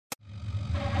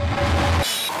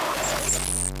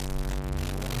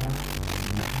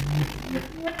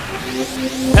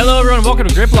Hello, everyone. Welcome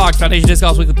to Grip Locks, Foundation Disc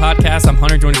Golf's weekly podcast. I'm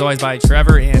Hunter, joined as always by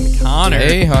Trevor and Connor.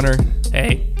 Hey, Hunter.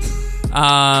 Hey.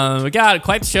 We got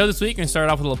quite the show this week. We're going to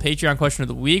start off with a little Patreon question of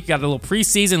the week. We got a little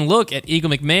preseason look at Eagle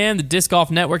McMahon. The Disc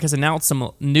Golf Network has announced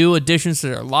some new additions to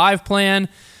their live plan.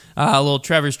 A little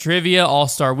Trevor's Trivia,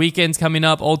 All-Star Weekend's coming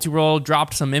up. Ultiworld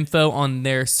dropped some info on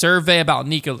their survey about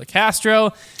Nico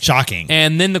LaCastro. Shocking.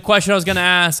 And then the question I was going to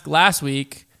ask last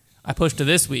week, I pushed to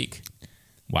this week.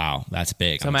 Wow, that's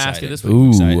big. So I'm going to ask you this week.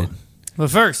 Ooh.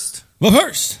 But first,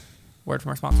 word from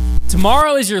our sponsor.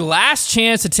 Tomorrow is your last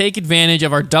chance to take advantage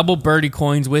of our double Birdie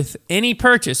Coins with any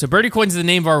purchase. So Birdie Coins is the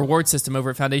name of our reward system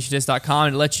over at FoundationDisc.com,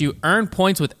 and it lets you earn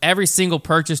points with every single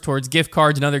purchase towards gift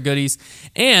cards and other goodies.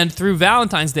 And through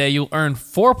Valentine's Day, you'll earn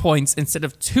 4 points instead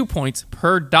of 2 points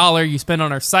per dollar you spend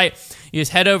on our site. You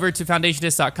just head over to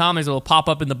FoundationDisc.com. There's a little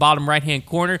pop-up in the bottom right-hand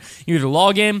corner. You either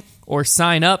log in or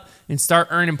sign up and start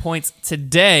earning points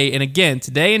today. And again,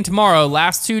 today and tomorrow,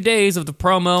 last 2 days of the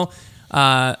promo,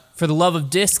 for the Love of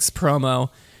Discs promo,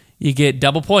 you get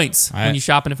double points when you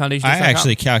shop in FoundationDisc.com. I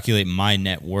actually calculate my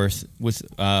net worth with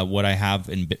what I have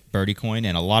in Birdie Coin,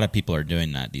 and a lot of people are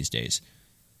doing that these days.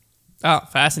 Oh,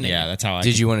 fascinating. Yeah, that's how I...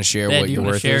 Did you want to share what your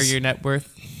worth is? Do you want to share your net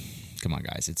worth? Come on,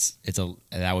 guys.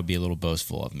 That would be a little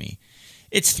boastful of me.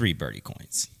 It's 3 Birdie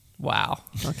Coins. Wow.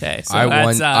 Okay. So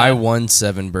I won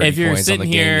 7 Birdie Coins on the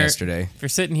game yesterday. If you're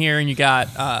sitting here and you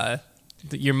got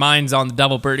your mind's on the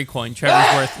double Birdie Coin,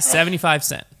 Trevor's worth 75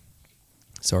 cents.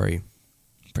 Sorry.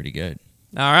 Pretty good.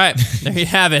 All right. There you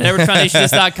have it. Head over to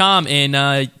FoundationDisc.com,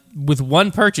 and with one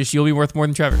purchase, you'll be worth more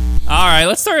than Trevor. All right.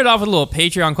 Let's start it off with a little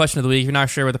Patreon question of the week. If you're not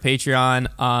sure what the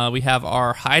Patreon, we have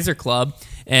our Heiser Club,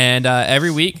 and every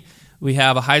week we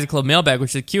have a Heiser Club mailbag,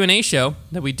 which is a Q&A show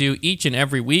that we do each and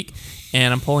every week.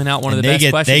 And I'm pulling out one of the best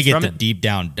questions from it. They get the deep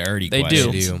down dirty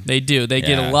questions. They do. They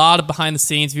get a lot of behind the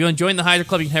scenes. If you want to join the Heiser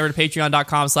Club, you can head over to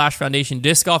patreon.com/Foundation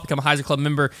Disc Golf. Become a Heiser Club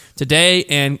member today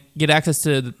and get access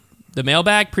to the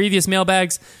mailbag, previous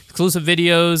mailbags, exclusive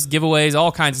videos, giveaways,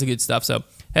 all kinds of good stuff. So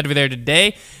head over there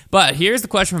today. But here's the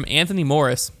question from Anthony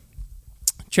Morris.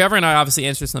 Trevor and I obviously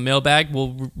answered this in the mailbag.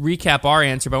 We'll recap our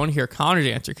answer, but I want to hear Connor's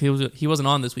answer because he wasn't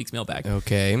on this week's mailbag.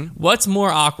 Okay. What's more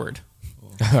awkward?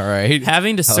 All right.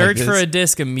 Having to search for a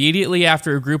disc immediately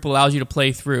after a group allows you to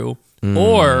play through,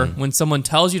 or when someone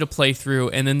tells you to play through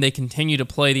and then they continue to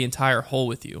play the entire hole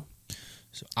with you.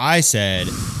 So I said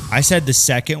the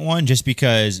second one just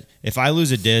because if I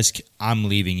lose a disc, I'm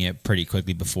leaving it pretty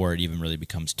quickly before it even really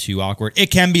becomes too awkward.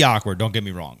 It can be awkward, don't get me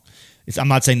wrong. I'm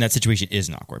not saying that situation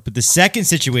isn't awkward, but the second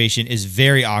situation is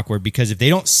very awkward because if they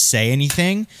don't say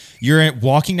anything, you're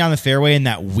walking down the fairway in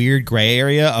that weird gray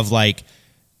area of like,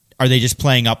 are they just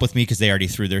playing up with me because they already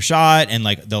threw their shot and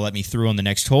like they'll let me through on the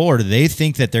next hole, or do they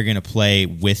think that they're going to play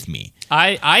with me?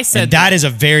 I said and that is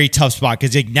a very tough spot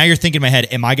because now you're thinking in my head,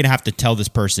 am I going to have to tell this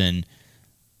person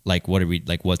like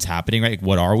what's happening, right? Like,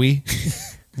 what are we?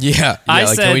 Yeah.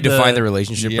 Can we define the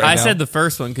relationship right now? I said the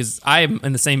first one because I'm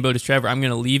in the same boat as Trevor. I'm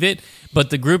going to leave it, but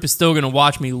the group is still going to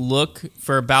watch me look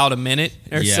for about a minute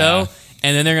or so,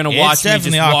 and then they're going to watch me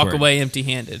just walk away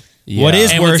empty-handed. Yeah. What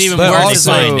is and worse? What's even worse is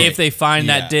also, if they find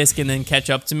that disc and then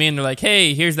catch up to me and they're like,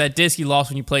 "Hey, here's that disc you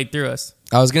lost when you played through us."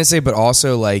 I was gonna say, but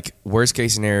also like worst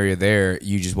case scenario, there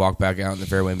you just walk back out in the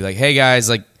fairway and be like, "Hey guys,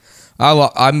 like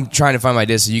I'm trying to find my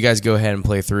disc, so you guys go ahead and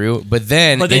play through." But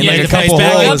then you like have a to catch couple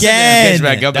holes, again.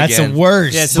 back up That's again. the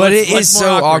worst. Yeah, so but it what's is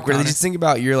more so awkward. Connor? Just think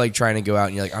about you're like trying to go out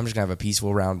and you're like, I'm just gonna have a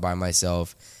peaceful round by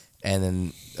myself, and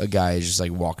then a guy is just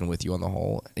like walking with you on the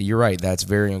hole. You're right. That's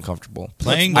very uncomfortable.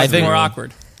 What's more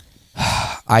awkward?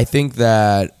 I think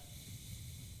that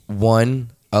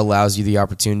one allows you the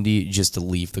opportunity just to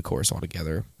leave the course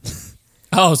altogether.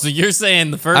 Oh, so you're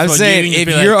saying the first I'm one? saying if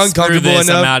you're uncomfortable enough,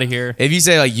 I'm out of here. If you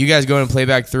say like you guys go in and play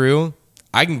back through,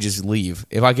 I can just leave.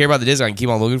 If I care about the disc, I can keep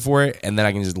on looking for it, and then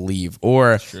I can just leave,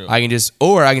 or I can just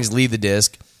leave the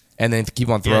disc and then keep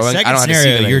on throwing. Second I don't have scenario,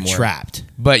 to see them you're anymore. trapped.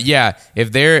 But yeah,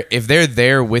 if they're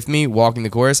there with me walking the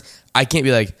course, I can't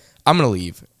be like I'm gonna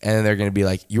leave, and then they're gonna be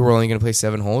like, you were only gonna play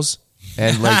 7 holes.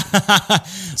 And like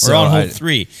we're on hole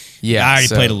 3. Yeah, I already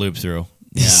played a loop through.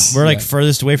 Yeah, we're like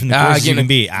furthest away from the course you can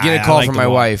be. Get a call from my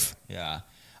wife. Yeah,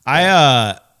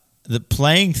 the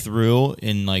playing through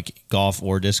in like golf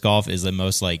or disc golf is the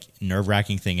most like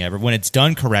nerve-wracking thing ever. When it's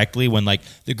done correctly, when like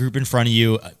the group in front of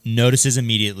you notices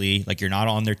immediately, like you're not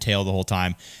on their tail the whole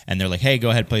time, and they're like, "Hey, go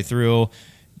ahead, play through."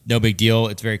 No big deal.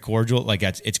 It's very cordial. Like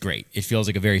it's great. It feels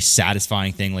like a very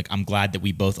satisfying thing. Like I'm glad that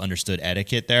we both understood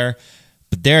etiquette there.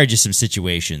 But there are just some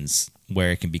situations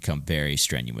where it can become very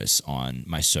strenuous on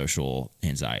my social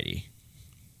anxiety.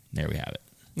 There we have it.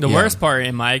 The worst part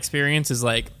in my experience is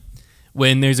like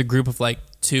when there's a group of like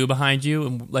 2 behind you,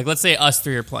 and like let's say us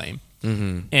 3 are playing,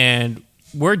 and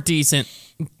we're decent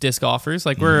disc golfers.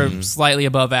 Like we're slightly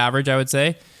above average, I would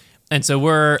say. And so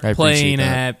we're playing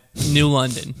at New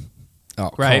London. Oh,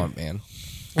 right? come on, man.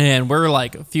 And we're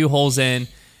like a few holes in,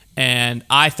 and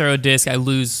I throw a disc, I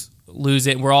lose it,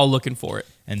 and we're all looking for it.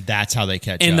 And that's how they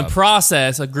catch In up. the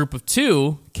process, a group of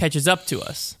 2 catches up to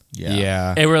us.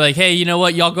 Yeah. And we're like, hey, you know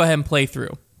what? Y'all go ahead and play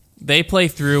through. They play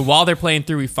through. While they're playing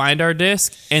through, we find our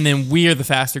disc, and then we are the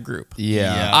faster group.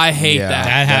 Yeah. I hate that.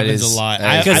 That happens a lot.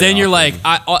 Because then you're like,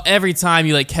 every time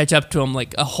you like catch up to them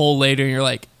like a hole later, and you're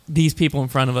like, these people in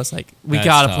front of us, like, we That's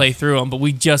got to tough. play through them, but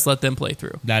we just let them play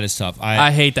through. That is tough.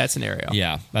 I hate that scenario.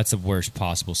 Yeah, that's the worst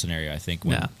possible scenario, I think,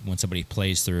 when somebody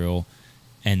plays through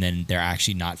and then they're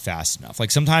actually not fast enough.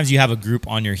 Like sometimes you have a group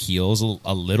on your heels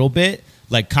a little bit,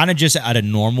 like kind of just at a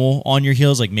normal on your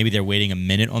heels, like maybe they're waiting a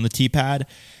minute on the tee pad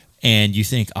and you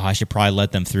think, oh, I should probably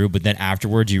let them through. But then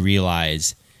afterwards you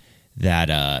realize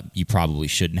that you probably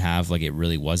shouldn't have, like it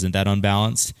really wasn't that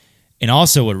unbalanced. And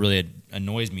also what really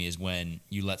annoys me is when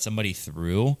you let somebody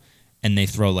through and they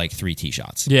throw like 3 tee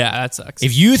shots. Yeah, that sucks.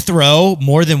 If you throw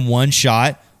more than one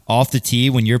shot off the tee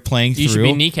when you're playing through, you should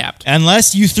be kneecapped.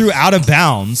 Unless you threw out of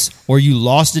bounds or you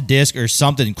lost a disc or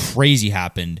something crazy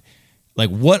happened. Like,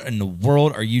 what in the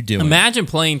world are you doing? Imagine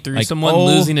playing through someone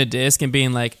losing a disc and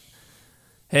being like,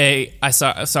 hey,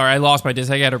 sorry, I lost my disc.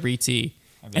 I got to re-tee.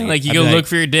 And like you go look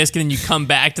for your disc and then you come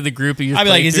back to the group and you I'd be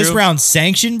like, is this round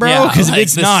sanctioned, bro? Yeah, Because like, if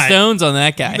it's the not, stones on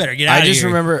that guy. you better get out of I here. just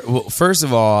remember, well, first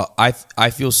of all, I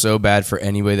feel so bad for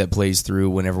anybody that plays through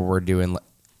whenever we're doing like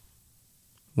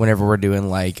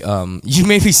you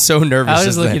made me so nervous. I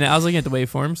was looking at the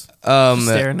waveforms,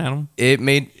 staring at them. It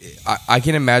made I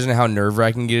can imagine how nerve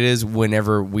wracking it is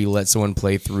whenever we let someone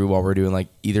play through while we're doing like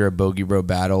either a bogey bro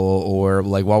battle or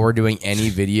like while we're doing any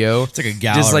video. It's like a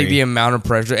gallery. Just like the amount of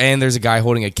pressure, and there's a guy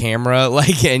holding a camera,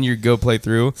 like, and you go play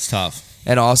through. It's tough.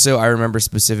 And also, I remember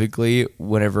specifically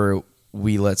whenever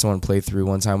we let someone play through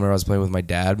one time when I was playing with my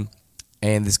dad,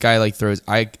 and this guy like throws.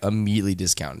 I immediately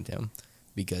discounted him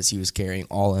because he was carrying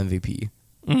all MVP.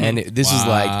 And this was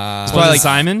like it's probably Was it like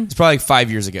Simon? It's probably like 5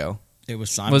 years ago. It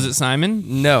was Simon. Was it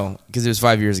Simon? No, because it was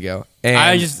 5 years ago.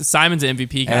 And Simon's an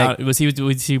MVP guy. Was he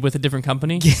with a different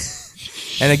company?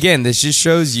 and again, this just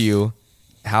shows you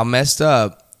how messed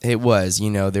up it was. You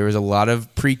know, there was a lot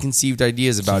of preconceived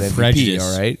ideas about MVP. Prejudice.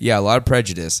 All right, yeah, a lot of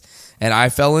prejudice, and I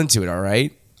fell into it. All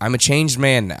right, I'm a changed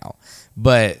man now,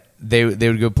 but they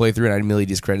would go play through, and I'd immediately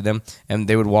discredit them, and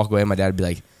they would walk away, and my dad would be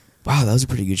like, "Wow, that was a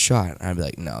pretty good shot." And I'd be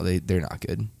like, "No, they're not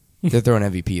good. They're throwing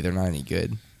MVP. They're not any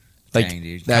good." Like, Dang,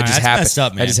 dude. that just That's happened. messed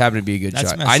up, man. That just happened to be a good That's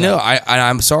shot. messed I know. up.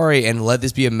 I'm sorry, and let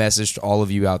this be a message to all of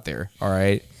you out there. All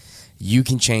right, you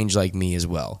can change like me as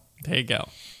well. There you go.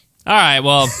 All right.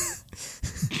 Well,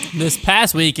 this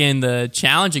past weekend, the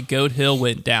challenge at Goat Hill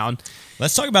went down.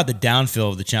 Let's talk about the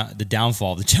downfall of the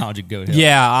challenge at Goat Hill.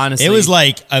 Yeah, honestly, It was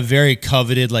like a very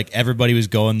coveted, like everybody was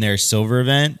going there silver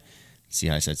event. See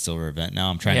how I said silver event? Now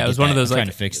I'm trying to it was get one of that. those I'm like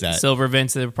trying to fix that. silver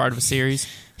events that were part of a series.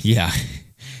 Yeah.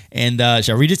 And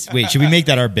should we make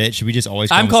that our bit? Should we just always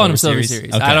call I'm them calling them Silver Silver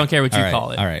Series. I don't care what you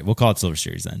call it. All right, we'll call it Silver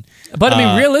Series then. But I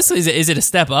mean, realistically, is it a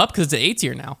step up because it's an 8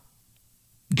 tier now?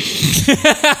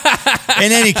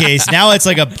 In any case, now it's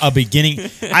like a beginning.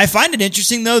 I find it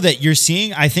interesting though that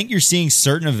I think you're seeing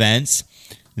certain events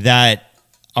that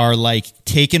are like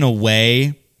taken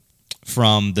away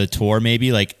from the tour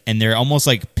maybe, like, and they're almost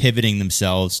like pivoting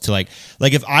themselves to like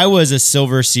if I was a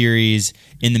Silver Series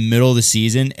in the middle of the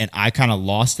season and I kind of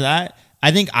lost that,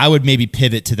 I think I would maybe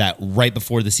pivot to that right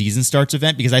before the season starts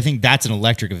event, because I think that's an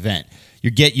electric event.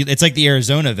 It's like the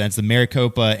Arizona events, the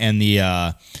Maricopa and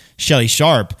the Shelly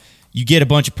Sharp. You get a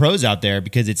bunch of pros out there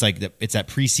because it's like it's that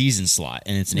preseason slot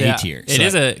and it's an A tier. It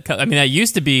is I mean, that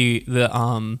used to be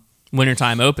the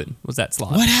Wintertime Open was that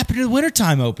slot. What happened to the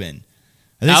Wintertime Open?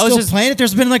 Are they I was still just- playing it?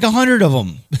 There's been like 100 of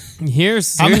them.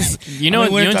 Here's How many- you know how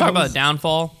many what, you want to talk Wintertime about was- the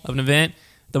downfall of an event?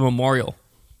 The Memorial.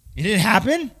 It didn't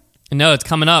happen? No, it's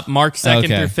coming up March 2nd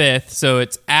Okay. through 5th, so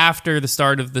it's after the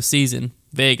start of the season.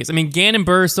 Vegas. I mean, Gannon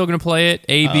Burr is still going to play it.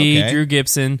 AB, Okay. Drew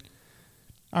Gibson,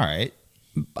 All right.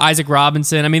 Isaac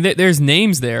Robinson. I mean, there's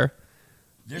names there.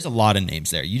 There's a lot of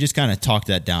names there. You just kind of talked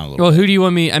that down a little Well, who do you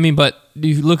want me? I mean, but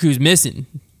you look who's missing.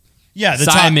 Yeah, the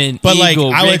Simon, top, but Eagle,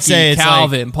 like I Ricky, would say it's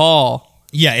Calvin, like, Paul.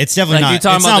 yeah, it's definitely Like not. you're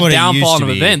talking it's about not the what it used downfall to of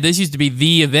an be. event. This used to be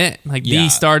the event, like Yeah. the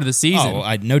start of the season.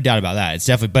 Oh, no doubt about that. It's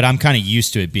definitely, but I'm kind of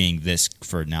used to it being this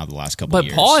for now the last couple of but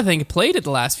years. Paul, I think, played it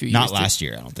the last few years. not too. last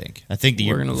year, I don't think. I think the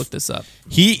We're year gonna look this up.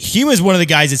 He was one of the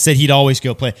guys that said he'd always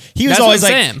go play. He was That's always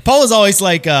what like I'm saying. Paul was always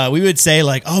like we would say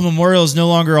like, oh, Memorial is no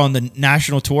longer on the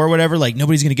national tour or whatever. Like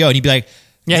nobody's gonna go, and he'd be like,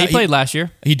 Yeah, no, he played last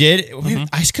year. He did.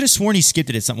 I could have sworn he skipped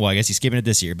it at something. Well, I guess he's skipping it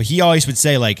this year. But he always would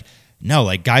say like, no,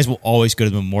 like guys will always go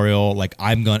to the Memorial. Like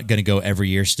I'm gonna go every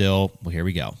year still. Well, here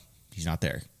we go. He's not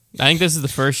there. I think this is the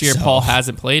first year Paul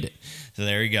hasn't played it. So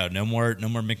there you go. No more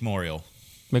McMemorial.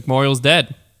 McMemorial's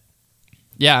dead.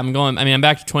 Yeah, I'm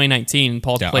back to 2019 and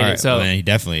Paul's played it. So he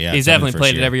definitely, he's definitely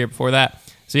played it every year before that.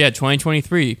 So yeah,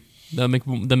 2023, the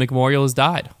McMemorial has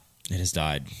died. It has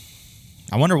died.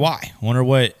 I wonder why. I wonder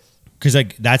what, because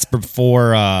like that's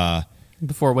before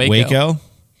Waco.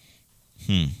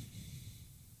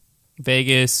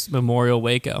 Vegas, Memorial,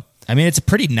 Waco. I mean, it's a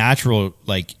pretty natural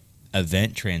like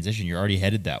event transition. You're already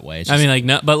headed that way.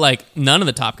 None of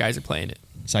the top guys are playing it.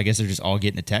 So I guess they're just all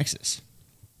getting to Texas.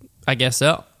 I guess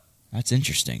so. That's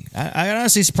interesting. I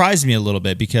honestly surprised me a little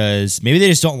bit because maybe they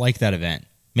just don't like that event.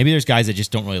 Maybe there's guys that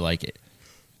just don't really like it.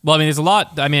 Well, I mean, there's a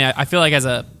lot. I mean, I feel like as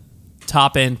a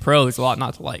top end pro, there's a lot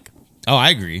not to like. Oh, I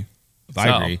agree.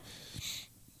 I agree.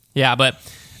 Yeah, but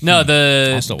no,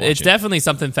 it's definitely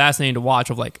something fascinating to watch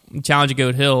of like Challenge at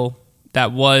Goat Hill.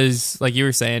 That was, like you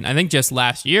were saying, I think just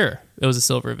last year it was a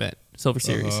silver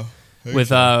series. With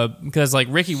because like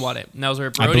Ricky won it, and that was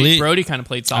where Brody kind of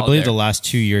played solid. I believe there. The last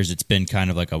 2 years it's been kind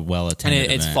of like a well-attended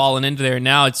and it's event. fallen into there.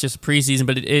 Now it's just preseason,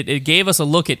 but it gave us a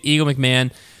look at Eagle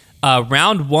McMahon.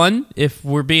 Round one, if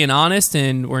we're being honest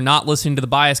and we're not listening to the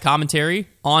biased commentary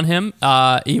on him,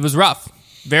 he was rough,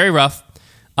 very rough.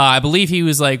 I believe he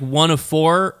was like 1 of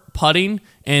 4 putting,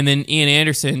 and then Ian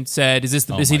Anderson said, "Is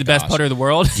he the best putter in the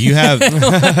world?" Do you have?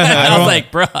 I was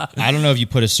like, "Bruh." I don't know if you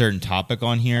put a certain topic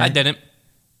on here. I didn't.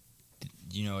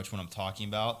 Do you know which one I'm talking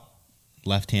about?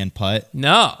 Left-hand putt?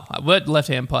 No. What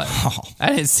left-hand putt? Oh.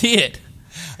 I didn't see it.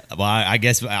 Well, I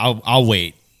guess I'll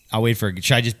wait. I'll wait for.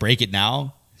 Should I just break it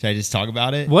now? Should I just talk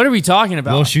about it? What are we talking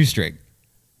about? Will Shoestrick.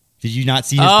 Did you not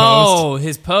see his post? Oh,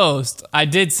 his post. I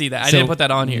did see that. I didn't put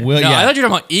that on here. I thought you were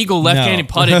talking about Eagle left-handed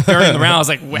putted during the round. I was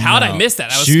like, how did I miss that?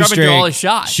 I was scrubbing through all his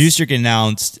shots. Shoestrick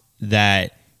announced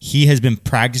that he has been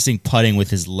practicing putting with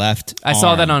his left I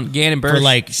saw that on Gannon Burch. For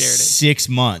like 6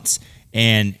 months.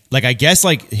 And like I guess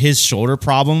like his shoulder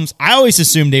problems, I always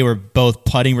assumed they were both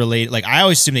putting related. Like I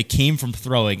always assumed they came from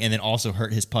throwing and then also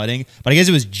hurt his putting. But I guess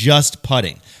it was just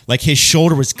putting. Like his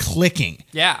shoulder was clicking.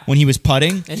 Yeah. When he was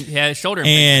putting. And he had his shoulder.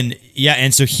 And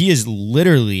so he is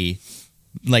literally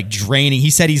like draining. He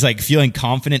said he's like feeling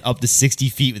confident up to 60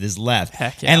 feet with his left.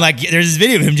 Heck yeah. And like there's this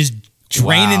video of him just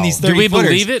draining these 30 Do we footers.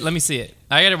 believe it? Let me see it.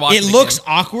 I gotta watch it. It looks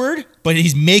awkward, but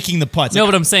he's making the putts. No,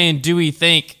 but I'm saying, do we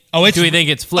think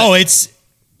it's flipped? No. It's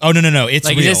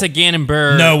like, real. is this a Gannon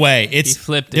Burr? No way. He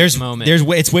flipped it moment.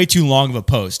 It's way too long of a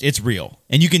post. It's real.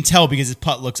 And you can tell because his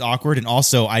putt looks awkward. And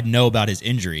also, I know about his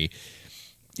injury.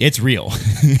 It's real.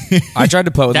 I tried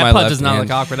to putt with my left hand. That putt does not look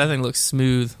awkward. That thing looks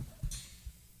smooth.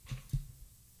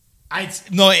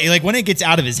 Like when it gets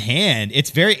out of his hand, it's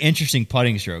very interesting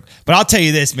putting stroke. But I'll tell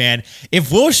you this, man: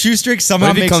 if Will Shoestrick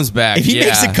somehow comes back, if he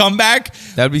makes a comeback,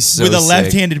 that'd be so with a sick.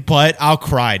 left-handed putt, I'll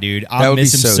cry, dude. I'll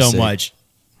miss him so much.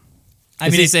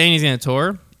 Is he saying he's going to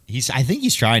tour? I think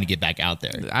he's trying to get back out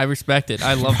there. I respect it.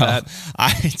 I love that.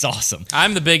 It's awesome.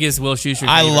 I'm the biggest Will Shoestrick.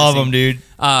 I love him, dude.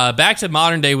 Back to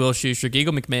modern day Will Shoestrick,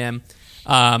 Eagle McMahon.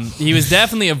 He was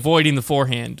definitely avoiding the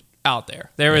forehand out there.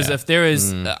 There was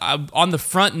on the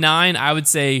front 9, I would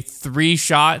say 3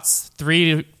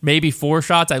 to maybe 4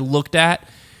 shots I looked at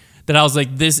that I was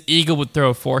like, this Eagle would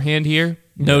throw a forehand here,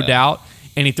 no doubt.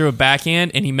 And he threw a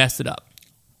backhand and he messed it up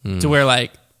to where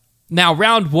like. Now,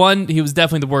 round 1, he was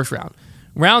definitely the worst round.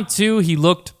 Round 2, he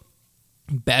looked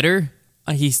better.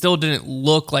 He still didn't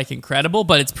look like incredible,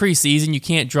 but it's preseason. You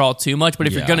can't draw too much. But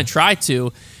if you're going to try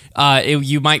to,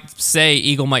 you might say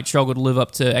Eagle might struggle to live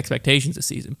up to expectations this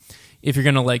season. If you're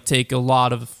going to like take if you're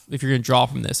going to draw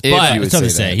from this. But it's tough to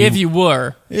say. If you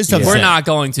were, we're not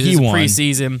going to. This is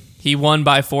preseason. He won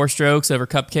by 4 strokes over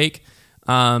Cupcake.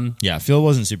 Phil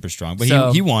wasn't super strong, but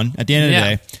he won at the end of the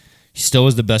day. He still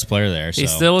was the best player there. So. He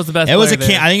still was the best player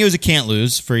there. I think it was a can't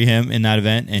lose for him in that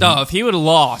event. And if he would have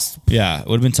lost. Yeah, it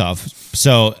would have been tough.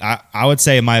 So I would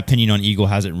say my opinion on Eagle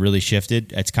hasn't really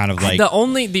shifted. It's kind of like... The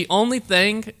only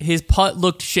thing, his putt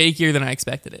looked shakier than I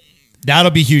expected it. That'll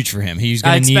be huge for him. He's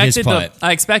going to need his putt.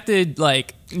 I expected,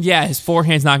 his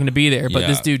forehand's not going to be there, but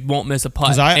this dude won't miss a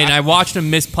putt. I watched him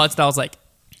miss putts that I was like,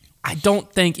 I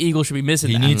don't think Eagle should be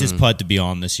missing that. He needs his putt to be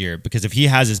on this year because if he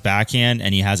has his backhand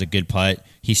and he has a good putt,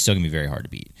 he's still going to be very hard to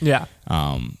beat. Yeah.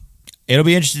 It'll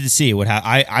be interesting to see what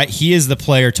he is the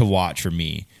player to watch for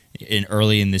me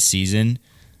early in this season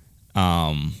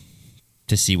to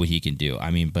see what he can do. I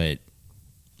mean, but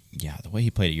yeah, the way he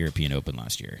played at European Open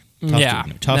last year. Tough to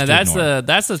ignore.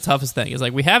 That's the toughest thing. Is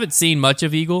like we haven't seen much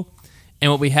of Eagle. And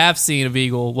what we have seen of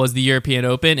Eagle was the European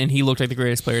Open, and he looked like the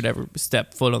greatest player to ever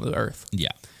step foot on the earth.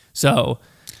 Yeah. So,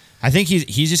 I think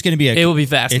he's just going to be. It will be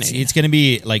fascinating. It's going to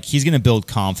be like he's going to build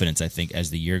confidence. I think as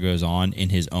the year goes on in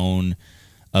his own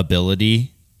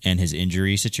ability and his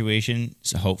injury situation.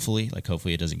 So hopefully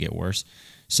it doesn't get worse.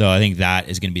 So I think that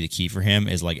is going to be the key for him.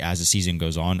 Is like as the season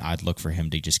goes on, I'd look for him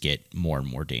to just get more and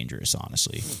more dangerous.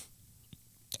 Honestly,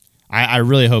 I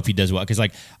really hope he does well because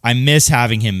like I miss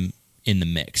having him in the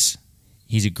mix.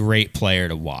 He's a great player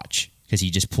to watch because he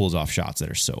just pulls off shots that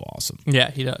are so awesome.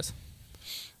 Yeah, he does.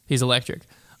 He's electric.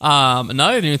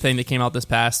 Another new thing that came out this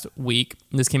past week,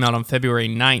 this came out on February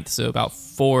 9th, so about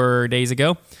 4 days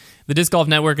ago. The Disc Golf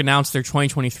Network announced their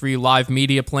 2023 live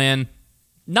media plan.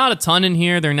 Not a ton in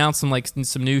here. They announced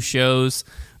some new shows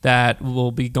that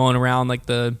will be going around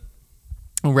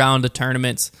around the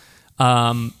tournaments.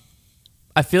 I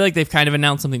feel like they've kind of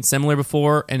announced something similar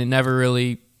before, and it never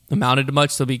really amounted to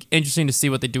much, so it'll be interesting to see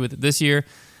what they do with it this year.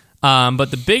 But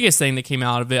the biggest thing that came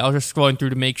out of it, I was just scrolling through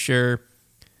to make sure.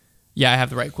 Yeah, I have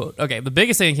the right quote. Okay, the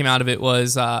biggest thing that came out of it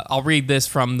was, I'll read this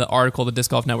from the article the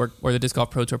Disc Golf Network or the Disc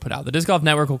Golf Pro Tour put out. The Disc Golf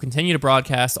Network will continue to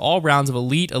broadcast all rounds of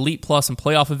Elite, Elite Plus, and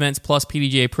playoff events, plus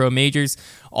PDGA Pro Majors,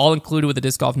 all included with the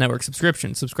Disc Golf Network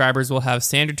subscription. Subscribers will have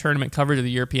standard tournament coverage of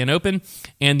the European Open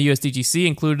and the USDGC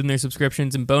included in their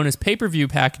subscriptions, and bonus pay-per-view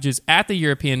packages at the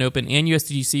European Open and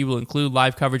USDGC will include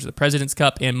live coverage of the President's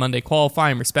Cup and Monday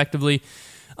qualifying, respectively,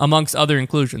 amongst other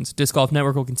inclusions. Disc Golf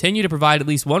Network will continue to provide at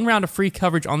least one round of free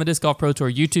coverage on the Disc Golf Pro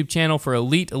Tour YouTube channel for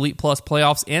Elite, Elite Plus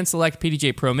playoffs, and select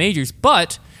PDGA Pro Majors,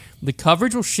 but the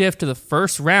coverage will shift to the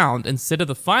first round instead of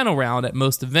the final round at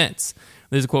most events.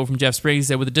 There's a quote from Jeff Spriggs. He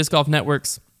said, with the Disc Golf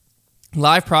Network's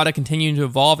live product continuing to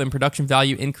evolve and production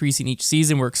value increasing each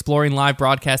season, we're exploring live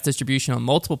broadcast distribution on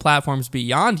multiple platforms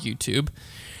beyond YouTube.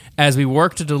 As we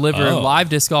work to deliver live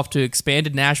disc golf to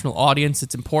expanded national audience,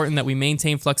 it's important that we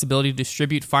maintain flexibility to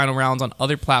distribute final rounds on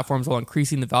other platforms while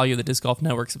increasing the value of the Disc Golf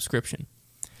Network subscription.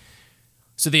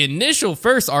 So the initial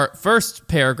first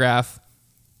paragraph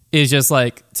is just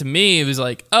like, to me, it was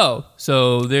like, oh,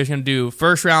 so they're going to do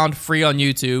first round free on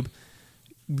YouTube,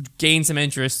 gain some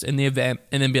interest in the event,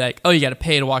 and then be like, oh, you got to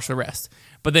pay to watch the rest.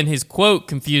 But then his quote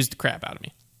confused the crap out of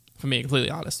me, if I'm being completely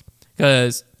honest,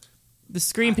 because the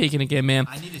screen peeking again, man.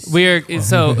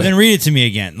 Then read it to me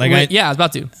again. I was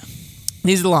about to.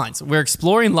 These are the lines. We're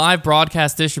exploring live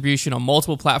broadcast distribution on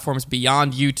multiple platforms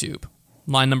beyond YouTube.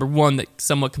 Line number 1 that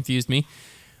somewhat confused me.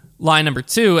 Line number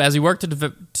 2, as we work to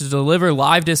deliver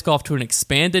live disc golf to an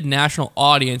expanded national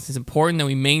audience, it's important that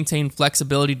we maintain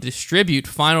flexibility to distribute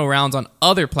final rounds on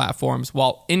other platforms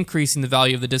while increasing the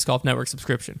value of the Disc Golf Network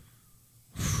subscription.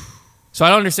 So I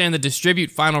don't understand the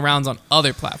distribute final rounds on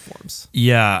other platforms.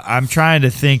 Yeah, I'm trying to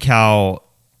think how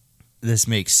this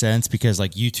makes sense because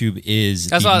like YouTube is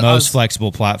the most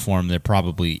flexible platform there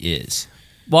probably is.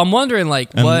 Well, I'm wondering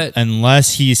what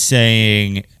unless he's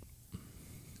saying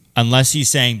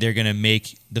they're going to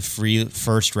make the free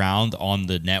first round on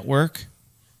the network.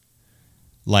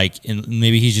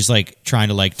 Maybe he's just like trying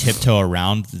to like tiptoe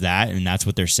around that, and that's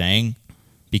what they're saying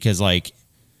because like.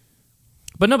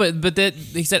 But no, but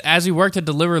he said, as we work to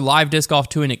deliver live disc golf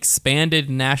to an expanded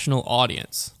national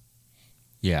audience.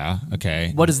 Yeah,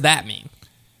 okay. What does that mean?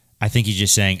 I think he's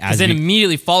just saying... Because then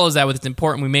immediately follows that with it's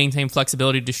important we maintain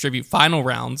flexibility to distribute final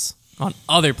rounds on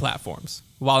other platforms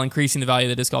while increasing the value of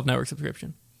the Disc Golf Network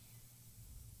subscription.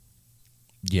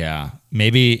 Yeah,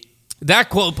 maybe... That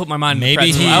quote put my mind in the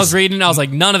pretzel. I was reading and I was like,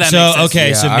 none of that makes sense. Okay,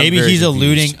 yeah, so maybe he's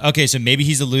alluding... Okay, so maybe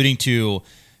he's alluding to...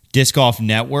 Disc Golf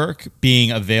Network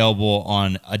being available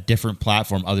on a different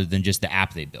platform other than just the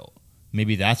app they built.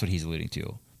 Maybe that's what he's alluding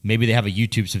to. Maybe they have a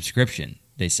YouTube subscription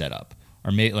they set up,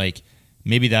 or maybe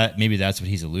that's what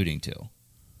he's alluding to.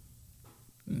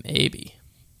 Maybe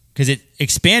because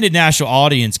expanded national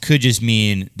audience could just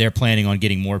mean they're planning on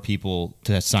getting more people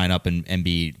to sign up and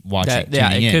be watching.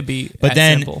 Could be. But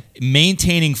then simple.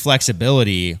 Maintaining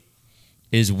flexibility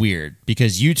is weird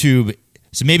because YouTube.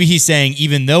 So maybe he's saying,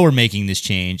 even though we're making this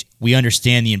change, we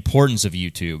understand the importance of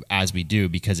YouTube as we do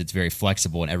because it's very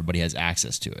flexible and everybody has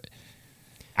access to it.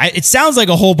 It sounds like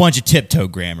a whole bunch of tiptoe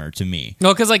grammar to me.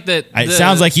 No, because it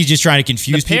sounds like he's just trying to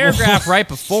confuse people. The paragraph right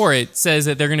before it says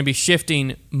that they're going to be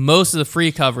shifting most of the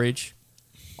free coverage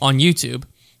on YouTube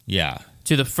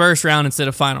to the first round instead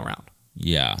of final round.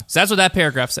 Yeah. So that's what that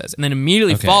paragraph says. And then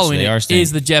immediately following it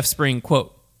is the Jeff Spring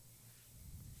quote.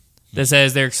 That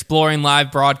says they're exploring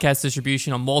live broadcast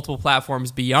distribution on multiple platforms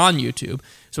beyond YouTube.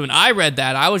 So when I read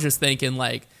that, I was just thinking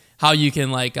like how you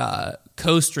can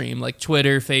co-stream like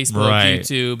Twitter, Facebook,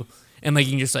 YouTube, and you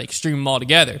can just stream them all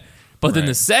together. But then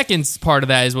the second part of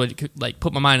that is what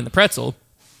put my mind in the pretzel,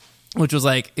 which was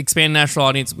expand national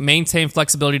audience, maintain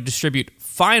flexibility to distribute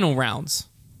final rounds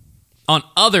on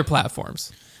other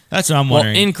platforms. That's what I'm while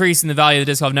wondering. increasing the value of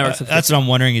the Disc Golf Network subscription. That's what I'm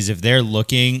wondering is if they're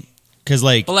looking, because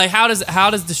like, But like, how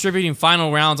does distributing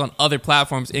final rounds on other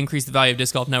platforms increase the value of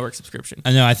Disc Golf Network subscription?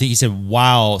 I know, I think he said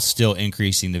while still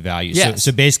increasing the value. Yes.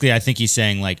 So basically, I think he's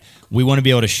saying like we want to be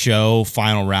able to show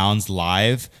final rounds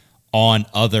live on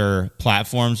other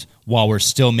platforms while we're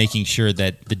still making sure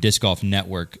that the Disc Golf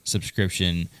Network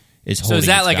subscription is holding. So is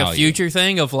that its like value. a future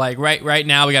thing of like right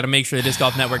now we got to make sure the Disc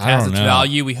Golf Network I has don't its know.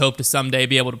 value. We hope to someday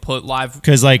be able to put live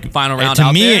Because like final round to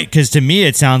out me, there. because to me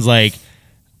it sounds like,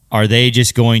 are they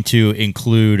just going to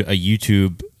include a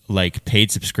YouTube like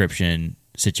paid subscription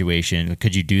situation?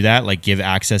 Could you do that? Like give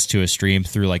access to a stream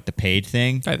through like the paid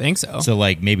thing? I think so. So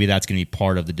like maybe that's going to be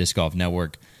part of the Disc Golf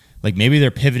Network. Like maybe they're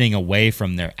pivoting away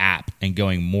from their app and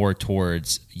going more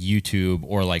towards YouTube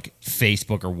or like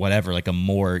Facebook or whatever, like a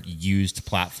more used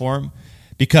platform.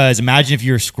 Because imagine if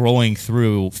you're scrolling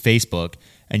through Facebook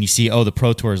and you see, oh, the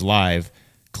Pro Tour is live.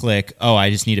 Click, oh, I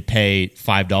just need to pay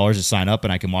 $5 to sign up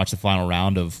and I can watch the final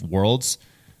round of Worlds.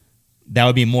 That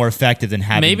would be more effective than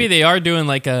having. Maybe they are doing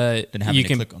like Than having you to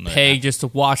can click on the pay app. just to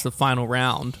watch the final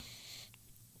round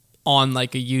on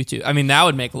like a YouTube. I mean, that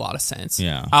would make a lot of sense.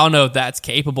 Yeah. I don't know if that's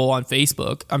capable on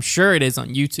Facebook. I'm sure it is on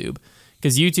YouTube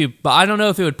because YouTube, but I don't know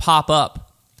if it would pop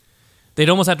up. They'd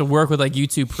almost have to work with like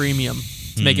YouTube Premium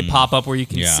to make it pop up where you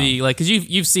can Yeah. see like because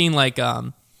you've seen like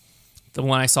the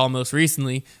one I saw most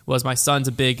recently was my son's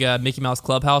a big Mickey Mouse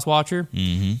Clubhouse watcher,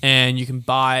 and you can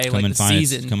buy like the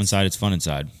seasons. Come inside, it's fun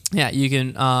inside. Yeah, you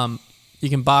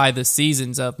can buy the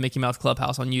seasons of Mickey Mouse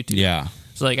Clubhouse on YouTube. Yeah.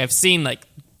 So like I've seen like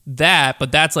that,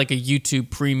 but that's like a YouTube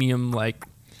Premium like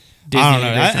Disney. I don't know.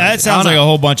 integration. That I sounds don't like know. a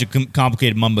whole bunch of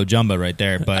complicated mumbo jumbo right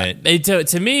there. But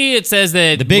To me, it says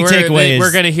that The big takeaway we're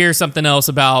is- going to hear something else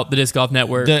about the Disc Golf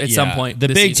Network at some point. The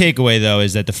this big season. takeaway though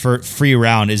is that the free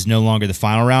round is no longer the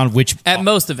final round, which At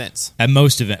most events. at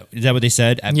most events, is that what they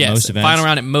said? At Yes, most events, final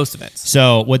round at most events.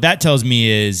 So what that tells me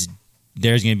is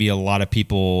there's going to be a lot of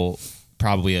people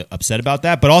probably upset about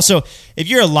that. But also, if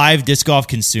you're a live disc golf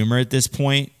consumer at this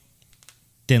point,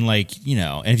 then like, you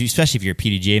know, and especially if you're a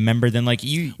PDGA member, then like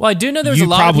you. Well, I do know there's you a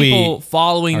lot of probably people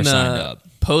following are signed the up.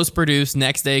 post-produced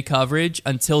next day coverage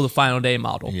until the final day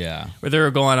model. Yeah. Where they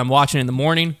were going, I'm watching in the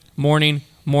morning,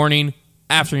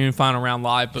 afternoon, final round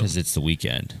live. Boom. Because it's the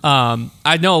weekend.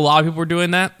 I know a lot of people were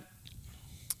doing that.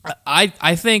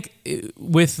 I think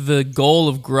with the goal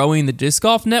of growing the Disc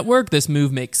Golf Network, this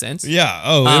move makes sense. Yeah.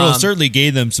 Oh, it'll certainly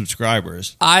gain them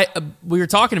subscribers. We were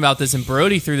talking about this, and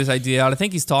Brody threw this idea out. I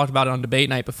think he's talked about it on Debate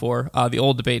Night before, the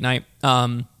old Debate Night.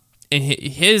 And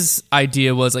his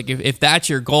idea was like, if that's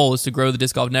your goal is to grow the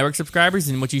Disc Golf Network subscribers,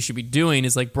 then what you should be doing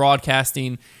is like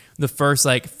broadcasting the first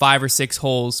like 5 or 6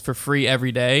 holes for free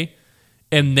every day.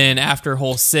 And then after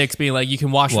hole 6, being like, you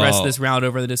can watch the rest of this round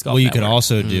over the Disc Golf Well, you Network. could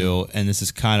also do, and this is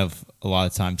kind of a lot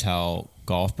of times how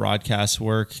golf broadcasts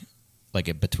work, like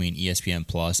between ESPN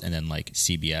Plus and then like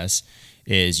CBS,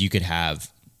 is you could have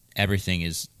everything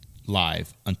is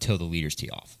live until the leaders tee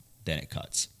off, then it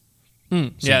cuts. Yeah,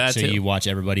 that's so it. you watch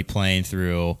everybody playing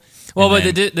through. Well, and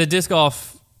but then- the Disc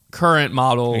Golf current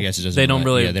model, I guess it doesn't they don't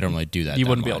really do that. You that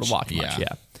wouldn't be able much. to watch much.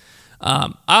 Yeah. I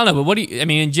don't know, but what do you? I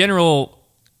mean, in general,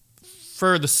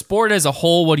 for the sport as a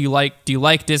whole, what do you like? Do you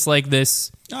like, dislike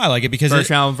this No, I like it because first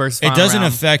round versus it final doesn't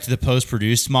round? affect the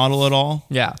post-produced model at all.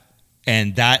 Yeah,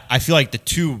 And that I feel like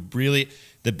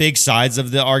the big sides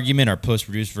of the argument are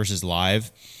post-produced versus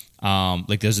live.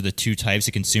 Like those are the two types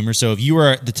of consumers. So if you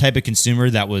were the type of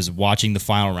consumer that was watching the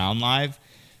final round live,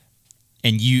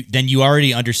 and you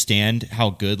already understand how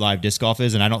good live disc golf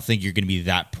is, and I don't think you're going to be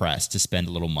that pressed to spend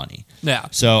a little money. yeah.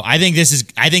 So I think this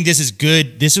is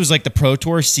good. This was like the Pro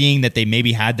Tour seeing that they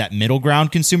maybe had that middle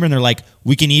ground consumer, and they're like,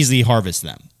 we can easily harvest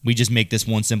them. We just make this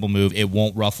one simple move. It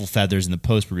won't ruffle feathers in the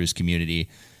post-produced community.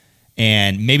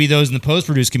 And maybe those in the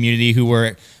post-produced community who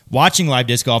were watching live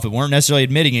disc golf and weren't necessarily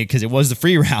admitting it because it was the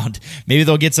free round, maybe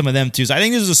they'll get some of them too. So I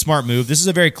think this is a smart move. This is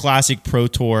a very classic Pro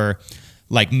Tour,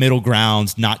 like middle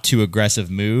ground, not too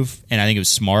aggressive move. And I think it was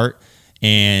smart.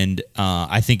 And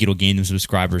I think it'll gain them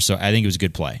subscribers. So I think it was a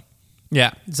good play.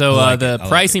 Yeah. So I like the it. I like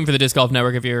pricing for the Disc Golf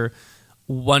Network, if you're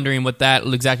wondering what that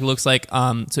exactly looks like,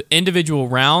 so individual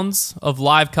rounds of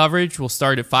live coverage will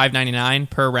start at $5.99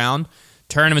 per round.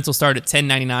 Tournaments will start at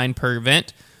 $10.99 per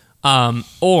event.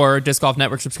 Or Disc Golf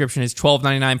Network subscription is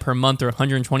 $12.99 per month or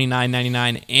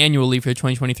 $129.99 annually for the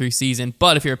 2023 season.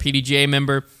 But if you're a PDGA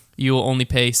member, you will only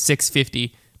pay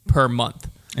 $6.50 per month.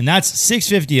 And that's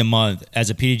 $650 a month as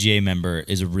a PDGA member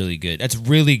is really good. That's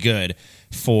really good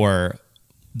for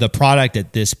the product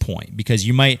at this point because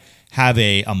you might have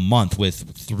a month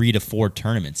with 3 to 4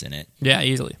 tournaments in it Yeah,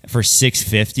 easily. for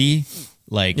 $650.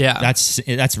 Like, Yeah.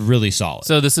 that's really solid.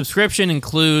 So the subscription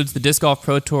includes the Disc Golf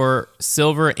Pro Tour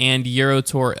Silver and Euro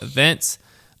Tour events,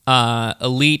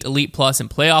 Elite, Elite Plus, and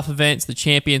playoff events, the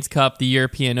Champions Cup, the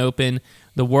European Open,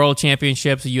 the World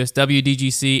Championships, the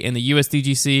USWDGC, and the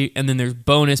USDGC, and then there's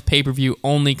bonus pay-per-view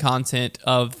only content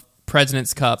of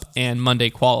President's Cup and Monday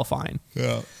qualifying.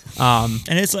 Yeah. And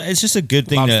it's just a good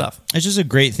thing lot of to stuff. it's just a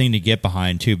great thing to get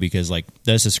behind too, because like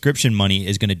the subscription money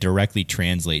is going to directly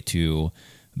translate to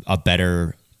a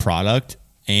better product,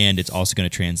 and it's also going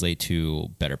to translate to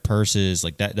better purses.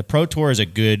 Like that, the Pro Tour is a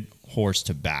good horse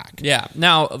to back. Yeah.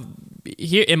 Now,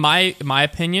 here in my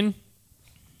opinion,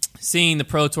 seeing the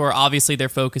Pro Tour, obviously their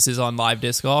focus is on live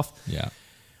disc golf. Yeah.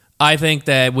 I think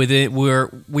that we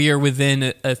are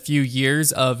within a few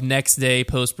years of next day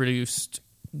post produced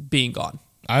being gone.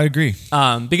 I agree.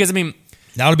 Because I mean,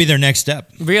 That'll be their next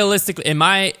step. realistically,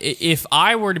 if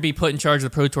I were to be put in charge of the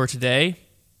Pro Tour today,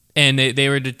 and they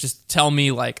were to just tell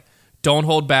me like, don't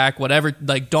hold back, whatever,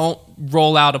 like don't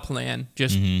roll out a plan,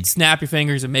 just snap your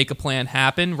fingers and make a plan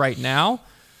happen right now.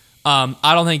 I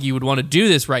don't think you would want to do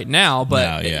this right now,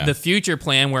 but No, yeah. the future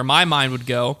plan where my mind would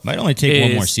go Might only take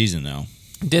one is- more season though.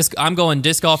 I'm going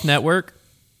Disc Golf Network.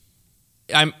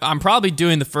 I'm probably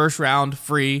doing the first round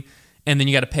free, and then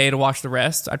you got to pay to watch the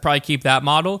rest. I'd probably keep that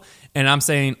model, and I'm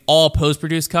saying all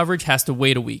post-produced coverage has to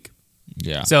wait a week.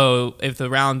 Yeah. So if the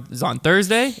round is on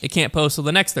Thursday, it can't post till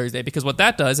the next Thursday, because what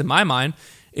that does, in my mind,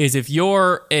 is if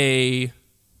you're a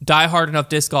diehard enough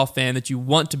disc golf fan that you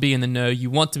want to be in the know, you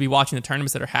want to be watching the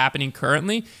tournaments that are happening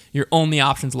currently, your only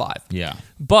option's live. Yeah.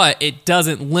 But it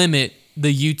doesn't limit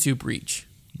the YouTube reach.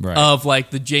 Right. Of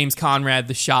like the James Conrad,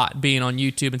 the shot being on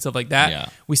YouTube and stuff like that. Yeah.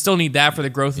 We still need that for the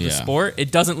growth of the Yeah. sport.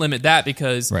 It doesn't limit that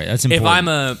because Right, that's if important. I'm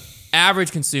a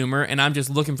average consumer and I'm just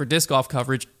looking for disc golf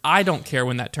coverage, I don't care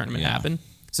when that tournament Yeah. happened.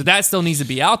 So that still needs to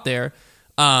be out there.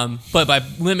 But by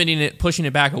limiting it, pushing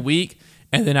it back a week,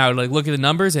 and then I would like look at the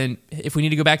numbers, and if we need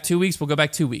to go back 2 weeks, we'll go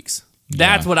back 2 weeks.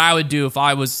 That's Yeah. what I would do if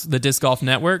I was the Disc Golf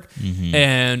Network.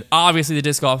 And obviously the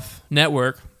Disc Golf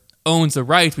Network owns the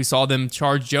rights. We saw them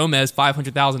charge Jomez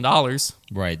 $500,000.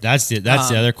 Right. That's the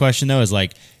other question though, is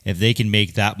like if they can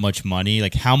make that much money,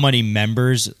 like how many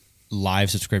members,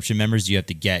 live subscription members, do you have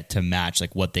to get to match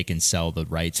like what they can sell the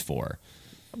rights for?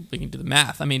 We can do the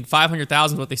math. I mean, $500,000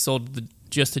 is what they sold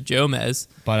just to Jomez.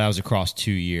 But that was across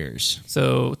 2 years.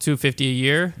 So $250 a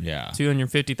year. Yeah.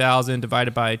 $250,000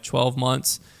 divided by 12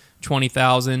 months.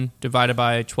 $20,000 divided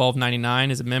by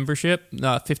 $12.99 is a membership.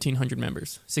 1,500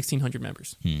 members. 1,600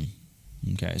 members.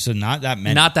 Okay. So not that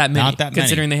many. Not that many. Not that many.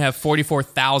 Considering they have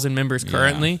 44,000 members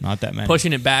currently. not that many.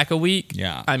 Pushing it back a week.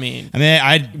 Yeah. I mean,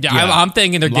 I'm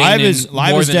thinking they're live gaining is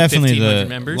live more is than definitely 1,500 the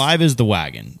members. live is the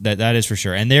wagon. That is for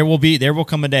sure. And there will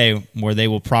come a day where they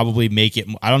will probably make it.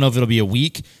 I don't know if it'll be a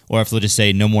week or if they'll just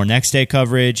say no more next day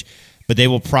coverage, but they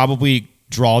will probably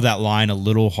draw that line a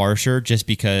little harsher just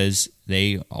because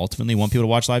they ultimately want people to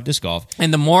watch live disc golf.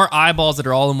 And the more eyeballs that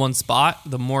are all in one spot,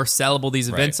 the more sellable these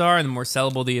events Right. are, and the more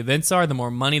sellable the events are, the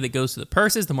more money that goes to the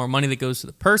purses, the more money that goes to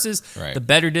the purses, Right. the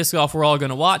better disc golf we're all going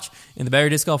to watch, and the better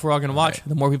disc golf we're all going to watch,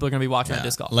 the more people are going to be watching that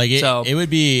disc golf. Like it would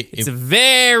be it's a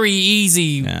very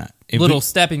easy If little we-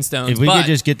 stepping stones. if we but could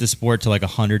just get the sport to like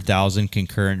 100,000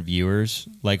 concurrent viewers,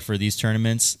 like for these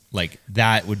tournaments, like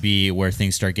that would be where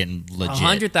things start getting legit.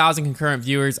 100,000 concurrent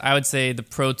viewers, I would say the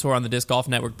Pro Tour on the Disc Golf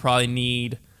Network probably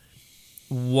need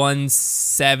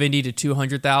 170 to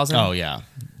 200,000 Oh yeah.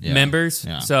 members.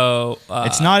 Yeah. So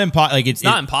It's not impossible. Like it's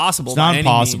not impossible. It's not by any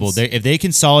impossible. means. If they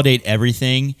consolidate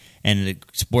everything and the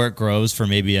sport grows for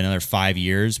maybe another 5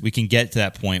 years, we can get to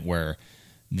that point where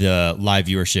the live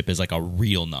viewership is like a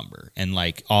real number, and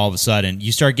like all of a sudden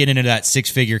you start getting into that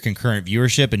 6-figure concurrent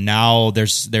viewership, and now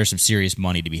there's some serious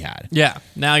money to be had. Yeah,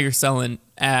 now you're selling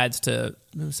ads to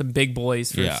some big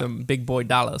boys for Yeah. some big boy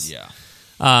dollars. Yeah.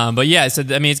 But yeah, so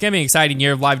I mean, it's gonna be an exciting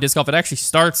year of live disc golf. It actually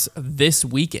starts this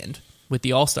weekend with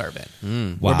the All Star event.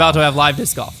 We're Wow. about to have live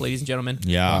disc golf, ladies and gentlemen.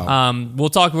 Yeah. We'll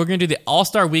talk. We're gonna do the All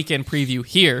Star weekend preview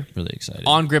here Really excited.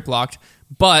 on Grip Locked.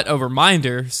 But a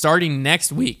reminder, starting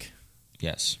next week,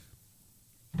 yes.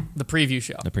 the preview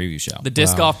show, The preview show. the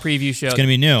disc golf preview show. It's going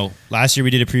to be new. Last year we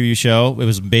did a preview show. It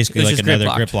was basically It was like just another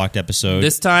Grip Grip Locked episode.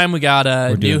 This time we got a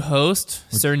We're new doing- host,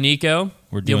 Sir Nico.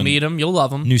 we're You'll doing- meet him. You'll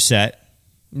love him. new set,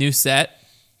 New set.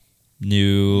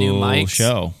 new mics.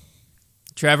 show.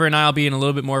 Trevor and I will be in a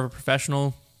little bit more of a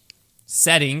professional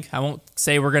setting. I won't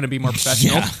say we're going to be more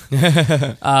professional,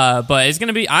 but it's going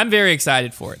to be. I'm very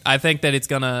excited for it. I think that it's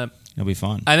going to. It'll be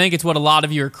fun. I think it's what a lot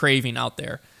of you are craving out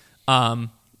there.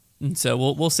 And so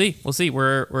we'll see. We'll see.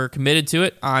 We're committed to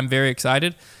it. I'm very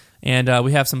excited, and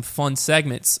we have some fun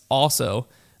segments also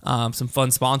some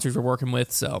fun sponsors we're working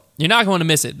with. So you're not going to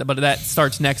miss it, but that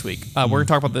starts next week. We're going to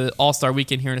talk about the All-Star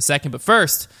Weekend here in a second. But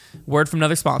first, word from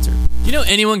another sponsor. Do you know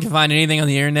anyone can find anything on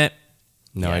the internet?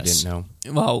 No, I Yes. didn't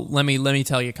know. Well, let me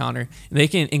tell you, Connor. They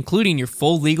can, including your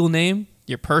full legal name,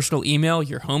 your personal email,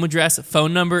 your home address, a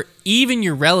phone number, even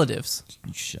your relatives.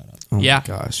 Shut up. Oh Yeah.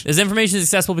 my gosh. This information is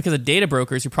accessible because of data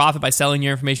brokers who profit by selling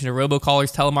your information to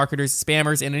robocallers, telemarketers,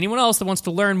 spammers, and anyone else that wants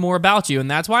to learn more about you. And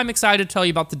that's why I'm excited to tell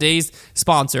you about today's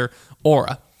sponsor,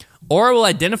 Aura. Aura will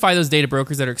identify those data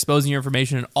brokers that are exposing your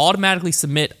information and automatically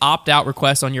submit opt-out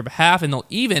requests on your behalf, and they'll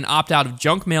even opt out of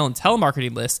junk mail and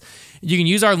telemarketing lists. You can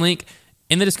use our link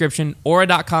in the description,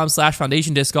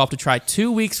 aura.com/foundation disc golf, to try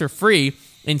 2 weeks for free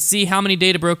and see how many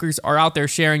data brokers are out there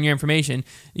sharing your information.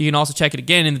 You can also check it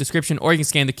again in the description, or you can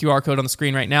scan the QR code on the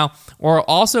screen right now. Aura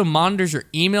also monitors your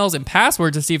emails and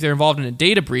passwords to see if they're involved in a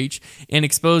data breach and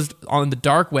exposed on the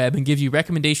dark web, and gives you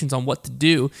recommendations on what to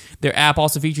do. Their app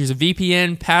also features a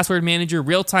VPN, password manager,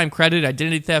 real-time credit,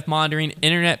 identity theft monitoring,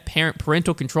 internet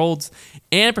parental controls,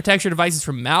 and protects your devices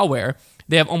from malware.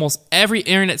 They have almost every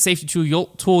internet safety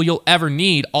tool you'll ever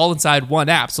need, all inside one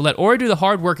app. So let Aura do the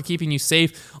hard work of keeping you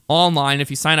safe online. If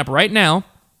you sign up right now,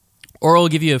 Aura will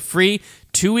give you a free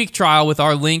 2-week trial with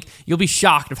our link. You'll be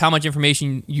shocked of how much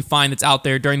information you find that's out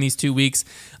there during these 2 weeks.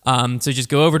 So just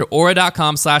go over to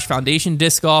aura.com/foundation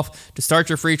disc golf to start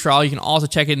your free trial. You can also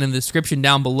check it in the description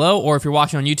down below, or if you're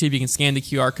watching on YouTube, you can scan the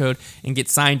QR code and get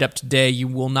signed up today. You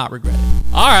will not regret it.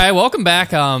 All right, welcome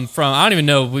back from, I don't even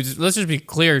know, let's just be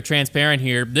clear, transparent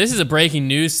here. This is a breaking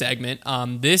news segment.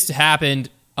 This happened,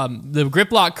 the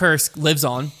Grip Lock curse lives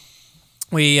on.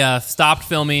 We stopped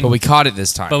filming. But we caught it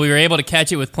this time. But we were able to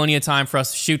catch it with plenty of time for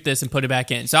us to shoot this and put it back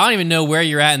in. So I don't even know where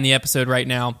you're at in the episode right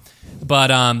now. But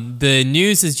the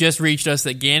news has just reached us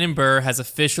that Gannon Buhr has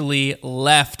officially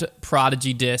left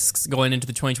Prodigy Discs going into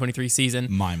the 2023 season.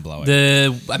 Mind-blowing.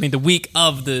 The week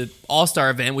of the All-Star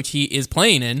event, which he is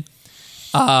playing in,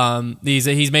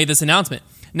 he's made this announcement.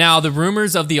 Now, the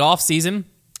rumors of the offseason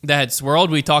that had swirled,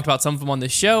 we talked about some of them on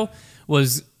this show,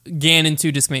 was Gannon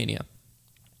to Discmania.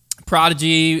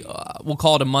 Prodigy, we'll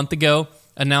call it a month ago,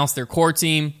 announced their core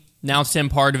team, announced him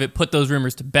part of it, put those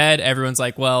rumors to bed. Everyone's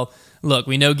like, well, look,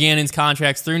 we know Gannon's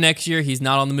contract's through next year. He's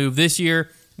not on the move this year.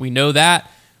 We know that.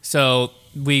 So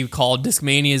we called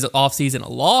Discmania's offseason a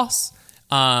loss.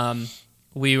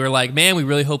 We were like, man, we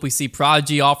really hope we see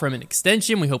Prodigy offer him an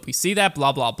extension. We hope we see that,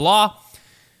 blah, blah, blah.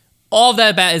 All of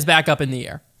that is back up in the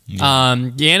air. Yeah.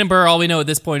 Gannon Buhr, all we know at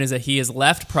this point is that he has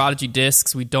left Prodigy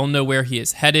Discs. We don't know where he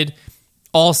is headed.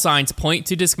 All signs point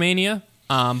to Discmania,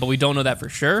 but we don't know that for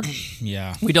sure.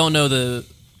 Yeah. We don't know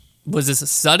was this a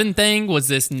sudden thing? Was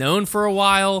this known for a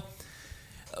while?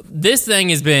 This thing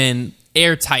has been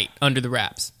airtight under the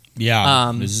wraps.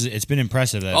 Yeah. It's been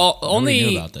impressive that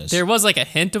nobody knew about this. There was like a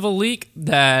hint of a leak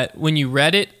that when you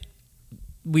read it,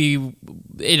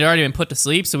 it had already been put to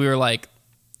sleep, so we were like,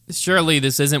 surely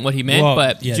this isn't what he meant. Well,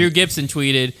 but yeah. Drew Gibson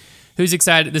tweeted, who's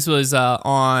excited? This was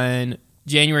on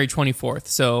January 24th,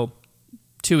 so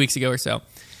 2 weeks ago or so.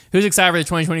 Who's excited for the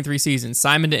 2023 season?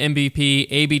 Simon to MVP,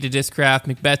 AB to Discraft,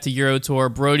 Macbeth to Euro Tour,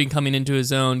 Brody coming into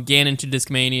his own, Gannon to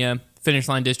Discmania, Finish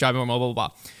Line Disc Driving, blah, blah, blah,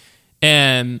 blah.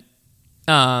 And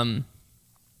then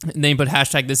you put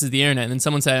hashtag this is the internet. And then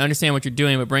someone said, I understand what you're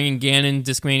doing, but bringing Gannon,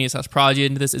 Discmania / Prodigy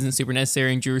into this isn't super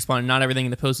necessary. And Drew responded, not everything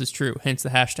in the post is true, hence the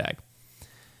hashtag.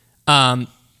 And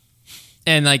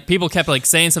like people kept like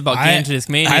saying stuff about Gannon to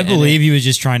Discmania. I believe he was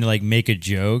just trying to like make a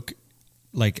joke.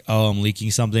 Like, oh, I'm leaking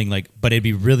something. Like, but it'd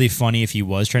be really funny if he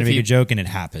was trying to make a joke and it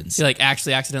happens. He like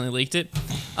actually accidentally leaked it.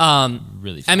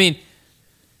 Really funny. I mean,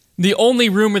 the only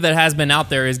rumor that has been out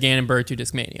there is Gannon Buhr to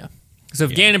Discmania. So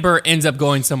if Gannon Buhr ends up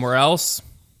going somewhere else,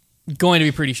 going to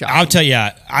be pretty shocking. I'll tell you,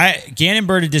 Gannon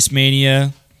Buhr to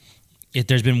Discmania,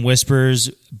 there's been whispers,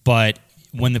 but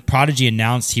when the Prodigy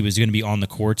announced he was going to be on the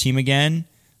core team again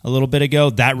a little bit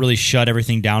ago, that really shut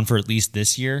everything down for at least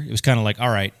this year. It was kind of like, all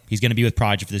right, he's going to be with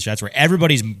Prodigy for this. That's where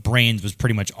everybody's brains was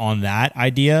pretty much on that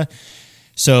idea.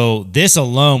 So this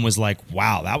alone was like,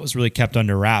 wow, that was really kept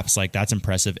under wraps. Like, that's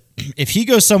impressive. If he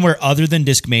goes somewhere other than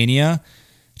Discmania,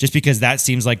 just because that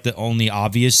seems like the only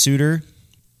obvious suitor,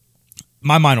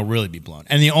 my mind will really be blown.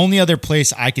 And the only other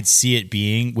place I could see it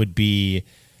being would be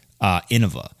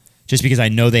Innova. Just because I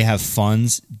know they have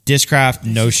funds. Discraft,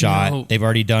 no shot. They've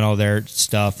already done all their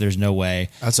stuff. There's no way.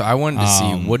 That's what I wanted to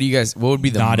see. What would be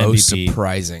the most MVP.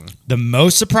 surprising? The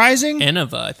most surprising?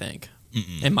 Innova, I think,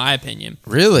 in my opinion.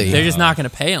 Really? They're just not going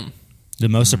to pay him. The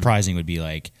most surprising would be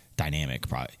like Dynamic,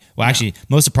 probably. Well, actually,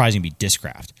 most surprising would be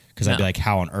Discraft. Because I'd be like,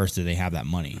 how on earth do they have that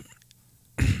money?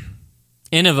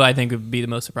 Innova, I think, would be the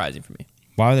most surprising for me.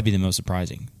 Why would that be the most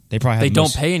surprising? They probably have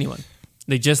don't pay anyone.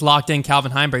 They just locked in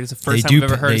Calvin Heimberg. It's the first time I've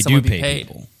ever heard of someone be paid.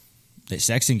 People. The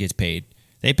Sexton gets paid.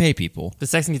 They pay people. The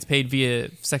Sexton gets paid via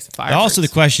Sexton Fire. Also, the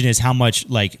question is how much.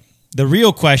 Like the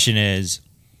real question is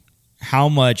how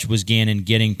much was Gannon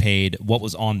getting paid? What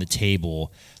was on the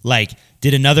table? Like,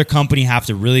 did another company have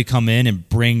to really come in and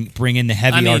bring in the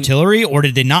heavy artillery, or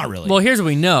did they not really? Well, here's what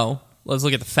we know. Let's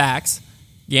look at the facts.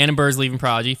 Gannon Buhr's leaving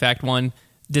Prodigy. Fact 1.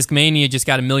 Discmania just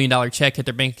got $1 million check hit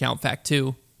their bank account. Fact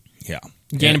 2. Yeah.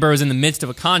 Gannon Buhr was in the midst of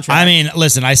a contract. I mean,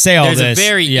 listen, I say all There's this. There's a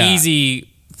very easy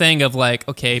thing of like,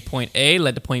 okay, point A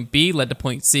led to point B, led to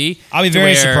point C. I'll be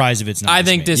very surprised if it's not. I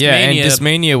think Discmania, and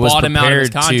Discmania was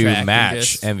prepared to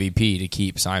match MVP to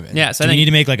keep Simon. Yeah, so do we need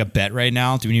to make like a bet right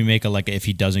now? Do we need to make if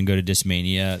he doesn't go to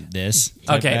Discmania,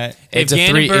 okay? Bet? It's a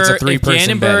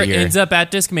three-person bet here. Ends up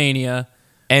at Discmania.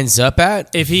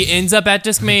 If he ends up at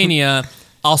Discmania,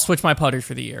 I'll switch my putters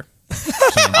for the year.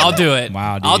 I'll do it.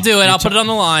 Wow, dude. I'll do it. I'll put it on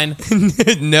the line.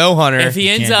 No, Hunter. If he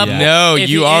ends up, no,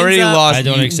 you already lost. I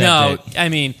don't accept it. I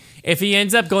mean, if he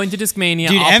ends up going to Discmania,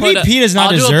 dude, I'll MVP does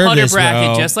not I'll deserve do a putter this,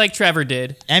 bracket bro. just like Trevor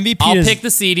did. MVP pick the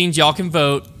seedings. Y'all can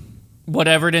vote.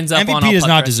 Whatever it ends up on, MVP does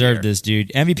not deserve deserve this, dude.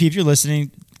 MVP, if you're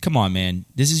listening, come on, man.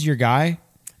 This is your guy.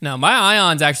 No, my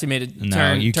Ions actually made a turned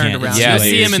around. Yeah,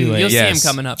 you'll see him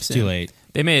coming up soon. Too late.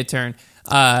 They made a turn.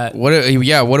 What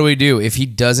do we do if he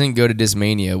doesn't go to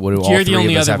Discmania? What do all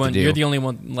three of us have to do? You're the only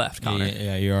one left, Connor.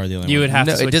 Yeah, you are the only one. You would have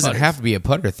to switch it doesn't putters. have to be a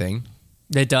putter thing.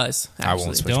 It does. Actually. I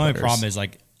won't switch The only putters. problem is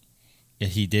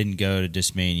if he didn't go to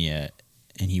Discmania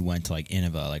and he went to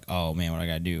Innova, oh man, what I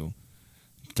gotta do?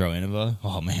 Throw Innova?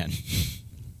 Oh man,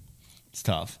 it's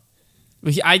tough.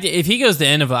 If he goes to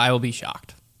Innova, I will be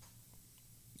shocked.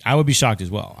 I would be shocked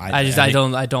as well. I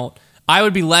don't. I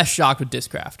would be less shocked with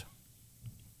Discraft.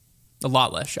 A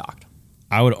lot less shocked.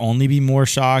 I would only be more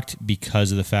shocked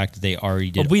because of the fact that they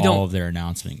already did all of their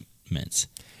announcements.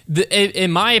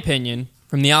 In my opinion,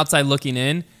 from the outside looking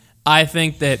in, I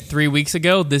think that 3 weeks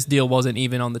ago, this deal wasn't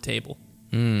even on the table.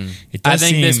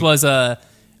 This was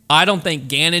I don't think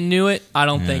Gannon knew it. I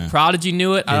don't think Prodigy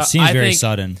knew it. It seems very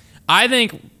sudden. I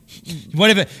think...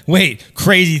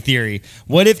 Crazy theory.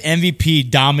 What if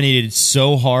MVP dominated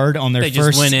so hard on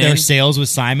their sales with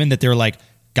Simon that they're like,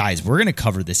 guys, we're going to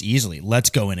cover this easily. Let's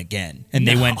go in again. And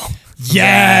they went,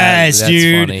 yes, that's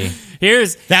dude. Funny.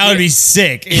 That would be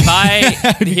sick. Here's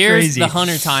crazy. the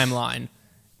Hunter timeline.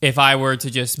 If I were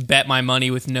to just bet my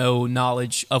money with no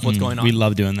knowledge of what's going on. We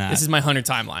love doing that. This is my Hunter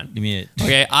timeline. Give me it.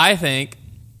 Okay, I think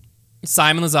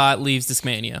Simon Lizotte leaves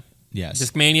Discmania. Yes.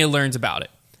 Discmania learns about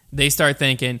it. They start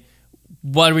thinking,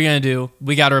 what are we going to do?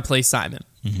 We got to replace Simon.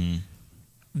 Mm-hmm.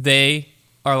 They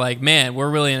are like, man, we're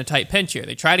really in a tight pinch here.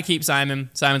 They try to keep Simon.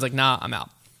 Simon's like, nah, I'm out.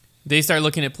 They start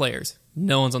looking at players.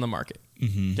 No one's on the market.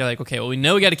 Mm-hmm. They're like, okay, well, we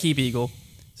know we got to keep Eagle,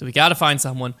 so we got to find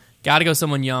someone. Got to go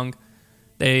someone young.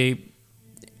 They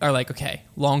are like, okay,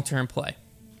 long-term play.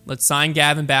 Let's sign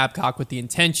Gavin Babcock with the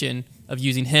intention of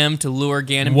using him to lure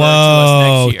Gannon Buhr to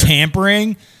us next year.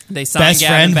 Tampering? They signed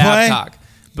Gavin Babcock.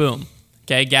 Boom.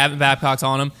 Okay, Gavin Babcock's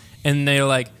on him. And they're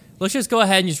like, let's just go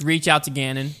ahead and just reach out to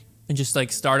Gannon and just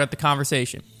start up the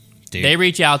conversation. Dude. They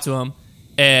reach out to him,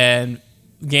 and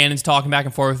Gannon's talking back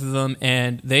and forth with them,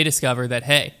 and they discover that,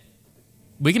 hey,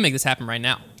 we can make this happen right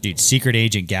now. Dude, secret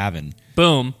agent Gavin.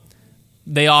 Boom.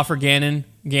 They offer Gannon.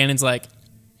 Gannon's like,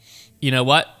 you know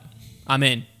what? I'm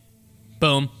in.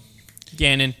 Boom.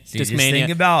 Gannon, Discmania.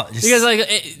 Because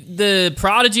the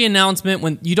Prodigy announcement,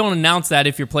 when you don't announce that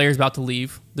if your player's about to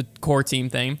leave, the core team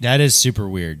thing. That is super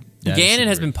weird. Gannon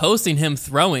has been posting him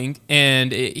throwing,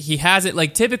 and he has it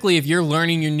typically if you're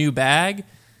learning your new bag,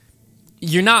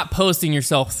 you're not posting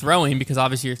yourself throwing because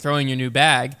obviously you're throwing your new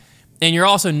bag, and you're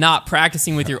also not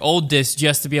practicing with your old disc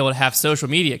just to be able to have social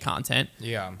media content.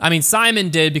 Yeah. I mean, Simon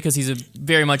did because he's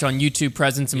very much on YouTube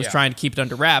presence and was trying to keep it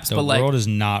under wraps. The world is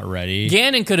not ready.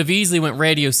 Gannon could have easily went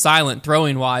radio silent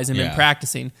throwing wise and been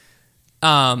practicing.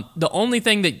 The only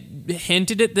thing that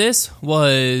hinted at this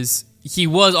was he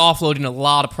was offloading a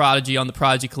lot of Prodigy on the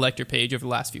Prodigy Collector page over the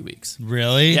last few weeks.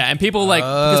 Really? Yeah, and people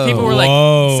because people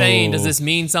were saying, does this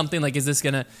mean something? Is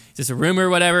this a rumor or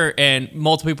whatever? And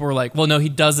multiple people were like, well, no, he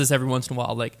does this every once in a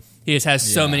while. He just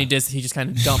has so many discs, he just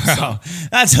kind of dumps them.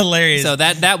 That's hilarious. So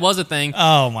that was a thing.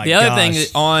 Oh my god. The other thing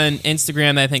on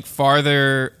Instagram that I think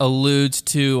farther alludes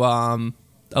to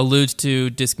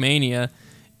Discmania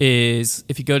is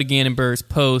if you go to Gannon Buhr's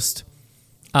post,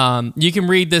 you can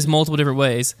read this multiple different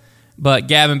ways. But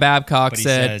Gavin Babcock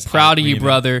said, proud of you,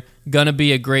 brother. Gonna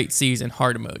be a great season.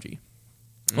 Heart emoji.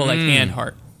 Well, hand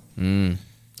heart.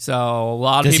 So a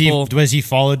lot of people... Does he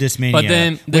follow Discmania? But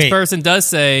then this person does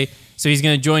say, so he's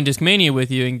going to join Discmania with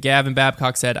you, and Gavin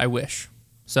Babcock said, I wish.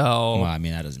 So... Well, I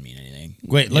mean, that doesn't mean anything.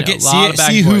 Wait, look at lot of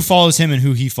back see and who forth. follows him and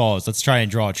who he follows. Let's try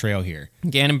and draw a trail here.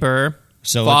 Gannon Burr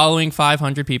So following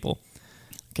 500 people.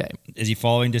 Okay. is he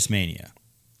following Discmania?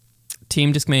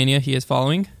 Team Discmania, he is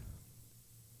following.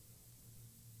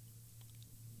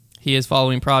 He is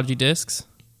following Prodigy Discs.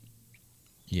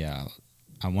 Yeah.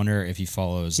 I wonder if he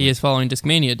follows. He is following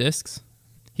Discmania Discs.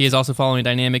 He is also following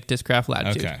Dynamic Discraft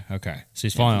Latitude. Okay. So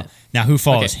he's following. Now who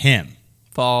follows him?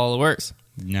 Followers.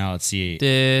 Now let's see.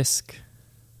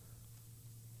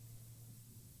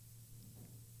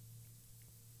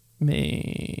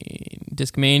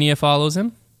 Discmania follows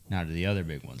him. Now do the other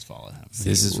big ones follow him?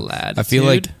 This is. Latitude. I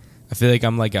feel like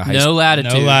I'm like a high No school.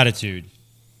 Latitude. No Latitude.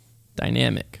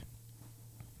 Dynamic.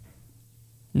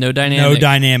 No Dynamic. No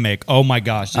Dynamic. Oh my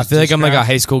gosh. I feel like I'm like a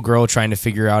high school girl trying to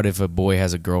figure out if a boy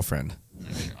has a girlfriend.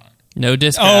 No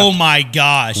Discraft. Oh my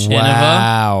gosh. Innova.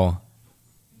 Wow.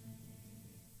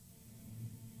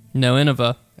 No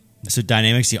Innova. So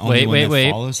Dynamic's the only one that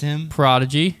wait. follows him?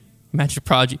 Prodigy. Match your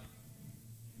Prodigy.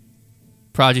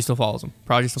 Prodigy still follows him.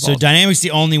 So Dynamic's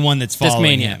the only one that's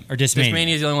following Discmania. him. Or Discmania. Discmania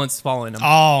is the only one that's following him.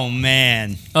 Oh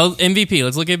man. Oh, MVP.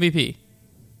 Let's look at MVP.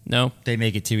 No. They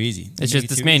make it too easy. It's just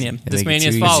Discmania. They make it Discmania too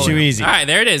is easy. following. It's too him. easy. All right,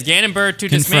 there it is. Gannon Burr to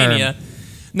Confirmed. Discmania.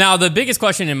 Now, the biggest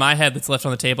question in my head that's left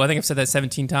on the table, I think I've said that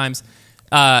 17 times,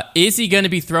 is he going to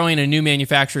be throwing a new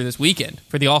manufacturer this weekend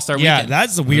for the All-Star Yeah, weekend?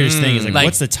 that's the weirdest thing. Is Like,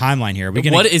 what's the timeline here? Are we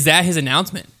gonna, What is that his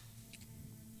announcement?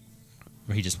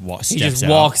 where he just He just out?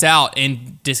 walks out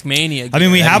in Discmania. I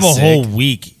mean, we That'd have be a sick. whole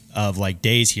week of like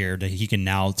days here that he can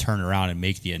now turn around and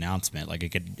make the announcement. Like it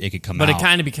could come But out.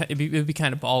 it would be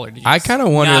kind of baller. To I just kinda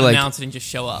wonder, not like- announce it and just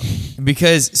show up.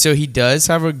 Because so he does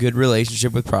have a good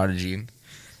relationship with Prodigy.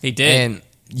 He did. And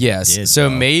yes, Did, so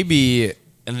bro. maybe,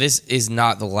 and this is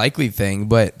not the likely thing,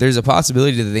 but there's a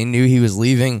possibility that they knew he was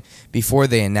leaving before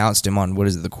they announced him on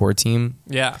the core team.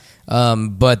 yeah.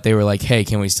 But they were like, "Hey,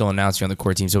 can we still announce you on the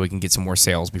core team so we can get some more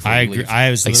sales before I we agree. leave? I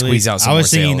was like literally- squeeze out some I more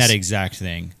was thinking sales." that exact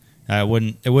thing. It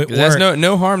would. There's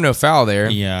no harm, no foul there.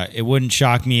 Yeah, it wouldn't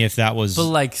shock me if that was. But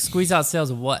like squeeze out sales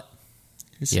of what?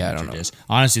 his Yeah, I don't signature know. disc.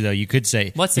 Honestly, though, you could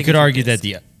say What you could signature argue disc?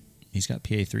 that he's got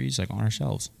PA3s like on our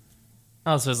shelves.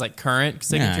 Oh, so it's like current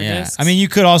signature discs? I mean, you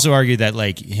could also argue that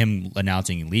like him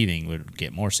announcing and leaving would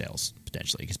get more sales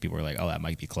potentially because people are like, "Oh, that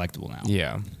might be collectible now."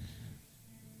 Yeah.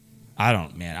 I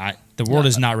don't, man. The world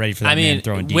is not ready for that I man mean,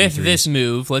 throwing with DD3s. this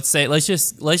move, let's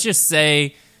just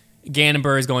say Gannon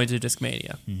Burr is going to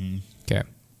Discmania. Okay.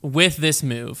 With this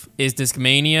move, is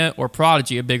Discmania or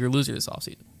Prodigy a bigger loser this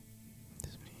offseason?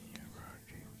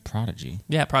 Prodigy.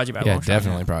 Yeah, Prodigy by a Yeah, long shot.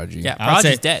 definitely Prodigy. Yeah, I would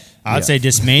Prodigy's say- dead. I would say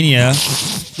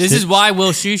Discmania. This is why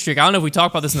Will Shoestrick, I don't know if we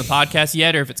talked about this in the podcast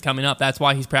yet or if it's coming up. That's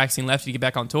why he's practicing lefty to get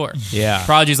back on tour. Yeah.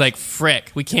 Prodigy's like,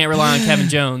 frick, we can't rely on Kevin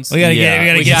Jones. We gotta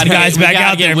get some guys back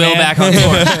out get there, Will man. back on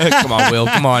tour. Come on, Will.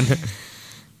 Come on.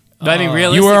 But I mean, You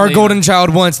realistically, were our golden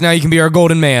child once. Now you can be our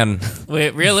golden man.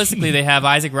 realistically, they have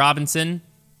Isaac Robinson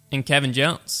and Kevin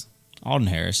Jones. Alden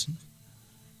Harris.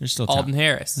 There's still Alden time.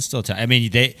 Harris. There's still time. I mean,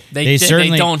 they They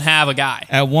certainly don't have a guy.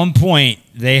 At one point,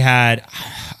 they had.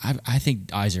 I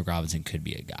think Isaac Robinson could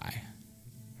be a guy.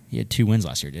 He had 2 wins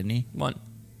last year, didn't he? One.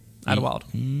 Idlewild.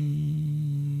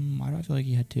 Why do I feel like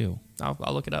he had 2? I'll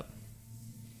look it up.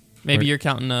 Maybe you're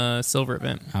counting a silver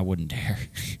event. I wouldn't dare.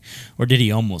 Or did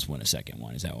he almost win a second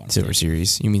one? Is that one? Silver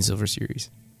Series. You mean Silver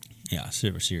Series? Yeah,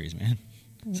 Silver Series, man.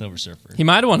 Silver Surfer. He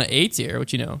might have won an 8 year,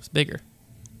 which is bigger.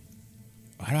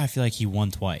 Why do I feel like he won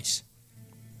twice?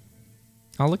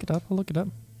 I'll look it up.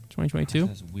 2022.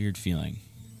 That's a weird feeling.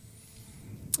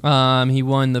 He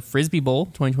won the Frisbee Bowl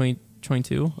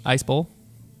 2022, Ice Bowl,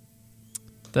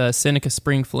 the Seneca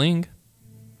Spring Fling,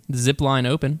 the Zip Line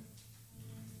Open,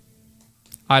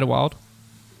 Idlewild,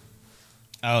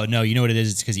 Oh no, you know what it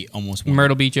is? It's because he almost won.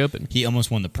 Myrtle Beach Open. He almost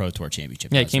won the Pro Tour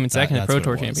Championship. Yeah, he That's came in what- second in the that's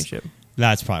Pro what Tour it was. Championship.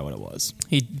 That's probably what it was.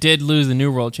 He did lose the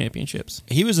New World Championships.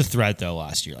 He was a threat though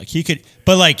last year. Like he could,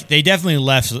 but like they definitely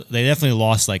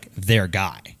lost like their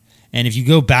guy. And if you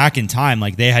go back in time,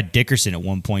 like they had Dickerson at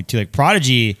one point too. Like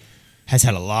Prodigy has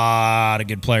had a lot of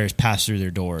good players pass through their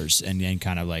doors and then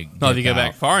kind of like. Well, if you dip go back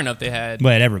out. far enough, they had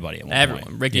But everybody at one everyone.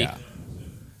 point. Ricky Yeah.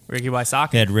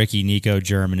 Wysocki. They had Ricky, Nico,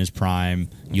 Germ in his prime,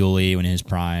 Yuli in his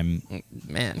prime,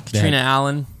 Man, Katrina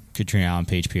Allen, Katrina Allen,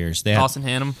 Paige Pierce. They had Austin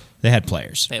Hannum. they had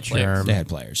players. They had players. They had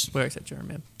players. Where said German,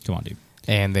 man. Come on, dude.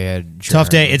 And they had Tough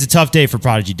day. It's a tough day for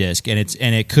Prodigy Disc, and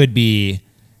it could be.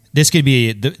 This could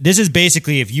be. This is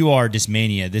basically if you are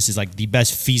Discmania, this is like the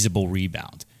best feasible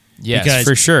rebound. Yes, Because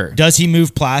for sure. Does he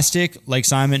move plastic like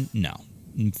Simon? No,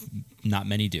 not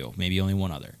many do. Maybe only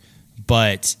one other.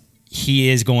 But he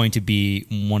is going to be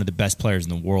one of the best players in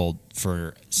the world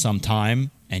for some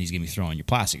time, and he's going to be throwing your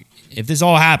plastic. If this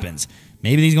all happens,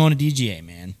 Maybe he's going to DGA,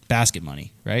 man. Basket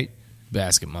money, right?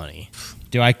 Basket money.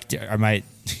 I might.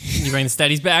 You bring the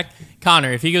steadies back?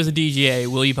 Connor, if he goes to DGA,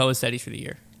 will you post steadies for the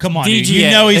year? Come on, DGA. dude. You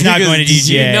know he's not going to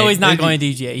DGA. You know he's not going to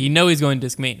DGA. You know he's going to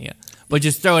Discmania. But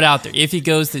just throw it out there. If he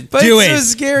goes to... But Do it's it. so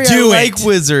scary. Do I it. like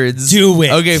wizards. Do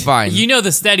it. Okay, fine. You know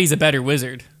the steady's a better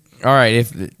wizard. All right,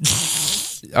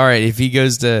 if he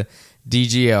goes to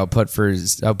DGA, I'll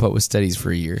put with steadies for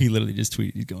a year. He literally just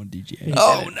tweeted he's going DGA.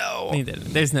 Oh no, He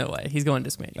didn't. There's no way. He's going to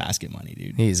Discmania. Basket money,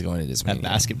 dude. he's going to this. That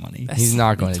basket money. He's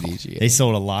not going to DGA. They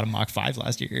sold a lot of Mach 5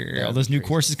 last year. All those new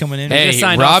courses coming in. Hey, just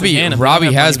signed Austin Hannum. He Robbie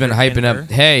don't have has been money for hyping up.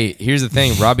 Denver. Hey, here's the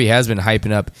thing. Robbie has been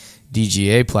hyping up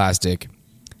DGA plastic,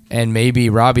 and maybe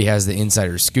Robbie has the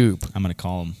insider scoop. I'm going to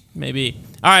call him. Maybe.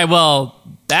 All right, well,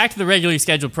 back to the regularly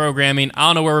scheduled programming. I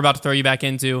don't know where we're about to throw you back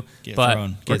into, but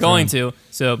we're going to.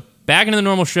 So back into the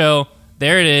normal show.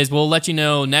 There it is. We'll let you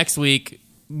know next week.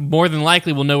 More than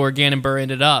likely, we'll know where Gannon Burr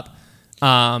ended up.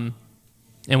 And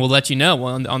we'll let you know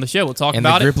on the show. We'll talk And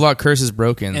about the grip it. lock curse is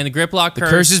broken. And the grip lock the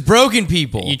curse is broken,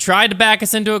 people. You tried to back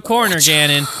us into a corner,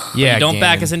 Gannon. Yeah, You don't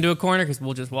back Gannon. us into a corner because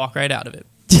we'll just walk right out of it.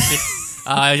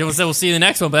 We'll see you in the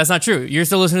next one, but that's not true. You're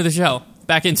still listening to the show.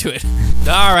 Back into it.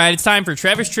 All right, it's time for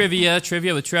Trevor's Trivia.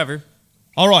 Trivia with Trevor.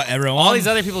 All right, everyone. All these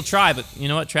other people try, but you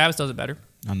know what? Travis does it better.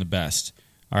 I'm the best.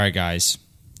 All right, guys.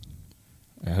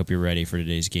 I hope you're ready for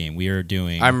today's game. We are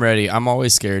doing... I'm ready. I'm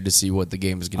always scared to see what the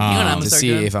game is going You know what I'm to be, gonna to start see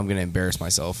doing? if I'm going to embarrass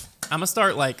myself. I'm going to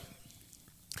start,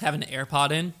 having an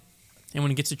AirPod in, and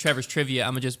when it gets to Trevor's Trivia,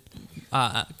 I'm going to just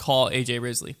call AJ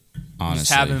Risley. honestly.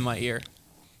 Just have him in my ear.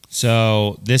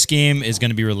 So this game is going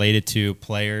to be related to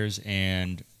players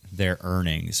and their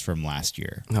earnings from last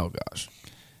year. Oh gosh.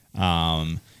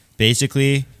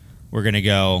 Basically, we're going to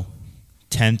go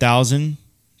 10,000,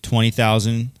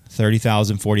 20,000,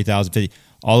 30,000, 40,000, 50,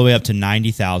 all the way up to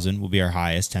 90,000 will be our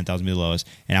highest, 10,000 will be the lowest.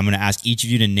 And I'm going to ask each of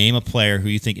you to name a player who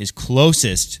you think is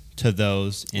closest to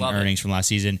those in Love it. earnings from last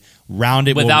season. Round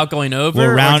it. Without going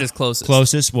over or just closest?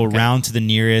 Closest. We'll round to the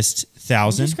nearest Did you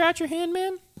 1,000. scratch your hand,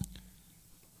 man?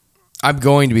 I'm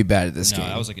going to be bad at this No, game.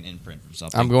 that was like an imprint from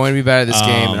something. I'm going to be bad at this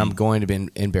game, and I'm going to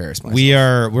embarrass myself.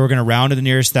 We're going to round to the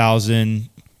nearest 1,000,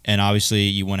 and obviously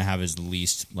you want to have as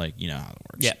least, how it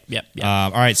works. Yep. All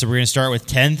right, so we're going to start with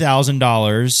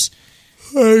 $10,000.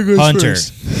 Hunter.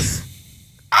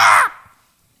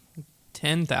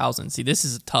 10,000. See, this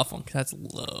is a tough one 'cause that's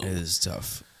low. It is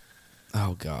tough.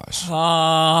 Oh gosh.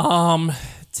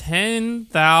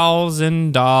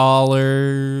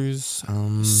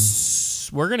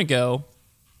 $10,000. We're gonna go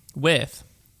with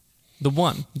the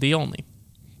one, the only,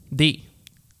 the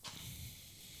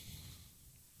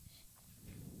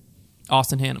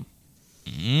Austin Hannum.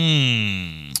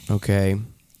 Okay.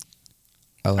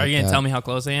 I like Are you gonna that. tell me how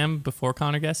close I am before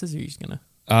Connor guesses, or are you just gonna?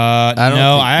 I don't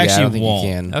no, think- I yeah, I actually don't think you won't.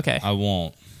 can. Okay. I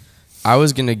won't. I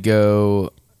was gonna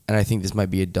go, and I think this might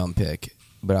be a dumb pick,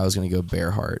 but I was gonna go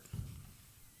Bearheart.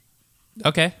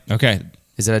 Okay. Okay.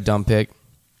 Is that a dumb pick?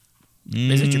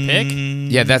 Is it your pick?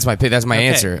 Yeah, that's my pick. That's my Okay.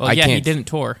 answer. Well, I yeah, can't. he didn't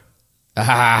tour. Ha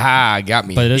ha ha! Got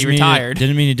me. But it doesn't He mean retired.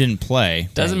 didn't mean he didn't play.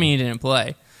 Doesn't mean he didn't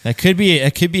play. That could be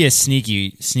a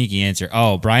sneaky answer.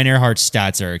 Oh, Brian Earhart's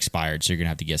stats are expired, so you're gonna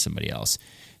have to guess somebody else.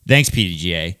 Thanks,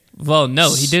 PDGA. Well,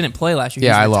 no, he didn't play last year.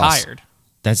 Yeah, I He's lost. retired.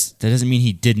 That doesn't mean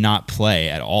he did not play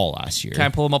at all last year. Can I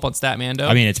pull him up on Statmando?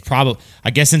 I mean, it's probably. I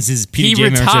guess since his PDGA he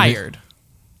membership- retired.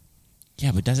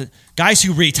 Yeah, but doesn't guys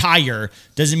who retire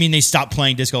doesn't mean they stop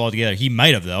playing disc golf altogether. He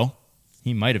might have though.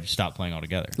 He might have stopped playing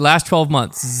altogether. Last 12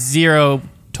 months, 0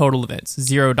 total events,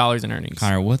 $0 in earnings.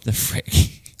 Connor, what the frick?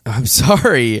 I'm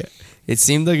sorry. It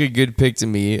seemed like a good pick to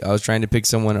me. I was trying to pick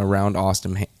someone around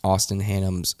Austin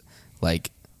Hannum's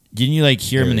Didn't you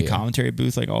hear him in the Area. commentary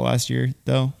booth all last year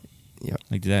though? Yep.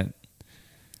 Did that?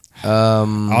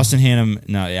 Austin Hannum.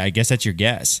 No, I guess that's your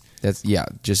guess. That's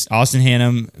just Austin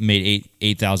Hannum made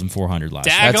 8,400 last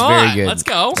year. Dag That's on. very good. Let's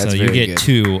go. That's So you very get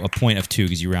good. a point of 2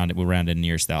 because we'll round it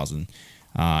nearest 1,000,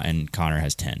 and Connor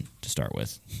has 10 to start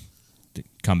with. The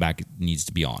comeback needs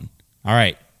to be on. All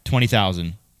right,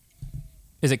 20,000.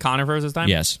 Is it Connor first this time?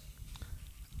 Yes,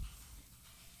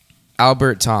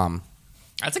 Albert Tom.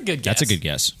 That's a good guess. that's a good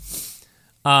guess.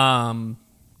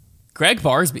 Greg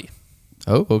Barsby.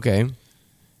 Oh, okay.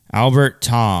 Albert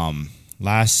Tom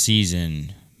last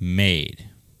season made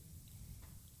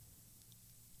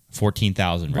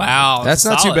 14,000. Wow. That's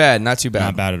not too solid. bad. Not too bad.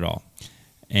 Not bad at all.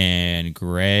 And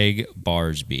Greg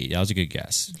Barsby. That was a good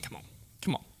guess.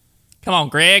 Come on,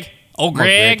 Greg. Old Come on,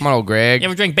 Greg. Come on, old Greg. You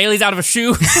ever drink Bailey's out of a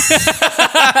shoe?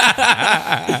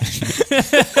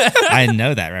 I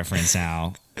know that reference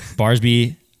now.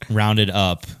 Barsby rounded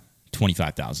up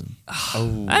 25,000.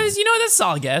 That's a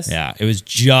solid guess. Yeah, it was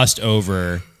just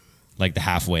over like the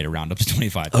halfway to round up to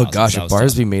 25,000. Oh gosh, That if was tough.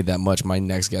 Barsby made that much, my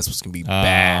next guess was gonna be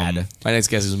bad. My next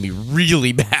guess was gonna be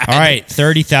really bad. All right,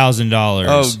 $30,000.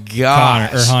 Oh, gosh.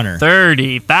 Connor or Hunter.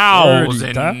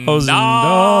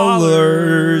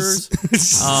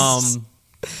 $30,000.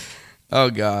 Oh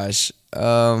gosh.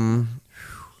 All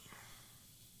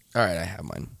right, I have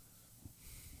mine.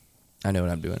 I know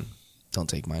what I'm doing. Don't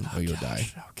take mine, or you'll die.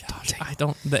 Oh gosh, I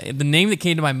don't. The name that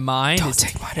came to my mind is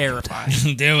take mine,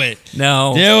 terrifying. Do it.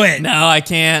 No, Do it. No, I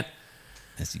can't.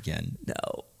 Yes, you can.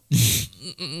 No.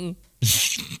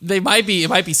 They might be. It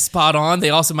might be spot on. They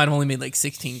also might have only made like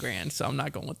 16 grand, so I'm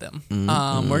not going with them.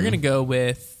 We're gonna go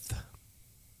with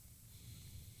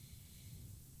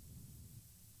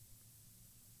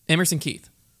Emerson Keith.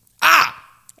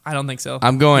 I don't think so.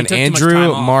 I'm going He took too much Andrew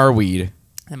time off. Marweed.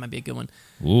 That might be a good one.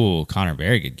 Ooh, Connor,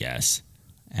 very good guess.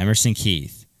 Emerson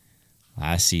Keith,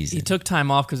 last season. He took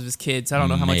time off because of his kids. I don't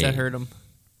know how much that hurt him.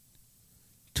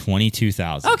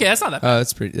 22,000. Okay, that's not that bad. Oh,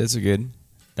 that's pretty. That's a good.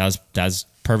 That's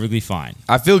perfectly fine.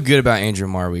 I feel good about Andrew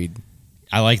Marweed.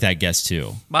 I like that guess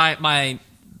too. My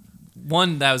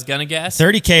one that I was gonna guess.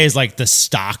 30K is like the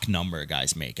stock number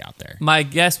guys make out there. My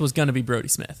guess was gonna be Brody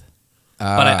Smith,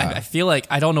 but I feel like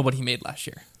I don't know what he made last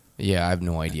year. Yeah, I have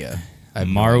no idea.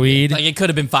 Marweed, Like it could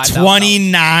have been 5,000.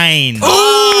 29. Ooh!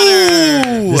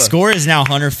 The score is now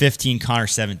Hunter 15, Connor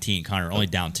 17. Connor only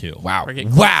down 2. Wow. We're getting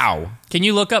close. Wow. Can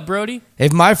you look up Brody?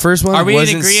 If my first one Are we in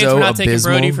wasn't agreement so we're not taking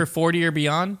abysmal, Brody for 40 or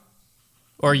beyond?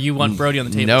 Or you want Brody on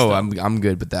the table? no, still? I'm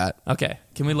good with that. Okay.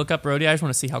 Can we look up Brody? I just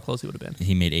want to see how close he would have been.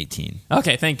 He made 18.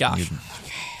 Okay, thank gosh.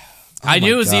 I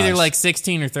knew it was either gosh. like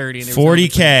 16 or 30. And it was only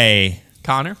 40K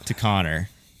Connor? to Connor.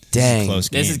 Dang. Close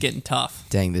game. This is getting tough.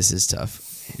 Dang, this is tough.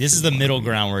 This is the middle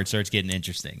ground where it starts getting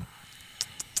interesting.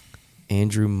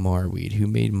 Andrew Marweed. Who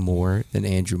made more than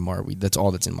Andrew Marweed? That's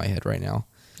all that's in my head right now.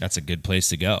 That's a good place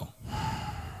to go.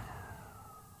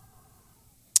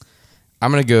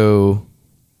 I'm going to go.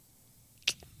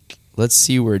 Let's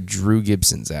see where Drew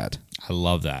Gibson's at. I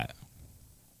love that.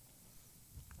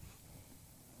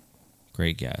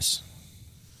 Great guess.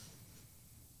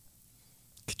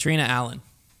 Katrina Allen.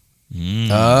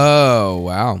 Oh,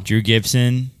 wow. Drew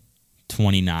Gibson,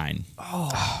 29.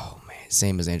 Oh, man.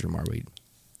 Same as Andrew Marweed.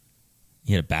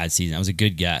 He had a bad season. That was a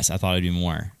good guess. I thought it'd be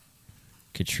more.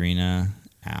 Katrina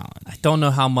Allen. I don't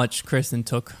know how much Kristen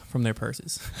took from their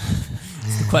purses.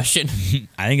 That's the question.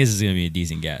 I think this is going to be a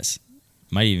decent guess.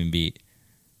 Might even be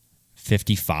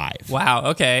 55. Wow,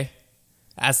 okay.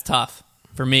 That's tough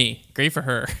for me. Great for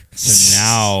her. So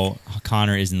now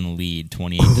Connor is in the lead,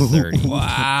 28 to 30.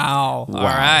 Wow. All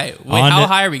right. Wait, On how to-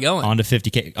 high are we going? On to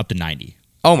 50K, up to 90.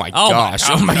 Oh, my gosh.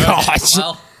 Oh, my gosh.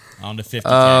 Well, On to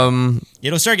 50K.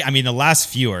 It'll start. I mean, the last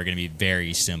few are going to be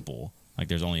very simple. Like,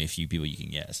 there's only a few people you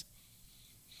can guess.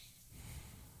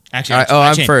 Actually, All right, I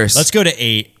I'm changed. first. Let's go to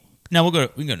 8. No, we can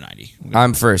go to 90.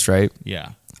 I'm first, right?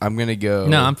 Yeah. I'm going to go.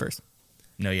 no, I'm first.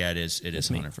 No, yeah, it is. It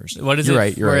is me. Hunter first. What is You're it?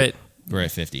 right, you're We're right. We're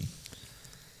at 50.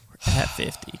 at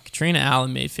 50. Katrina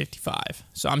Allen made 55.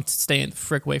 So I'm staying the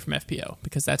frick away from FPO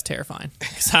because that's terrifying.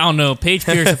 Because I don't know. Paige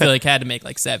Pierce, I feel like, had to make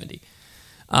like 70.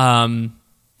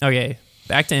 Okay,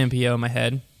 back to MPO in my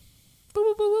head.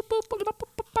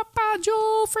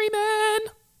 Joel Freeman.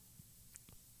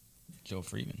 Joe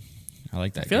Freeman. I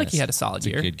like that. I feel like guess. he had a solid It's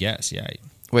year. Good guess. Yeah.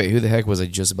 Wait, who the heck was I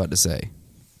just about to say?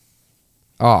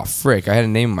 Oh, frick. I had a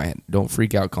name in my head. Don't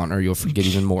freak out, Connor. You'll forget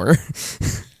even more.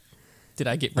 Did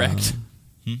I get wrecked?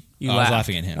 You I was laughed.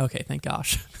 laughing at him. Okay, thank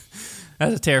gosh. That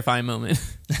was a terrifying moment.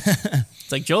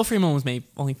 It's like Joel Freeman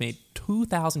only made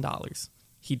 $2,000.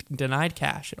 He denied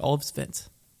cash at all of his events.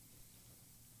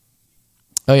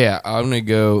 Oh, yeah. I'm going to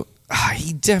go.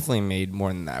 He definitely made more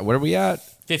than that. What are we at?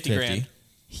 50 grand.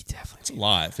 He definitely. It's a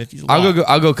lot. 50 is a lot.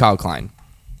 I'll go Kyle Klein.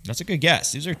 That's a good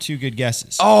guess. These are two good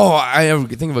guesses. Oh, I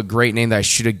think of a great name that I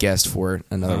should have guessed for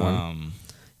another one.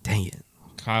 Dang it.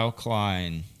 Kyle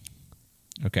Klein.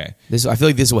 Okay. I feel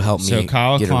like this will help me. So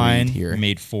Kyle get a Klein read here.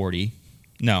 made 40.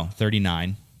 No,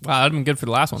 39. Wow, that would have been good for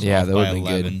the last one. Yeah, Off that would by have been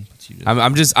 11. good. Puts you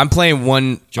to- I'm playing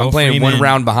one. Joe I'm playing Freeman- one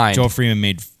round behind. Joe Freeman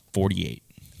made 48.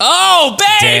 Oh, baby!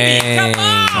 Dang. Come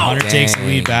on! Hunter takes the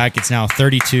lead back. It's now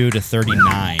 32 to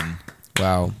 39.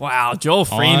 Wow. Wow, Joel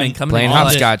Freeman coming playing in all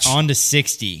hopscotch. this- On to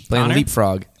 60. Playing Connor?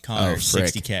 leapfrog. Connor, Oh, frick.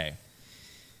 60K.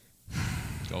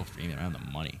 Joe Freeman around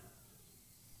the money.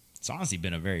 It's honestly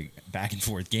been a very back and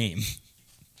forth game.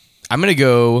 I'm gonna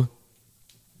go.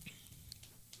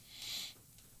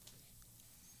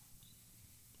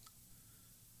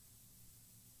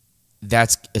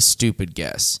 That's a stupid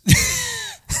guess.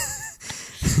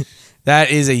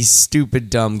 That is a stupid,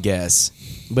 dumb guess,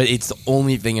 but it's the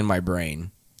only thing in my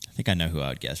brain. I think I know who I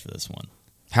would guess for this one.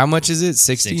 How much is it?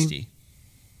 60? 60.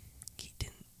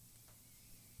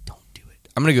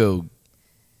 I'm gonna go.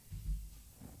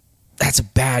 That's a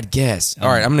bad guess. All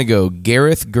right, I'm gonna go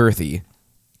Gareth Gurthie.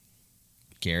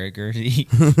 Garrett Gertie.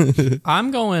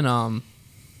 I'm going. Oh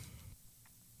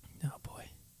boy,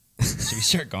 Should we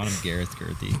start calling him Gareth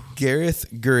Gertie? Gareth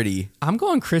Gurthie. I'm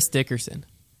going Chris Dickerson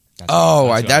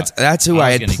That's who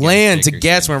I had gonna planned guess to Dickerson.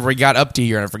 guess whenever we got up to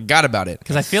here, and I forgot about it.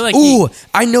 because I feel like Ooh,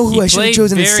 I know who he I should have played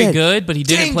chosen very instead. good, but he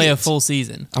didn't Dang play a it. full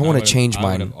season. I want to change I would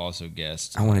mine. have also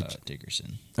guessed I wanna-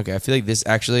 Dickerson. Okay, I feel like this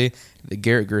actually, the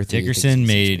Garrett Gurthie. Dickerson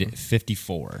made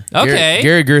 54. Okay,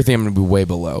 Garrett Gurthie, I'm going to be way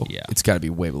below. Yeah. It's got to be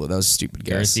way below. That was a stupid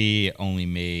guess. Gertie only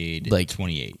made Like-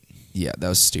 28. Yeah, that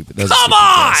was stupid. That was Come a stupid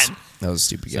on! Guess. That was a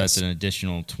stupid So that's guess. an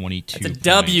additional 22 it's a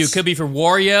W. points. Could be for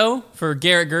Wario, for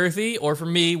Garrett Gurthie, or for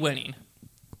me winning.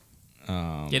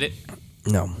 Get it?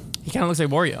 No. He kind of looks like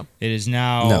Wario. It is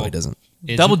now. No, he doesn't.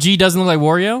 It's, Double G doesn't look like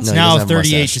Wario. It's No, he now doesn't have a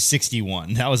 38 mustache. to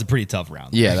 61. That was a pretty tough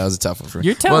round. Yeah, that was a tough one for me.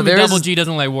 You're telling me there's- Double G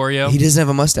doesn't look like Wario? He doesn't have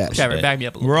a mustache. Okay, back me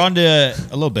up a little. We're on to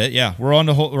a little bit. Yeah, we're on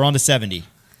to 70.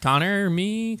 Connor,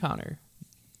 me, Connor,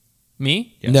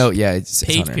 me. Yes. No, yeah, it's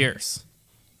Paige Hunter. Pierce.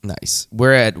 Nice.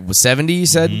 We're at 70, you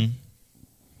said? Mhm.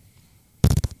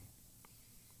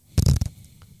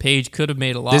 Paige could have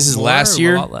made a lot. This is more last or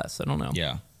year? a lot less. I don't know.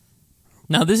 Yeah.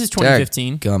 No, this is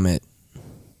 2015. Dadgummit.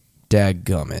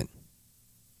 Dadgummit.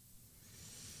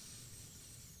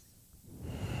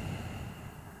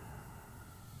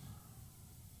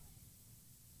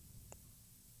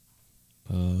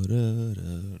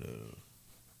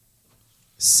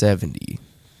 $70.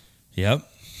 Yep.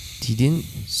 He didn't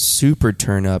super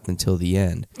turn up until the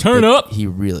end. Turn But up? He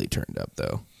really turned up,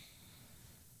 though.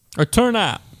 Or turn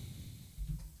out.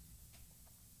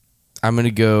 I'm going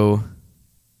to go...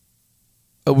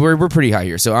 Oh, we're pretty high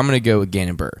here, so I'm going to go with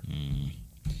Gannon Burr.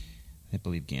 I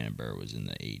believe Gannon Burr was in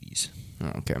the 80s.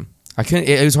 Oh, okay. I couldn't.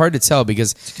 It was hard to tell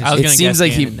because I was it gonna seems guess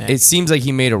like Gannon next. it seems like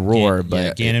he made a roar,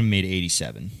 but Gannon made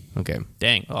 87. okay.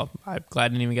 Dang. Well, I'm glad I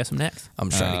didn't even guess him next. I'm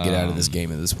trying to get out of this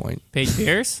game at this point. Paige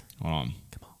Pierce. Hold on.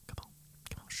 Come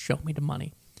on. Show me the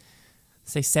money.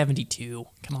 Say 72.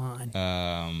 Come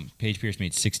on. Paige Pierce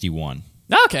made 61.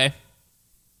 Okay.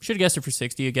 Should have guessed her for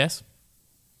 60, I guess.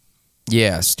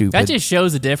 Yeah, stupid. That just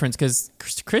shows the difference because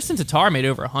Kristen Tatar made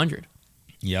over 100.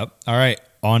 Yep. All right.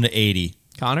 On to 80.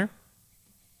 Connor?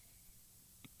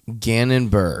 Gannon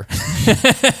Burr.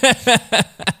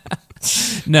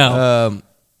 No.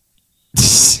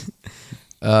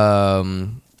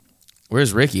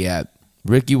 Where's Ricky at?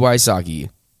 Ricky Wysocki.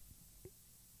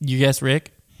 You guess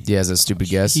Rick? Yeah, is that a stupid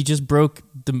guess? He just broke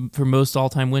for most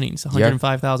all-time winnings,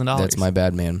 $105,000. That's my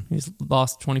bad, man. He's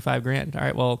lost 25 grand. All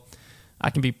right, well, I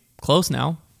can be close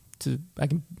now. I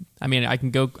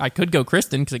could go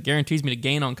Kristen because it guarantees me to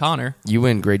gain on Connor. You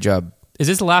win. Great job. Is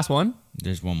this the last one?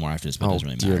 There's one more after this, but Oh, it doesn't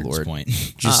really dear matter at this Lord. point.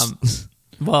 Just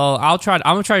Well, I'm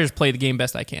gonna try to just play the game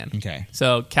best I can. Okay.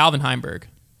 So Calvin Heimberg.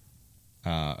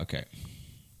 Okay.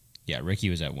 Yeah, Ricky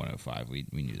was at 105. We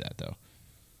knew that, though.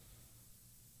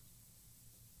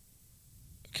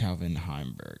 Calvin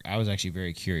Heimberg. I was actually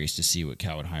very curious to see what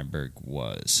Calvin Heimberg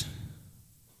was.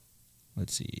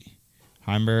 Let's see.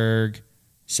 Heimberg,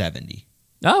 70.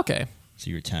 Oh, okay, So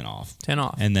you were 10 off. 10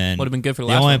 off. And then would have been good for the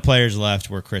the last only one. players left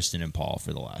were Kristen and Paul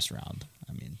for the last round.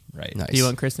 I mean, right. nice. Do you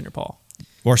want Kristen or Paul?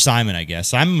 Or Simon, I guess.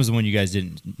 Simon was the one you guys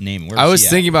didn't name. Where I was he at?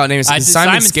 thinking about naming Simon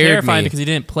Simon's scared terrifying me. because he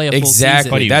didn't play a full Exactly.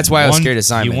 season. But he That's why I was won- scared of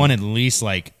Simon. He won at least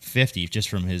like 50 just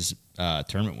from his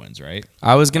tournament wins, right?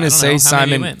 I was I gonna don't know. say How many Simon.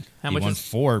 did he win? How He much won is,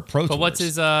 4 Pro but Tours. what's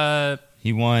his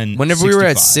He won. Whenever we were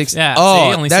at 65. 60, Yeah, oh,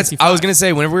 see, only that's. 65. I was gonna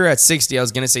say whenever we were at 60, I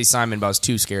was gonna say Simon, but I was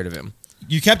too scared of him.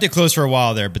 You kept it close for a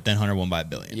while there, but then Hunter won by $1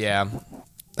 billion. Yeah,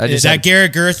 I Is just that had-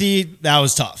 Garrett Gurthie? That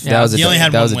was tough. that was a he only dumb,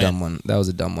 had that one was a win. dumb one. That was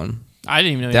a dumb one. I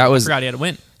didn't even know. That I was- forgot he had to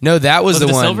win. No, that was Was the it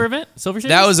the one. silver event? Silver series?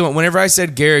 That was the one. Whenever I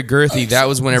said Garrett Gurthie, that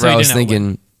was whenever So he I was didn't have to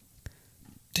thinking.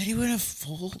 Did he win a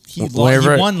full? He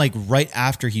Whenever- won like right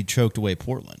after he choked away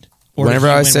Portland. Or Whenever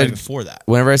did he I win said- right before that.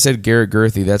 Whenever I said Garrett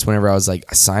Gurthie, that's whenever I was like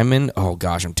Simon. Oh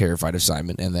gosh, I'm terrified of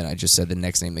Simon. And then I just said the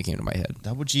next name that came to my head.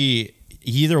 That would he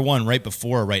either won right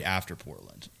before or right after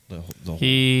Portland. The whole,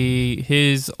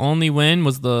 His only win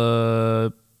was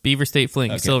the Beaver State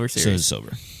Fling okay, Silver So Series. it's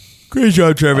silver. Great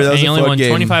job, Trevor. That And was he a only fun won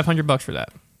game. $2,500 for that.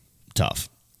 Tough.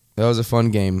 That was a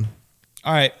fun game.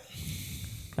 All right.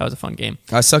 That was a fun game.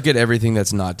 I suck at everything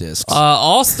that's not discs.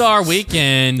 All-Star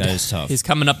Weekend That is tough. is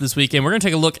coming up this weekend. We're going to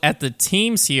take a look at the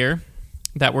teams here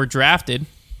that were drafted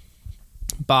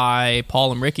by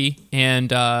Paul and Ricky.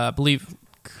 And I believe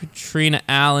Katrina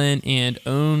Allen and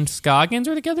Owen Scoggins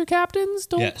are together captains.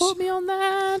 Don't Yes. quote me on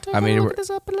that. I mean, look this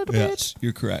up a little bit.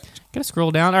 you're correct. Gotta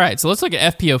scroll down. All right, so let's look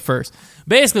at FPO first.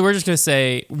 Basically, we're just going to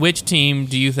say which team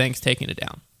do you think's taking it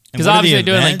down? Because what are the obviously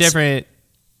they're doing like events? different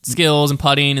skills and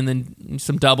putting, and then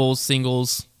some doubles,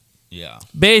 singles. Yeah.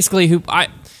 Basically,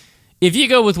 if you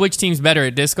go with which team's better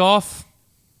at disc golf,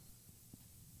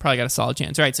 probably got a solid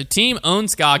chance. All right, so Team Own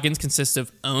Scoggins consists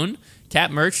of Own,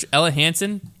 Kat Murch, Ella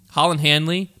Hansen, Holland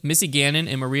Hanley, Missy Gannon,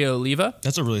 and Maria Oliva.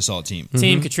 That's a really solid team.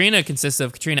 Team Katrina consists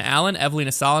of Katrina Allen,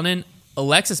 Evelina Salonen,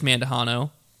 Alexis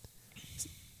Mandahano.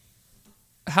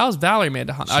 How's Valerie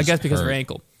Mandahano? I guess because of her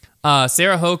ankle.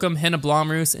 Sarah Hokum, Henna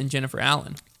Blomroos, and Jennifer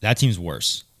Allen. That team's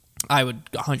worse. I would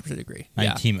 100% agree. I Yeah.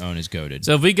 think Team Own is goated.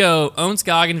 So if we go Own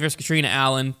Scoggins versus Katrina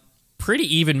Allen, pretty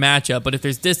even matchup, but if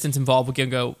there's distance involved, we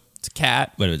can go to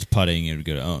Kat. But if it's putting, it would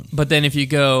go to Own. But then if you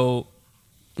go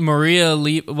Maria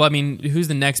Lee, well, I mean, who's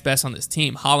the next best on this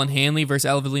team? Holland Hanley versus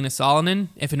Evelina Salonen.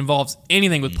 If it involves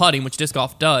anything with putting, which disc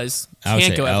golf does, I would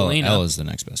can't say go Evelina. Ella's the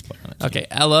next best player on that team. Okay,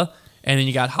 Ella. And then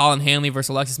you got Holland Hanley versus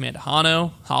Alexis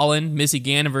Mandahano. Holland, Missy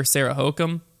Gannon versus Sarah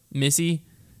Hokum. Missy.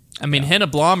 I mean, Henna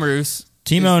Blomroos.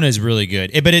 Team Own is really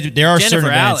good. There are Jennifer certain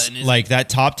events, Allen is- like that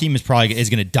top team is probably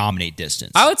going to dominate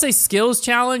distance. I would say skills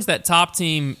challenge, that top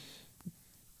team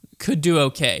could do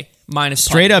okay. Minus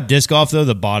Straight putting. up disc golf, though,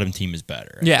 the bottom team is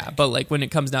better. Yeah, but like when it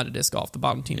comes down to disc golf, the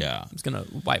bottom team is going to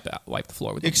wipe the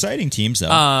floor with them. Exciting teams,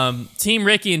 though. Team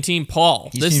Ricky and Team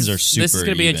Paul. These teams are super This is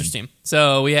going to be even. interesting.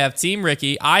 So we have Team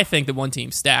Ricky. I think that one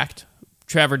team's stacked.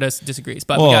 Trevor disagrees,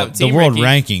 but we Well, got the Team world Ricky.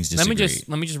 rankings disagree.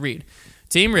 Let me just read.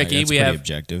 Team Ricky. That's we pretty have.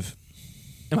 objective.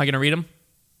 Am I going to read them?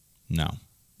 No.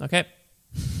 Okay.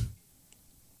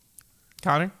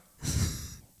 Connor.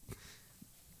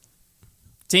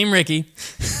 Team Ricky.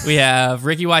 We have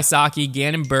Ricky Wysocki,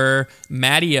 Gannon Burr,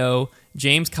 Matty O,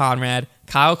 James Conrad,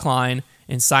 Kyle Klein,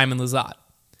 and Simon Lazat.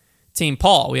 Team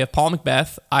Paul. We have Paul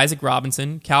Macbeth, Isaac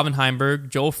Robinson, Calvin Heimberg,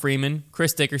 Joel Freeman,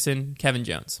 Chris Dickerson, Kevin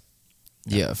Jones.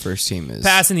 Yeah, first team is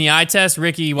Passing the eye test,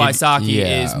 Ricky Wysocki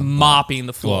yeah, is mopping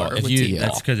the floor. Well, with Team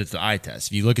that's Paul. because it's the eye test.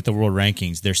 If you look at the world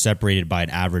rankings, they're separated by an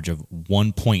average of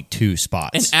 1.2 An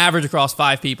spots. average across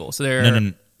 5 people, so they're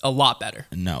No. a lot better.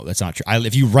 No, that's not true.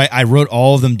 I wrote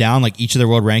all of them down, like each of their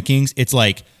world rankings. It's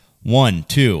like 1,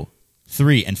 2,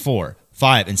 3, and 4,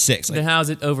 5, and 6. Then how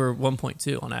is it over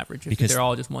 1.2 on average if Because- they're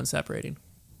all just one separating?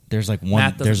 There's like one.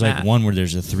 Math doesn't There's like math. one where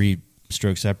there's a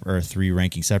 3-stroke or a 3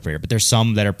 ranking separator. But there's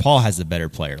some that are Paul has the better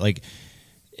player. Like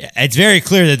it's very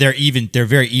clear that they're even. They're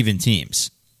very even teams.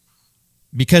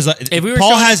 Because If we were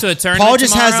Paul showing has up to a tournament Paul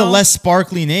just has the tomorrow- less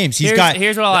sparkly names. He's got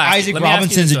Here's what I'll the ask you. Isaac Let me ask you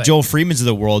Robinsons this and way. Joel Freemans of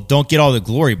the world don't get all the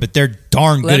glory, but they're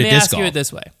darn Let good me at disc ask you golf. it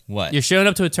this way. What? You're showing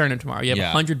up to a tournament tomorrow. You have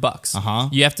Yeah. $100. Uh-huh.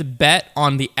 You have to bet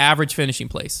on the average finishing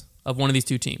place of one of these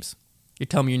two teams. You're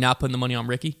telling me you're not putting the money on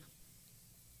Ricky?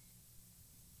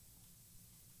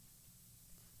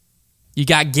 You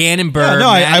got Gannon Burr, Yeah, no,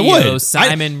 I Matty would. O,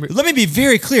 Simon. Let me be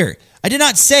very clear. I did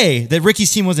not say that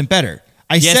Ricky's team wasn't better.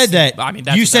 I Yes, said that. I mean,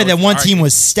 that's you what said that that was one the team argument.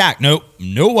 was stacked. No,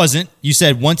 it wasn't. You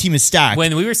said one team is stacked.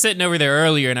 When we were sitting over there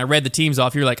earlier and I read the teams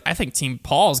off, you were like, I think Team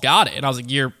Paul's got it. And I was like,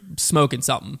 you're smoking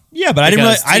something. Yeah, but I didn't.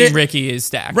 Because Really, I Team didn't. Ricky is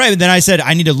stacked. Right, but then I said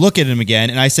I need to look at them again,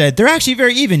 and I said they're actually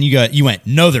very even. You went,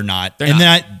 no, they're not. They're and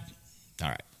not. then all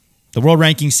right. The world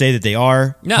rankings say that they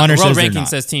are. No, Hunter the world says they're ranking not.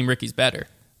 says Team Ricky's better.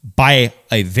 By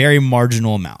a very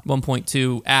marginal amount.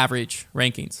 1.2 average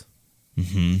rankings.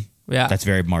 Mm-hmm. Yeah. That's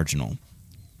very marginal.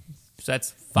 So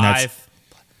that's And that's- 5,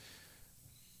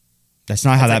 That's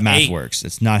not how That's that like math 8. works.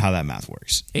 It's not how that math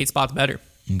works. 8 spots better.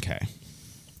 Okay.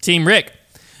 Team Rick.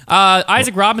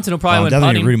 Isaac Robinson will probably I'm win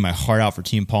definitely putting. rooting my heart out for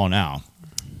Team Paul now.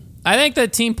 I think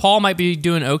that Team Paul might be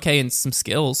doing okay in some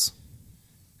skills.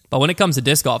 But when it comes to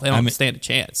disc golf, they don't stand a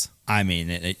chance. I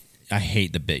mean, I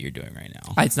hate the bit you're doing right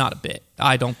now. It's not a bit.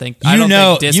 I don't think You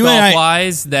know, think disc you and golf I-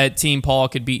 wise that Team Paul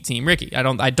could beat Team Ricky. I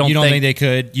don't You don't think they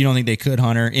could? You don't think they could,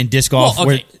 Hunter, in disc golf? Well,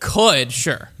 okay, could,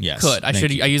 sure. Yes, Could. I thank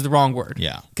you. used the wrong word.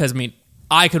 Yeah. Because I mean,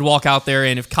 I could walk out there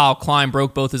and if Kyle Klein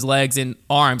broke both his legs and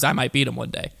arms, I might beat him one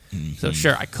day. Mm-hmm. So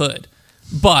sure, I could.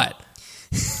 But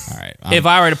All right. if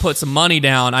I were to put some money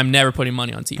down, I'm never putting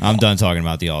money on Team Paul. I'm done talking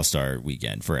about the All-Star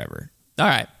weekend forever. All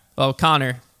right. Well,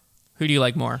 Connor, who do you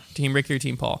like more? Team Ricky or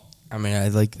Team Paul? I mean, I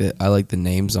like the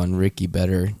names on Ricky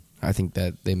better. I think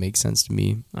that they make sense to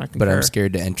me. I But I'm concur.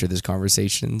 scared to enter this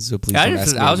conversation, so please I don't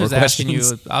was ask me just more asking you.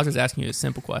 questions. I was just asking you a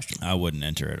simple question. I wouldn't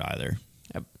enter it either.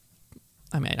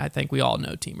 I mean, I think we all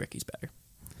know Team Ricky's better.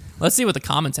 Let's see what the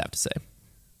comments have to say.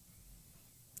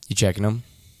 You checking them?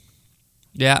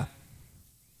 Yeah.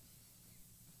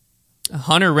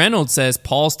 Hunter Reynolds says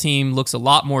Paul's team looks a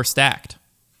lot more stacked.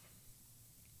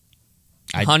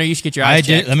 Hunter, you should get your eyes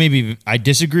checked. I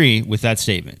disagree with that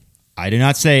statement. I did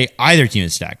not say either team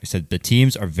is stacked. I said the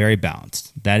teams are very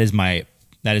balanced. That is my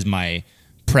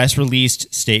press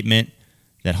released statement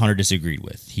that Hunter disagreed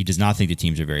with. He does not think the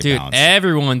teams are very Dude, balanced.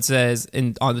 everyone says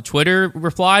on the Twitter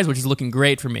replies, which is looking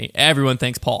great for me, everyone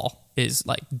thinks Paul is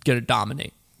like going to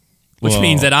dominate, which Whoa.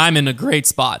 means that I'm in a great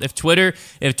spot. If Twitter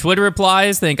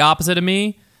replies think opposite of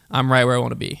me, I'm right where I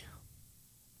want to be.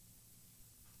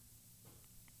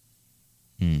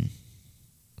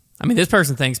 I mean, this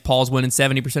person thinks Paul's winning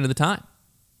 70% of the time.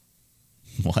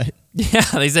 What? Yeah,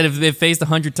 they said if they've faced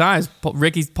 100 times,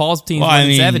 Paul's team's Well, winning I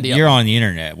mean, 70. you're on the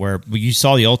internet where you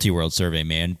saw the Ulti World survey,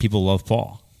 man. People love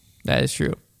Paul. That is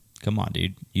true. Come on,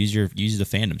 dude. Use the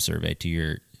fandom survey to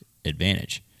your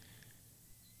advantage.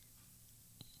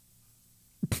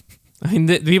 I mean,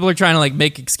 people are trying to like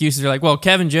make excuses. They're like, well,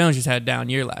 Kevin Jones just had a down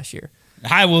year last year.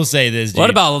 I will say this, dude. What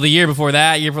about the year before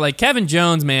that? Year for like Kevin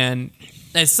Jones, man.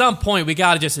 At some point, we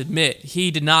got to just admit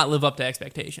he did not live up to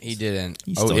expectations. He didn't.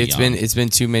 He's still young. It's been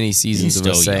too many seasons He's of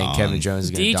us still saying young. Kevin Jones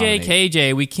is going to DJ dominate.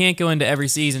 KJ, we can't go into every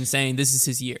season saying this is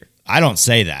his year. I don't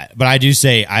say that, but I do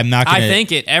say I'm not going to. I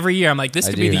think it every year. I'm like, this I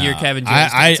could be do. the year No. Kevin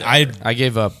Jones. takes over. I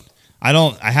gave up.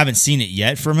 I haven't seen it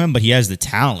yet from him, but he has the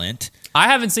talent. I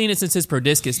haven't seen it since his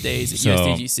Prodiscus days at So,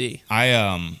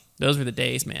 USDGC. Those were the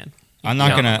days, man. I'm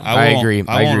not Yeah. gonna. I won't- agree.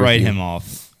 I I won't agree write with him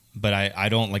off, but I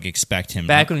don't like expect him.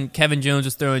 Back when Kevin Jones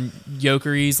was throwing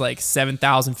Jokeries like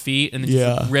 7,000 feet and then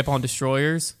just rip on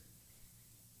destroyers.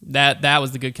 That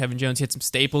was the good Kevin Jones. He had some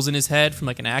staples in his head from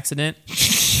like an accident.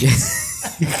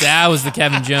 That was the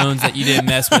Kevin Jones that you didn't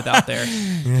mess with out there.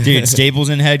 dude, Staples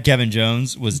in head. Kevin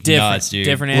Jones was Different, nuts, dude.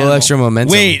 different A little animal. extra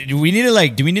momentum. Wait, do we need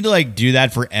to do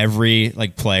that for every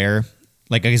like player?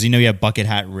 Like, because you have bucket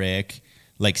hat Rick,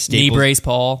 like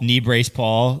Staples, knee brace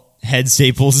Paul. head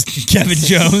Staples, Kevin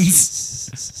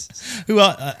Jones. Who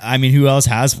else? Who else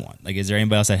has one? Like, is there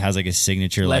anybody else that has like a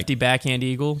signature Lefty backhand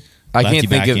eagle. I Lefty can't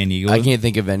think of. backhand eagle? I can't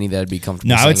think of any that'd be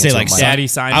comfortable. No, I would say saying like until my- Daddy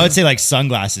Simon. I would say like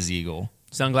sunglasses eagle.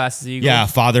 Sunglasses eagle. Yeah,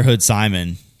 fatherhood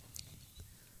Simon.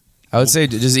 I would say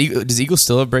does Eagle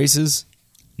still have braces?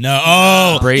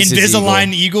 No, Braces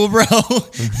Invisalign eagle, bro.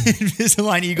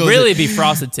 Invisalign eagle. Really be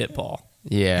frosted tip Paul.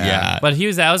 Yeah. Yeah. But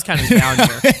that was kind of down here.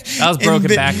 That was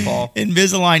broken back Paul.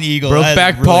 Invisalign eagle. Broke That is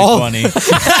back really Paul? Funny. That's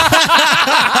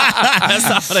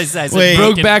not what I said. I said Wait.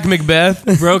 Broke back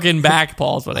Macbeth. broken back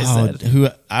Paul is what I Oh,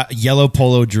 said. Yellow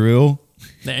Polo Drew.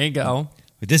 There you go.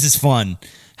 This is fun.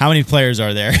 How many players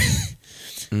are there?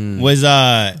 Was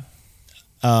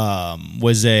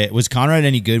Conrad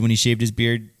any good when he shaved his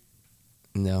beard?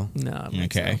 No. No. I don't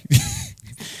think Okay. so.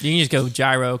 You can just go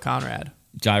Gyro Conrad.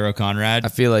 Gyro Conrad. I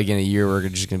feel like in a year we're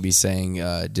just going to be saying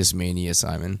Dismania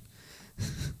Simon.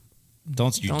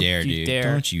 Don't you Don't dare, you dude. dare.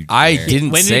 Don't you dare. I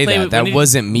didn't When did say he play that. with- That when did-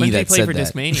 wasn't me when did that he play said for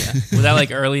that. Discmania? Was that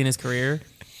like early in his career?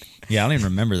 Yeah, I don't even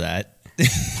remember that.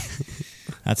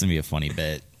 That's going to be a funny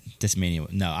bit.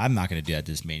 Discmania. No, I'm not going to do that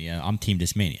Discmania. I'm Team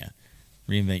Discmania.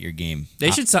 Reinvent your game.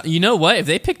 They should. You know what? If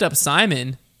they picked up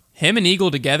Simon, him and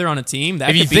Eagle together on a team, that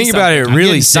If you could be think about something. it,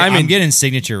 really, I'm Simon getting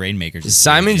signature Rainmakers.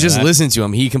 Simon just listened. listened to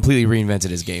him. He completely reinvented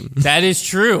his game. That is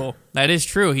true. That is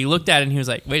true. He looked at it and he was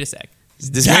like, "Wait a sec.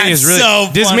 Discmania is That's really so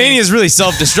funny. Discmania is really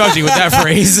self-destructing with that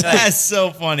phrase. That's so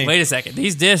funny. Wait a second.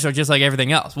 These discs are just like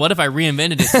everything else. What if I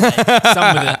reinvented it to like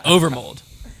something with an overmold?"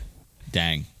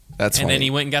 Dang. That's And funny. then he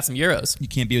went and got some euros. You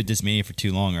can't be with Discmania for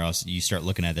too long, or else you start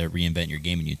looking at the reinvent your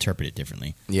game and you interpret it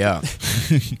differently. Yeah.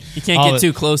 You can't All get of-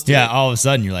 too close to Yeah, it. all of a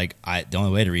sudden you're like, the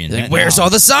only way to reinvent. Like, where's now. all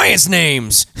the science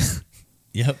names?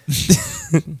 Yep.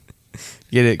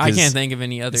 Get it? I 'Cause can't think of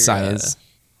any other science.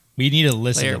 We need a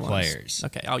list player of the ones. players.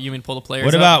 Okay. Oh, you mean pull the players?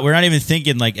 What up? about? We're not even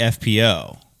thinking like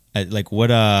FPO. Like what?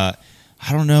 I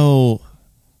don't know.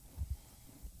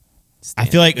 I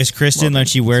feel like it's Kristen when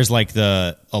she wears like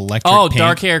the electric. Oh, pink.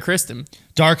 dark hair Kristen.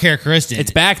 Dark hair Kristen. It's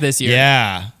back this year.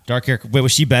 Yeah, dark hair. Wait,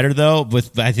 was she better though?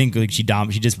 With I think like she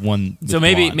just won. with So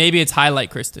maybe blonde. it's highlight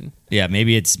Kristen. Yeah,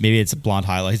 maybe it's blonde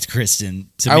highlights Kristen.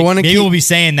 So I wanna maybe keep- we'll be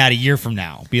saying that a year from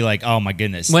now. Be like, oh my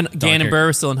goodness. When dark Gannon hair- Burr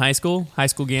was still in high school. High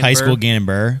school Gannon high Burr. school Gannon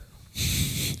Burr.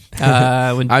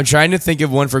 When I'm trying to think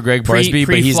of one for Greg Barsby,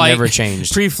 but he's pre-flight- never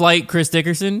changed. Pre-flight Chris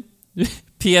Dickerson.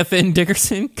 PFN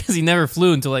Dickerson because he never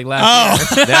flew until like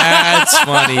last year. That's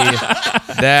funny.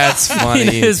 That's funny.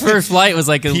 His first flight was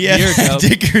like a year Yeah, ago.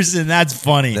 Dickerson. That's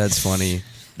funny. That's funny.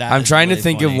 That I'm is trying really to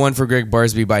think of funny. one for Greg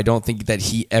Barsby, but I don't think that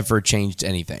he ever changed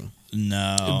anything.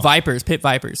 No, Vipers, Pit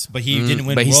Vipers. but he didn't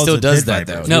win. but he Worlds still with does Pit that,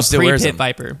 Vipers. though. No, He still wears pre-Pit them.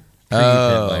 Viper.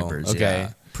 Oh, Vipers, okay.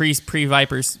 yeah.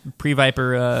 Pre-Vipers.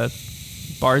 Pre-Viper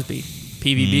Barsby.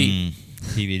 PVB.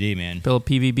 PVD, man. Bill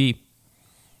PVB.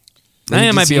 I Then think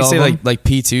it might be you all say of them. like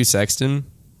P2 Sexton.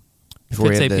 Before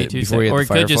Could he say had the, P2 before he had or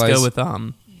the it could just go Fireflies.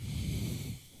 with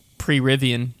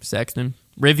pre-Rivian Sexton.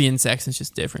 Rivian Sexton's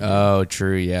just different. Oh,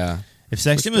 true. Yeah. If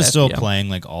Sexton Push was the still FPL. playing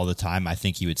like all the time, I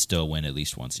think he would still win at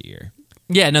least once a year.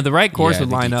 Yeah, no, the right course Yeah, I would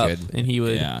think line he up, could. and he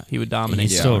would And dominate.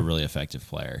 he's still a really effective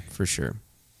player. for sure.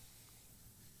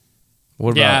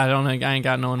 What Yeah, about? I ain't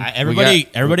got no one.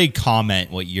 Everybody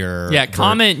comment what your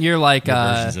comment your like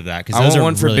versions of that, because I those want are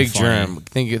one for really Big funny. Germ.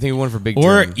 Think of one for Big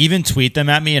Or Germ. even tweet them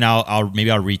at me, and I'll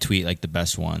retweet like the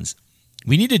best ones.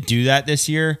 We need to do that this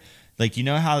year. Like you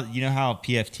know how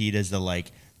PFT does the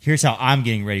like, here's how I'm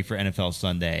getting ready for NFL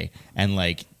Sunday, and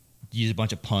like use a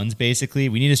bunch of puns. Basically,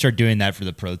 we need to start doing that for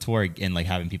the Pro Tour and like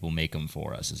having people make them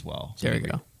for us as well. There we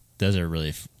go. Those are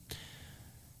really.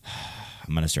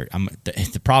 I'm gonna start.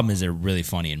 The problem is they're really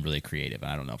funny and really creative. And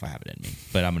I don't know if I have it in me,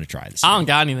 but I'm gonna try this. I don't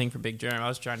got anything for Big Germ. I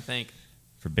was trying to think.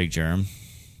 For Big Germ.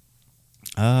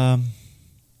 I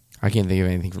can't think of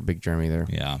anything for Big Germ either.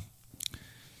 Yeah.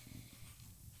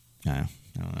 I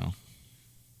don't know.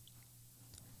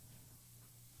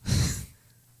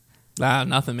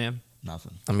 Nothing, man.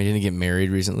 Nothing. I mean, didn't he get married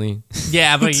recently?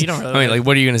 Yeah, but you don't really. I mean, like,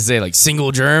 what are you gonna say? Like,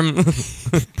 single Germ?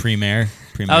 Premier.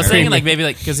 I was thinking like maybe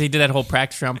like because he did that whole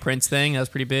practice round Prince thing. That was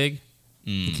pretty big.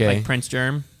 Okay. Like Prince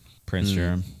Germ, Prince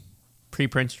Germ.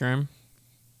 pre-Prince Germ,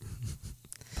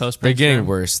 post. They're getting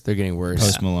worse. They're getting worse.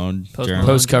 Post Malone. Post Germ. Malone.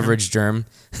 Post coverage Germ.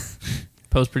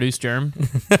 Post-produced Germ.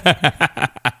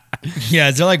 Yeah,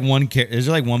 is there like one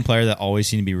player that always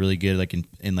seemed to be really good like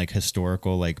in like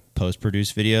historical like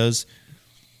post-produced videos?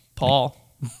 Paul.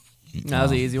 That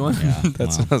was an easy one. Yeah,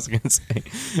 That's what I was gonna say.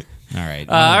 All right.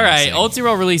 All right.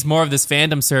 Ultiworld released more of this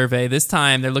fandom survey. This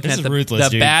time they're looking This at is ruthless,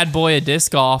 the dude. bad boy of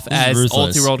disc golf, This is as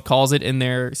ruthless. Ultiworld calls it in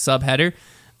their subheader.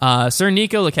 Sir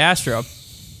Nico Lacastro.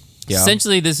 Yeah.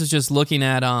 Essentially, this is just looking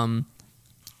at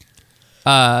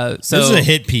this is a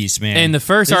hit piece, man. in the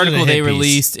first This is a article hit they piece.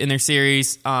 released in their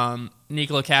series,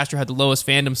 Nicola Castro had the lowest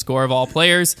fandom score of all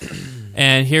players.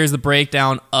 And here's the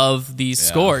breakdown of these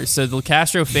scores. So the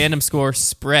Castro fandom score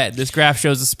spread. This graph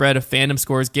shows the spread of fandom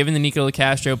scores given to Nicola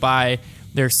Castro by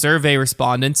their survey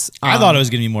respondents. I thought it was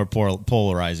going to be more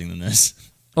polarizing than this.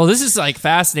 Well, this is like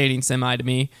fascinating semi to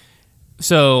me.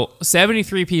 So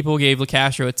 73 people gave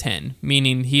LeCastro a 10,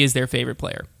 meaning he is their favorite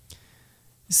player.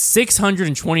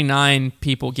 629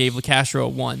 people gave LeCastro a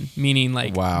 1, meaning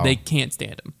like Wow. they can't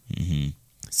stand him.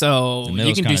 So The you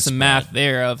middle's can do kinda some spread. math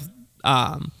there of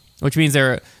which means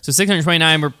so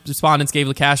 629 respondents gave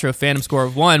LeCastro a fandom score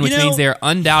of 1, which means they're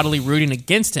undoubtedly rooting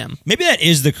against him. Maybe that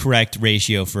is the correct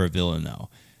ratio for a villain, though.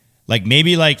 Like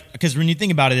maybe like because when you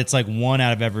think about it, it's like 1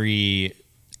 out of every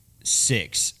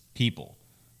 6 people,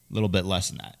 a little bit less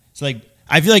than that. So like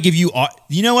I feel like if you are,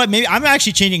 you know what? Maybe I'm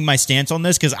actually changing my stance on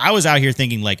this because I was out here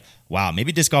thinking like, wow,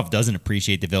 maybe disc golf doesn't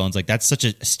appreciate the villains. Like that's such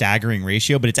a staggering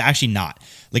ratio, but it's actually not.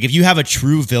 Like if you have a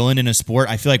true villain in a sport,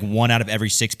 I feel like 1 out of every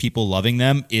 6 people loving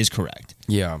them is correct.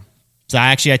 Yeah. So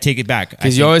I take it back.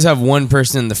 Because you always have one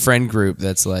person in the friend group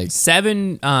that's like,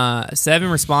 Seven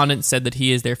respondents said that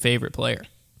he is their favorite player.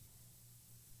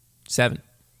 7.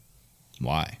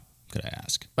 Why? Could I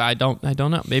ask? But I don't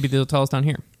know. Maybe they'll tell us down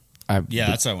here. Yeah,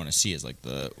 that's what I want to see. Is like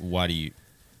why do you?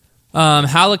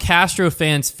 How Castro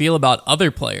fans feel about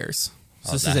other players.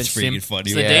 So this is that's interesting. freaking funny.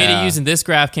 So the Yeah. data used in this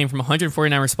graph came from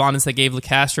 149 respondents that gave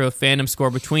LeCastro a fandom score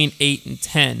between 8 and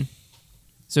 10.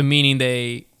 So meaning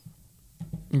they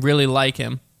really like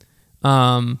him.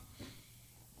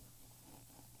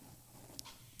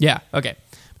 Yeah, okay.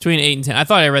 Between 8 and 10. I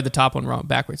thought I read the top one wrong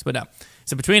backwards, but no.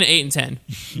 So between 8 and 10,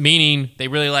 meaning they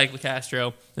really like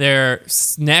LeCastro. Their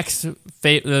next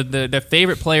their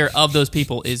favorite player of those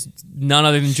people is none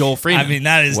other than Joel Freeman. I mean,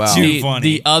 that is Wow. too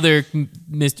funny. The other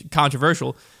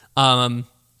controversial.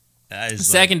 That is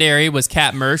Secondary was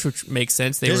Cat Mersch, which makes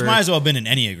sense. this might as well have been an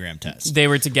Enneagram test. They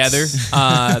were together.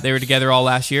 They were together all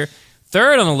last year.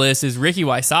 Third on the list is Ricky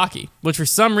Wysocki, which for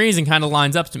some reason kind of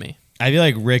lines up to me. I feel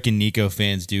like Rick and Nico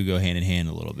fans do go hand in hand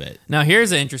a little bit. Now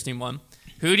here's an interesting one.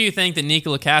 Who do you think that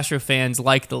Nicola Castro fans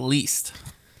like the least?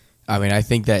 I mean, I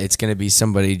think that it's going to be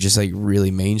somebody just like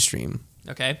really mainstream.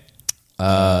 Okay.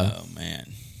 Oh man,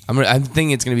 I'm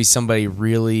thinking it's going to be somebody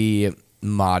really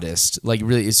modest, like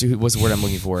really. What's the word I'm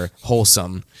looking for?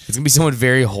 Wholesome. It's going to be someone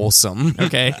very wholesome.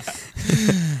 Okay.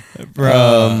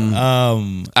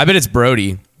 I bet it's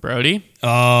Brody. Brody? oh,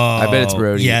 I bet it's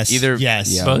Brody. Yes, Either-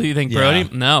 yes. yeah. Both of you think Yeah. Brody?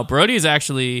 No. Brody is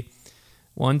actually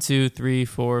 1, 2, 3,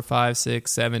 4, 5,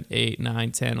 6, 7, 8,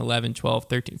 9, 10, 11, 12,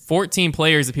 13. 14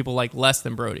 players that people like less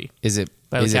than Brody. Is it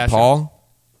By is it Castro. Paul?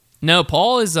 No,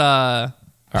 Paul is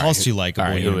Paul's too likable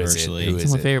All right, who is it? universally. Who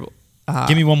is my it? favorite.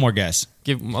 Give me one more guess.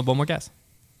 Give one more guess.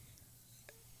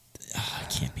 It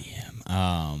can't be him.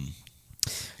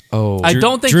 Oh, I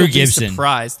don't think Drew you'll be Gibson.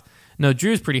 surprised. No,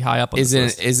 Drew's pretty high up on is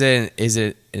this it list. is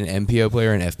it an MPO player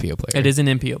or an FPO player? It is an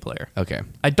MPO player. Okay.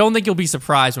 I don't think you'll be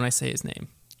surprised when I say his name.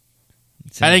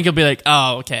 Say I think it. you'll be like,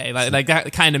 oh, okay. Like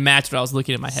that kind of matched what I was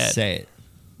looking in my head. Say it.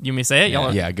 You want me to say it?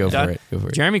 Y'all Yeah, go done? for it. Go for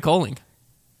it. Jeremy Colling.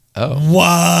 Oh,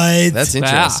 What? that's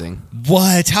interesting.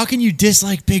 What? How can you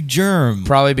dislike Big Germ?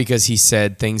 Probably because he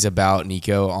said things about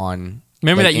Nico on.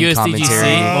 Remember like, that in USDGC? commentary.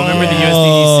 Well, remember the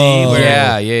USDGC?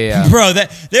 Where Yeah. Bro,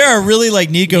 there are really like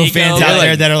Nico fans They're out there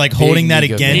like that are like holding that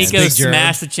Nico against Nico Big Germ.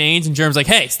 smashed the chains, and Germ's like,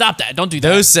 hey, stop that. Don't do that.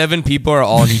 Those 7 people are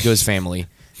all Nico's family.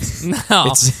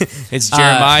 No. It's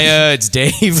Jeremiah. It's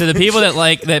Dave. So the people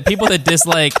that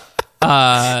dislike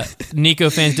Nico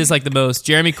fans dislike the most: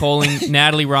 Jeremy Colling,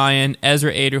 Natalie Ryan,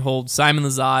 Ezra Aderhold, Simon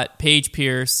Lizotte, Paige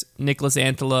Pierce, Nicholas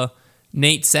Antela,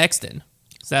 Nate Sexton.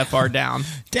 Is that far down?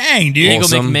 Dang, dude. Eagle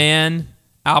Awesome. McMahon,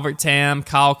 Albert Tam,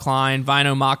 Kyle Klein,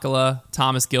 Vino Makala,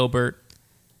 Thomas Gilbert,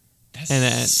 and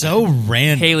then So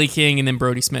random. Haley King, and then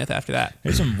Brody Smith after that.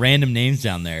 There's some random names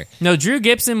down there. No, Drew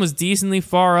Gibson was decently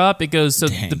far up. It goes so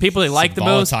Dang, the people they like the some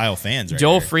most: volatile fans right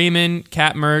Joel there. Freeman,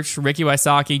 Kat Murch, Ricky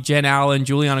Wysocki, Jen Allen,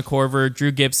 Juliana Corver,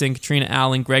 Drew Gibson, Katrina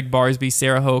Allen, Greg Barsby,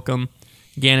 Sarah Hokum,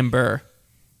 Gannon Burr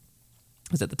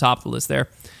was at the top of the list there.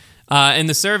 In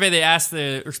the survey, they asked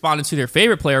the respondents who their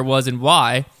favorite player was and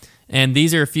why, and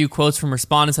these are a few quotes from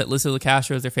respondents that listed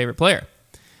LaCastro as their favorite player.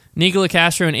 Nico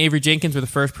LaCastro and Avery Jenkins were the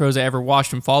first pros I ever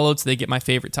watched and followed, so they get my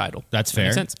favorite title. That's Does that make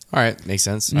fair. sense? All right, makes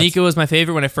sense. Nico was my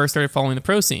favorite when I first started following the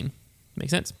pro scene.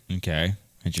 Makes sense. Okay.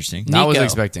 Interesting. That was Nico.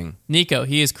 expecting. Nico,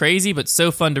 he is crazy but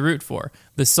so fun to root for.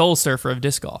 The soul surfer of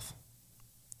disc golf.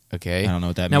 Okay. I don't know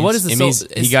what that Now, means. what is the It soul? means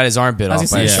he got his arm bit I off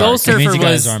was by gonna a say, Yeah. soul It means surfer he got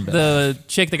was his arm bit the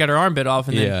chick that got her arm bit off,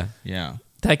 and then Yeah. Yeah.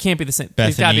 that can't be the same.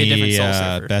 There's got to be a different soul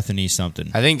surfer. Bethany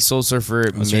something. I think Soul Surfer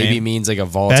What's her maybe name? means like a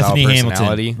volatile Bethany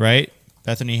personality. Hamilton, right?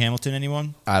 Bethany Hamilton,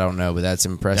 anyone? I don't know, but that's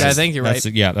impressive. Yeah, I think you're right.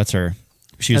 Yeah, that's her.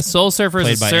 She A was soul surfer is a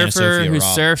played by Anna surfer Sophia who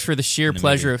Robb surfs for the sheer in the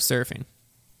pleasure movie. of surfing.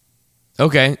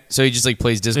 Okay, so he just like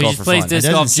plays disc So he golf just for plays fun. disc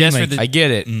It golf doesn't seem just for like- the. I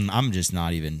get it. I'm just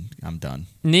not even. I'm done.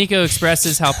 Nico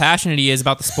expresses how passionate he is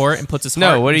about the sport and puts his No,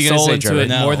 heart what are and you gonna soul say, into Trevor? it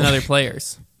No. more than other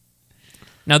players.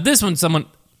 Now, this one, someone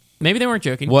maybe they weren't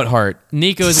joking. What heart?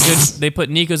 Nico is a good. They put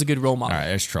Nico as a good role model. All right,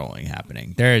 there's trolling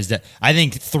happening. There is that. I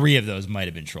think 3 of those might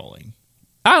have been trolling.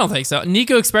 I don't think so.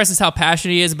 Nico expresses how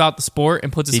passionate he is about the sport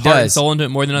and puts his He heart and does. soul into it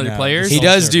more than other No, players. He Soul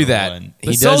does Surfer do that. one.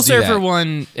 The He Soul does do Surfer that.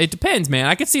 one, it depends, man.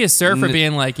 I could see a surfer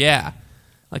being like, yeah,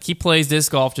 like he plays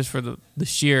disc golf just for the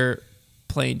sheer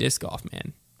playing disc golf,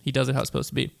 man. He does it how it's supposed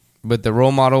to be. But the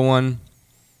role model one,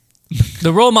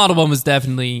 The role model one was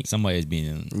definitely, Somebody is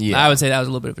being. yeah. I would say that was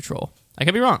a little bit of a troll. I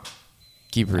could be wrong.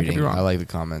 Keep could be reading. wrong. I like the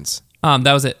comments.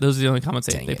 That was it. Those are the only comments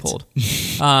Dang they it. pulled.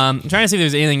 I'm trying to see if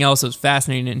there's anything else that was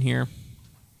fascinating in here.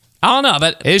 I don't know,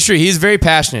 but It's true. He's very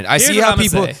passionate. I Here's see what how I'm gonna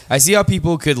people. say. I see how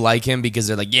people could like him because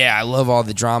they're like, yeah, I love all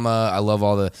the drama. I love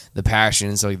all the passion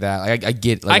and stuff like that. Like, I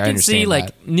get. Like, I can understand see that.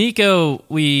 like Nico.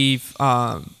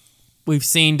 We've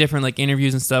seen different like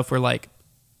interviews and stuff where like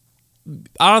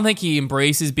I don't think he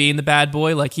embraces being the bad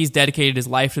boy. Like he's dedicated his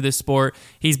life to this sport.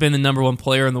 He's been the number 1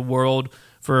 player in the world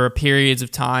for periods of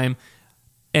time,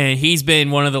 and he's been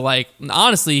one of the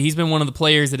honestly, he's been one of the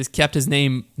players that has kept his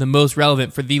name the most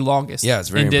relevant for the longest. Yeah, it's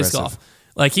very in disc impressive. golf.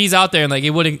 Like he's out there, and like it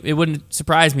wouldn't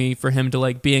surprise me for him to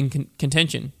like be in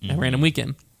contention at random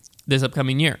weekend this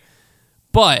upcoming year.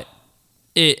 But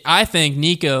I think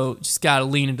Nico just got to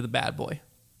lean into the bad boy.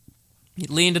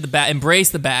 Lean into the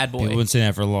embrace the bad boy. People have been saying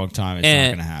that for a long time. It's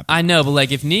And not going to happen. I know, but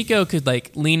like if Nico could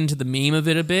like lean into the meme of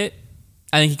it a bit,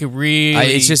 I think he could really.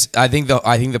 It's just I think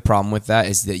the problem with that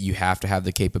is that you have to have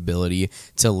the capability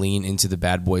to lean into the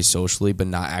bad boy socially, but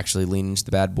not actually lean into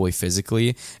the bad boy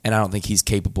physically. And I don't think he's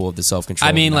capable of the self control.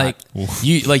 I mean,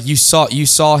 you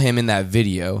saw him in that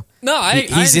video. No, He's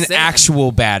an understand.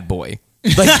 actual bad boy.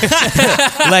 Like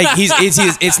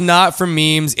it's not for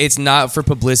memes. It's not for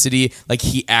publicity. Like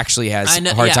he actually has I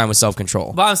know- a hard yeah. time with self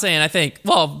control. But I'm saying, I think.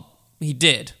 Well, he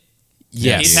did.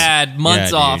 Yes, He's had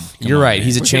months Yeah, dude. off. Come you're on, right. man.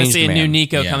 He's a We're gonna changed see a man. new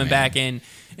Nico Yeah, coming man. back in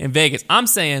Vegas. I'm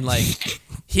saying like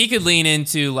he could lean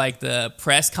into like the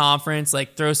press conference,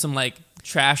 like throw some like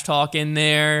trash talk in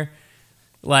there.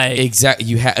 Like Exactly.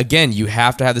 You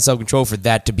have to have the self control for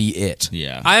that to be it.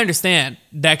 yeah. I understand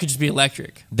that could just be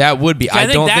electric. That would be. I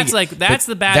think don't that's think like that's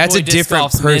but the bad That's boy a disc different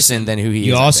golf's person missing. than who he is.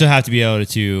 You I also think. have to be able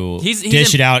to He's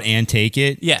dish in- it out and take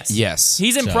it. Yes. Yes.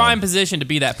 He's in So- prime position to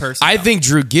be that person. I though. think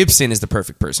Drew Gibson is the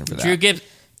perfect person for Drew that. Gibbs.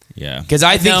 Yeah. Because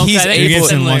I think No, he's I think Drew it's able. Gibson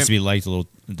similar. wants to be liked a little.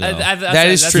 though. That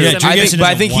is true. Yeah, Drew I Gibson think, but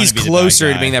I doesn't think wanna he's be the bad closer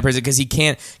to guy. being that person because he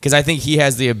can't. Because I think he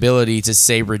has the ability to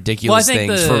say ridiculous Well, I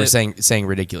think things the- for saying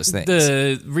ridiculous things.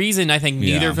 The reason I think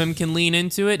neither Yeah. of them can lean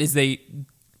into it is they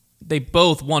they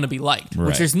both want to be liked, which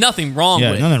Right. there's nothing wrong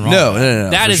with. Nothing wrong. No, with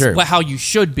that. That for is sure. how you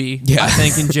should be, I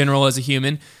think, in general as a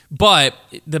human. But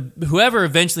whoever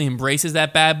eventually embraces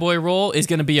that bad boy role is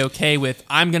going to be okay with,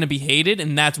 I'm going to be hated,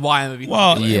 and that's why I'm going to be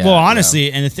Well, popular. Yeah,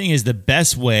 honestly, and the thing is, the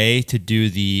best way to do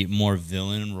the more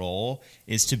villain role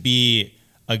is to be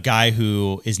a guy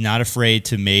who is not afraid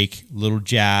to make little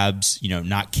jabs,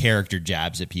 not character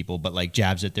jabs at people, but like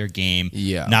jabs at their game.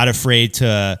 Yeah. Not afraid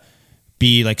to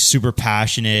be like super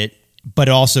passionate, but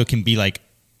also can be like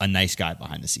a nice guy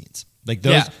behind the scenes. Like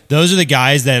those are the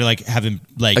guys that like haven't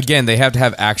like Again, they have to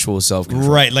have actual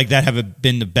self-control. right, like that have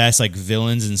been the best like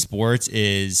villains in sports.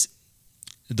 Is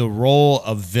the role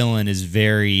of villain is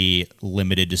very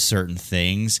limited to certain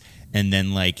things, and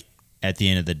then like at the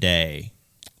end of the day,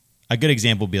 a good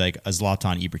example would be like a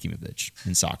Zlatan Ibrahimovic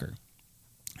in soccer,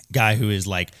 guy who is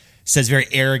like says very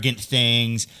arrogant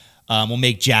things, will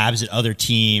make jabs at other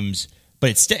teams, but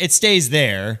it stays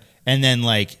there, and then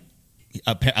like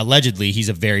allegedly he's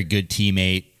a very good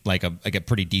teammate, like a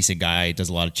pretty decent guy, does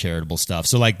a lot of charitable stuff.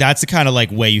 So like that's the kind of like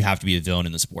way you have to be a villain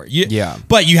in the sport.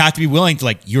 But you have to be willing to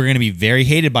like, you're going to be very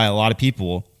hated by a lot of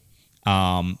people.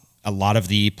 A lot of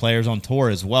the players on tour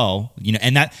as well,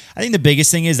 and that I think the biggest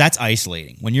thing is that's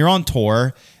isolating. When you're on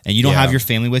tour and you don't have your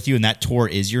family with you, and that tour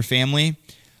is your family,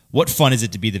 what fun is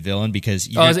it to be the villain? Because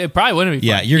it probably wouldn't be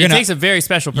fun. Yeah, it takes a very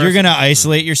special person. You're gonna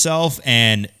isolate yourself,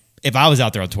 and if I was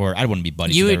out there on tour, I'd want to be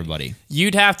buddies with everybody.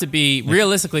 You'd have to be,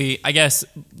 realistically, I guess,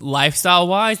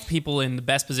 lifestyle-wise, people in the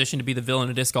best position to be the villain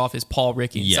of disc golf is Paul,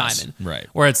 Ricky, and Simon. Right.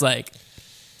 Where it's like,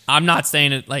 I'm not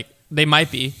staying at, like, they might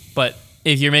be, but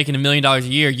if you're making $1 million a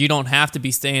year, you don't have to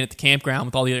be staying at the campground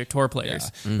with all the other tour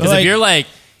players. Because if you're like,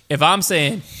 if I'm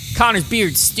saying, Connor's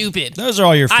beard's stupid. Those are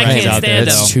all your friends I can't out there. stand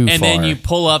That's them. too And then far. you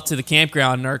pull up to the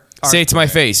campground and Say it to my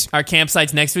face. our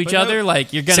campsites next to each other,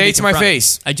 like you're gonna Say be it to my confronted.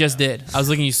 face. I just did. I was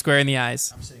looking you square in the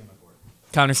eyes. I'm sitting on my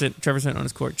court. Trevor's sitting on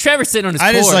his court. Trevor's sitting on his I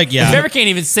court. just like, yeah. Trevor can't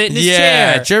even sit in his Yeah,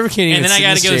 chair. Trevor can't even And then I sit in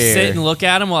got his to go chair. sit and look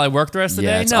at him while I work the rest of the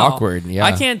Yeah, day. it's No, awkward, yeah.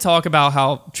 I can't talk about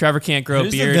how Trevor can't grow a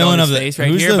Who's the beard villain on his of the- face right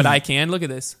who's here, the- but I can. Look at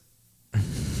this.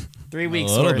 3 A weeks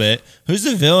little worth bit. Who's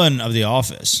the villain of The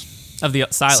Office? of the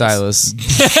Silas. Silas.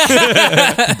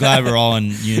 I'm glad we're all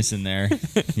in unison there.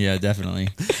 Yeah, definitely.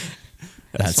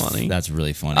 That's funny. That's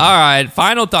really funny. All right,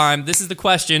 final time. This is the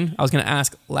question I was going to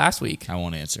ask last week. I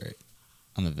won't answer it.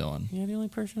 I'm the villain. You're the only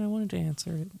person I wanted to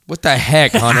answer it. What the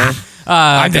heck, Hunter?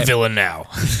 I'm the villain now.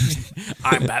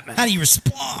 I'm Batman. How do you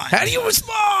respond? How do you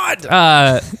respond?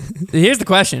 Here's the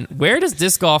question: where does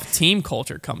disc golf team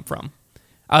culture come from?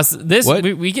 What?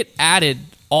 We get added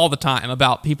all the time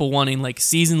about people wanting like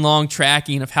season-long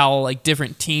tracking of how like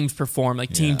different teams perform,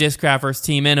 like Team Discraft versus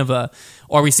Team Innova,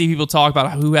 or we see people talk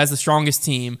about who has the strongest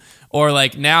team, or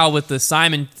like now with the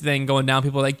Simon thing going down,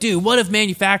 people are like, dude, what if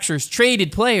manufacturers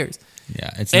traded players? Yeah,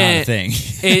 it's not a thing.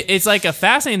 It's like a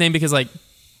fascinating thing because like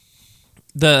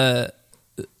the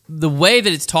way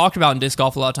that it's talked about in disc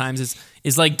golf a lot of times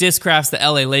is like Discraft's the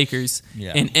LA Lakers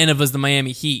and Innova's the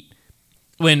Miami Heat,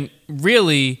 when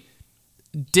really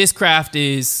Discraft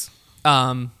is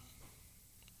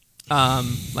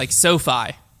like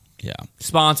SoFi Yeah.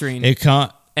 sponsoring It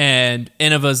can't. and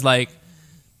Innova's like,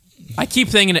 I keep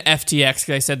thinking of FTX because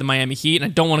I said the Miami Heat,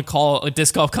 and I don't want to call a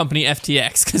disc golf company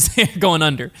FTX because they're going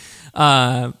under.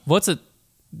 What's a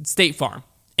State Farm?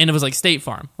 Innova's like State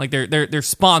Farm, like they're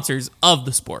sponsors of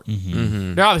the sport.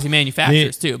 Mm-hmm. They're obviously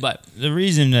manufacturers too, but The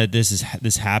reason that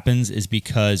this happens is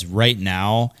because right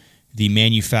now the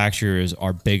manufacturers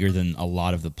are bigger than a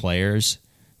lot of the players.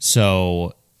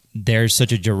 So there's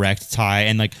such a direct tie,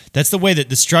 and like that's the way that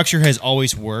the structure has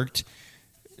always worked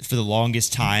for the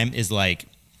longest time, is like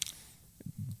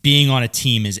being on a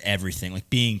team is everything. Like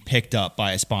being picked up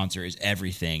by a sponsor is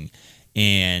everything.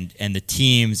 And the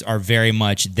teams are very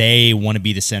much, they want to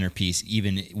be the centerpiece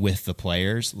even with the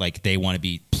players. Like they want to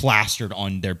be plastered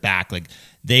on their back. Like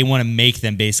they want to make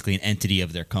them basically an entity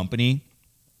of their company.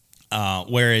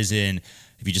 Whereas if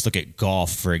you just look at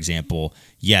golf, for example,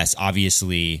 yes,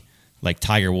 obviously like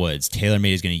Tiger Woods,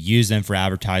 TaylorMade is going to use them for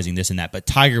advertising, this and that, but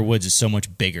Tiger Woods is so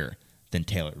much bigger than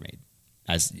TaylorMade.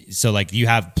 So like you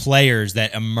have players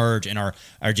that emerge and are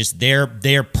just their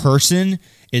person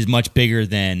is much bigger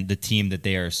than the team that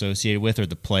they are associated with or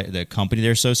the company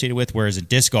they're associated with. Whereas in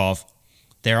disc golf,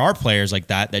 there are players like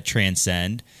that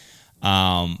transcend,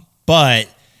 but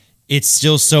it's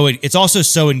still it's also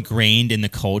so ingrained in the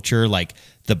culture, like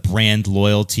the brand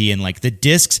loyalty and like the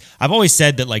discs. I've always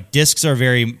said that like discs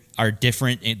are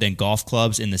different than golf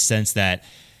clubs in the sense that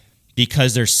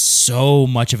because there's so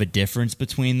much of a difference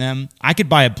between them. I could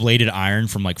buy a bladed iron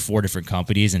from like 4 different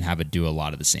companies and have it do a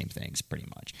lot of the same things pretty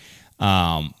much.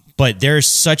 But there's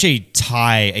such a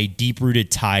deep-rooted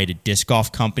tie to disc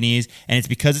golf companies, and it's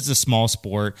because it's a small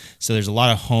sport, so there's a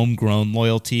lot of homegrown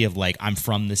loyalty of like, I'm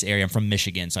from this area, I'm from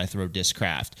Michigan, so I throw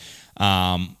Discraft.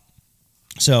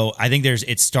 So I think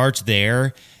it starts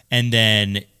there, and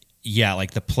then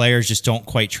like the players just don't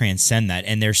quite transcend that,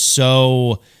 and they're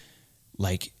so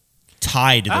like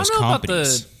tied to those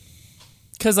companies.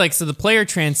 Because so the player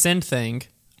transcend thing,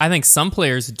 I think some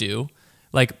players do.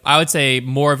 Like, I would say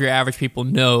more of your average people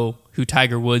know who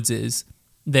Tiger Woods is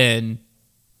than,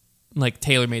 like,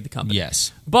 TaylorMade the company.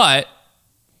 Yes. But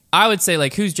I would say,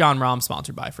 like, who's John Rahm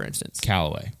sponsored by, for instance?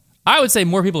 Callaway. I would say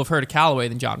more people have heard of Callaway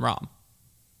than John Rahm.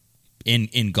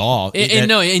 In golf?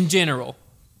 In general.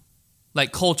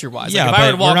 Like, culture-wise. Yeah, like, if I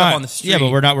were to walk up on the street... Yeah,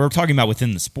 but we're talking about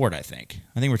within the sport, I think.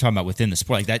 I think we're talking about within the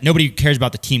sport. Like that, nobody cares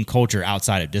about the team culture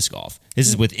outside of disc golf. This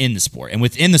is within the sport. And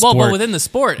within the sport... Well, within the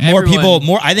sport,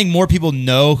 I think more people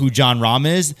know who John Rahm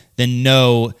is than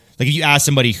know... Like, if you ask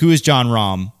somebody, who is John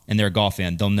Rahm, and they're a golf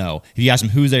fan, they'll know. If you ask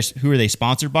them, who are they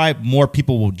sponsored by, more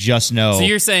people will just know. So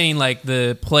you're saying, like,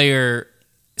 the player...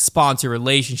 sponsor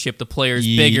relationship, the player's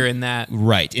bigger in that.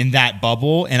 Right, in that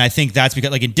bubble. And I think that's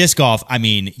because, like in disc golf, I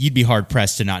mean, you'd be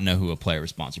hard-pressed to not know who a player was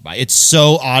sponsored by. It's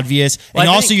so obvious. Well, and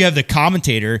also you have the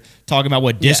commentator talking about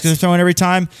what discs they're throwing every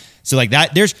time. So like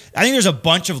that, I think there's a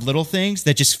bunch of little things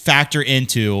that just factor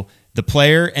into the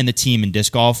player and the team in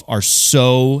disc golf are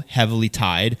so heavily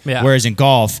tied. Yeah. Whereas in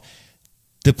golf,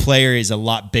 the player is a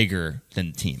lot bigger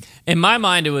than the team. In my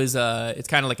mind, it was, it's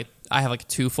kind of like I have like a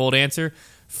twofold answer.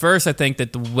 First, I think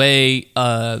that the way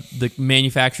the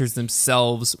manufacturers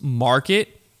themselves market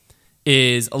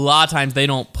is a lot of times they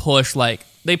don't push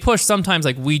they push sometimes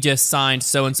like we just signed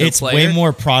so-and-so it's player. Way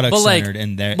more product-centered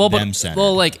and them-centered.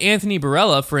 Well, like Anthony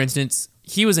Barella, for instance,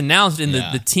 he was announced in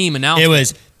the team announcement. It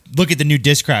was, look at the new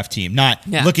Discraft team, not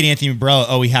look at Anthony Barella,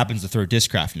 oh, he happens to throw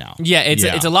Discraft now. Yeah,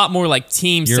 it's a lot more like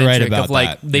team-centric. Right about of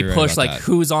like that. They push like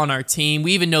who's on our team.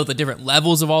 We even know the different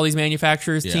levels of all these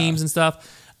manufacturers' teams and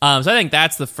stuff. So I think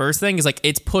that's the first thing is like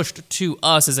it's pushed to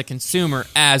us as a consumer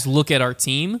as look at our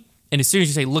team. And as soon as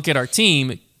you say look at our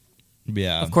team,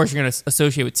 of course you're going to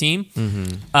associate with team.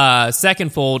 Mm-hmm.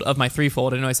 Second fold of my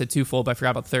threefold, I know I said twofold, but I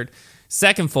forgot about the third.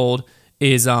 Second fold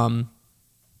is,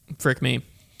 frick me.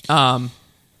 I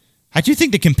do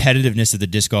think the competitiveness of the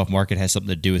disc golf market has something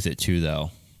to do with it too, though.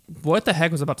 What the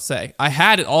heck was I about to say? I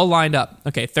had it all lined up.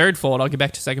 Okay, third fold. I'll get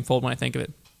back to second fold when I think of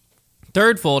it.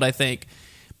 Third fold, I think,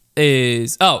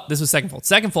 this was second fold.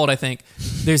 Second fold, I think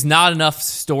there's not enough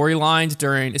storylines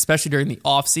especially during the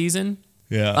off season.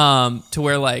 Yeah. To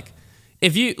where like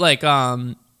if you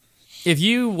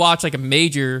watch like a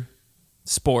major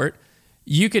sport,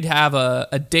 you could have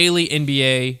a daily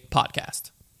NBA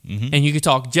podcast, and you could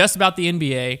talk just about the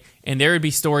NBA, and there would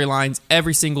be storylines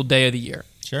every single day of the year.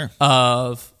 Sure.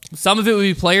 Some of it would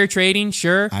be player trading,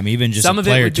 sure. I'm even just a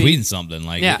player tweeting something.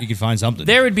 Like you can find something.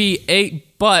 There would be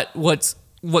but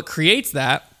what creates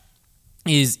that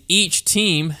is each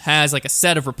team has like a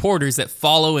set of reporters that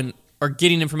follow and are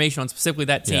getting information on specifically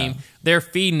that team. Yeah. They're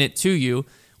feeding it to you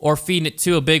or feeding it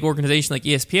to a big organization like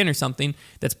ESPN or something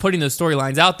that's putting those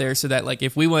storylines out there so that like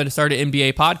if we wanted to start an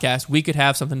NBA podcast, we could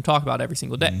have something to talk about every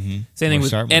single day. Mm-hmm. Same thing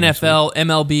with NFL,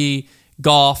 MLB,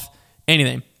 golf,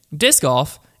 anything. Disc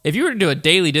golf, if you were to do a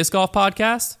daily disc golf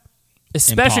podcast,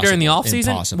 especially during the off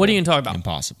season, what are you going to talk about?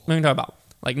 Impossible. What are you going to talk about?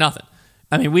 Like nothing.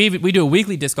 I mean, we do a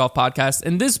weekly disc golf podcast,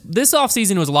 and this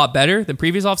offseason was a lot better than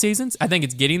previous off seasons. I think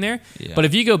it's getting there. Yeah. But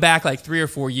if you go back like 3 or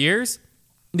 4 years,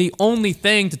 the only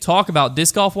thing to talk about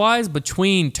disc golf wise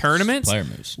between tournaments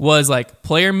was like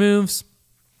player moves,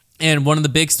 and one of the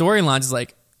big storylines is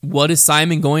like, what is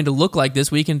Simon going to look like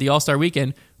this weekend, the All-Star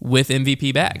weekend, with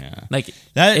MVP back? Yeah. Like,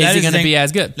 is he going to be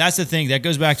as good? That's the thing. That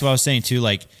goes back to what I was saying too.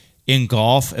 Like in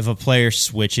golf, if a player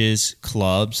switches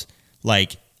clubs,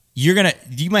 like. You're gonna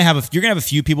have a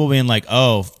few people being like,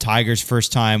 oh, Tiger's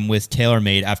first time with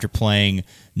TaylorMade after playing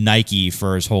Nike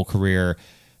for his whole career,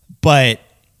 but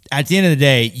at the end of the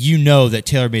day, you know that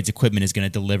TaylorMade's equipment is going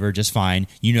to deliver just fine.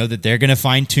 You know that they're going to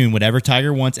fine tune whatever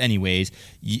Tiger wants, anyways,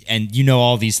 and you know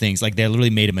all these things. Like they literally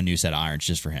made him a new set of irons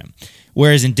just for him.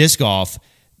 Whereas in disc golf,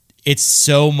 it's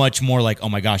so much more like, oh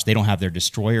my gosh, they don't have their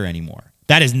destroyer anymore.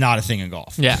 That is not a thing in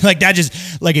golf. Yeah. Like that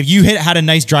just like if you had a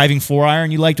nice driving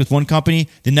 4-iron you liked with one company,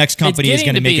 the next company is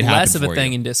going to make it happen. It's getting to be less of a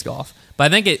thing in disc golf.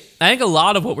 But I think a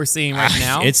lot of what we're seeing right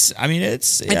now it's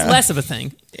less of a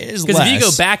thing. It is because if you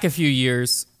go back a few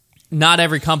years, not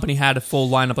every company had a full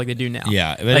lineup like they do now.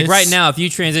 Yeah. Like right now, if you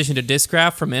transition to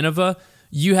Discraft from Innova,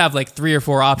 you have like 3 or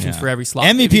 4 options for every slot.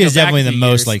 MVP is definitely the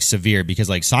most like severe because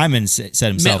like Simon said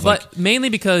himself, but mainly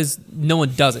because no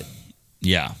one does it.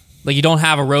 Yeah. Like you don't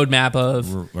have a roadmap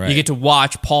of Right. you get to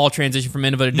watch Paul transition from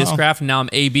Innova to No. Discraft, and now I'm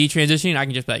AB transitioning. I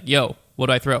can just be like, yo, what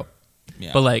do I throw?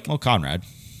 Yeah. But like, well, Conrad.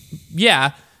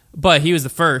 yeah, but he was the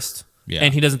first, Yeah.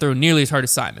 and he doesn't throw nearly as hard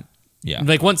as Simon. Yeah.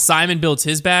 Like once Simon builds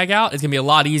his bag out, it's gonna be a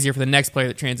lot easier for the next player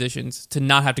that transitions to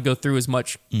not have to go through as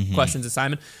much questions as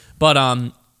Simon. But I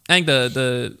think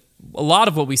a lot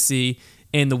of what we see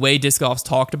in the way disc golf's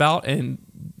talked about and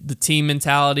the team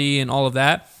mentality and all of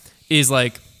that is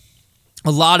like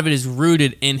a lot of it is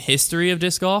rooted in history of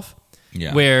disc golf.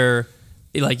 Yeah. Where,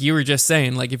 like you were just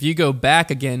saying, like if you go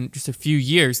back again just a few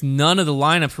years, none of the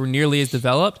lineups were nearly as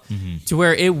developed to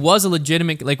where it was a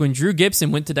legitimate. Like when Drew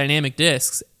Gibson went to dynamic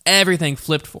discs, everything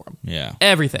flipped for him. Yeah.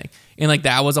 Everything. And like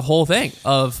that was a whole thing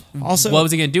of Also- what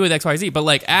was he going to do with X, Y, Z. But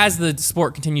like as the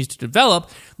sport continues to develop,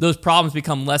 those problems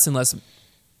become less and less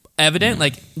evident.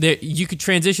 Like you could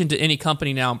transition to any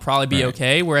company now and probably be Right.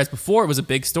 okay. Whereas before it was a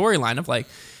big storyline of like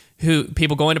who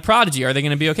people going to Prodigy, are they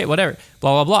going to be okay? Whatever.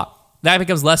 Blah, blah, blah. That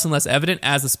becomes less and less evident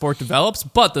as the sport develops,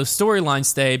 but those storylines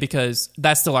stay because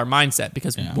that's still our mindset.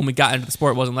 Because when we got into the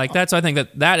sport, it wasn't like that. So I think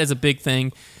that is a big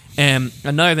thing. And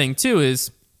another thing too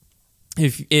is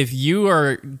if you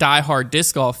are a diehard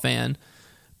disc golf fan,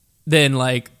 then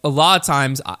like a lot of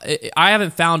times I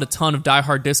haven't found a ton of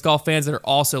diehard disc golf fans that are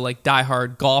also like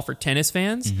diehard golf or tennis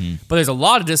fans, but there's a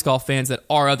lot of disc golf fans that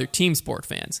are other team sport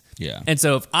fans. Yeah. And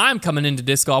so if I'm coming into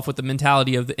disc golf with the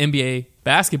mentality of the NBA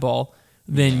basketball,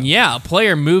 then a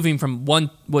player moving from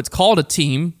what's called a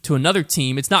team to another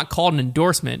team, it's not called an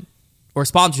endorsement or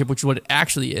sponsorship, which is what it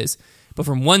actually is, but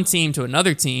from one team to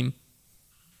another team,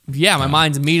 my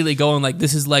mind's immediately going like,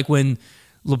 this is like when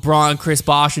LeBron, Chris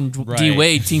Bosh, and D Right.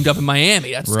 Wade teamed up in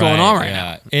Miami. That's what's going on right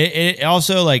now. It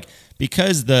also like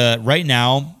because right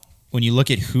now when you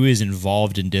look at who is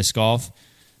involved in disc golf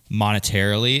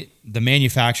monetarily, the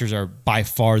manufacturers are by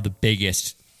far the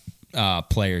biggest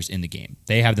players in the game.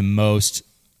 They have the most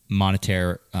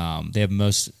monetary. They have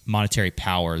most monetary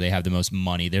power. They have the most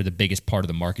money. They're the biggest part of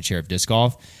the market share of disc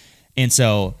golf, and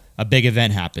so a big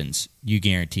event happens. You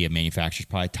guarantee a manufacturer's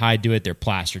probably tied to it. They're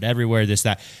plastered everywhere. This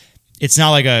that. It's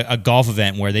not like a golf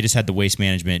event where they just had the Waste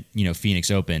Management, Phoenix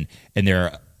Open,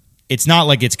 and it's not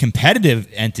like it's competitive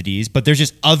entities, but there's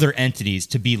just other entities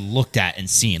to be looked at and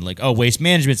seen. Like, oh, Waste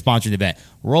Management sponsored the event,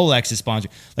 Rolex is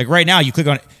sponsored. Like right now, you click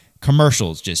on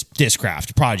commercials, just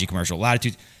Discraft, Prodigy commercial,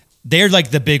 Latitude. They're like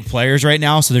the big players right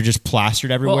now, so they're just plastered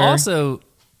everywhere. Well, also,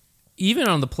 even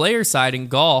on the player side in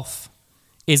golf,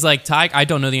 is like I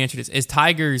don't know the answer to this. Is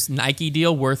Tiger's Nike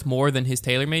deal worth more than his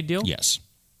TaylorMade deal? Yes.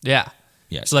 Yeah.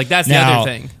 Yes. So like that's Now, the other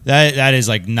thing. That is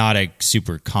like not a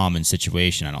super common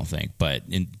situation, I don't think. But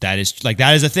that is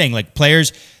a thing. Like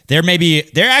players, there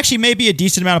actually may be a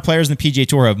decent amount of players in the PGA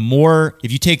Tour have more.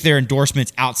 If you take their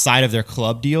endorsements outside of their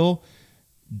club deal,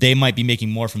 they might be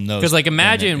making more from those. Because like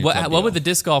imagine than their club what deal. would the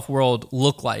disc golf world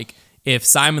look like if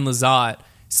Simon Lizotte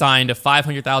signed a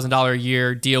 $500,000 a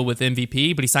year deal with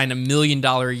MVP, but he signed $1 million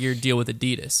a year deal with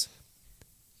Adidas.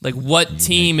 Like, what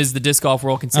team is the disc golf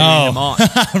world considering him on?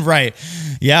 Right.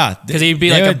 Yeah. Because he'd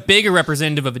be like a bigger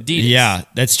representative of Adidas. Yeah,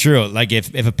 that's true. Like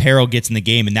if apparel gets in the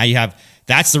game and now you have,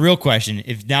 that's the real question.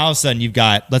 If now all of a sudden you've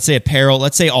got, let's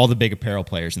say all the big apparel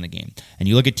players in the game, and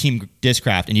you look at Team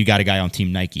Discraft and you got a guy on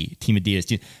Team Nike, Team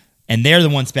Adidas, and they're the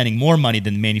ones spending more money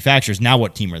than the manufacturers. Now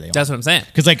what team are they on? That's what I'm saying.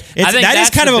 Because like I think that is that's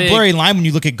kind the of a big- blurry line when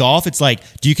you look at golf. It's like,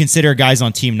 do you consider guys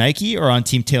on Team Nike or on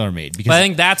Team TaylorMade? Because But I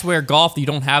think that's where golf, you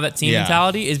don't have that team Yeah.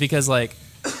 mentality, is because like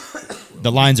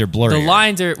the lines are blurry. the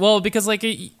lines are, because like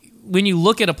when you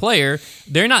look at a player,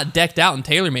 they're not decked out in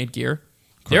TaylorMade gear.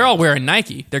 They're all wearing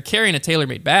Nike. They're carrying a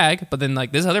TaylorMade bag, but then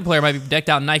like this other player might be decked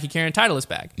out in Nike carrying a Titleist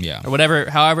bag, or whatever,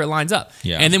 however it lines up.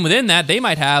 Yeah. And then within that, they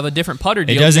might have a different putter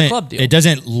deal It than a club deal. It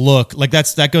doesn't look like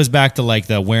that goes back to like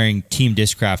the wearing Team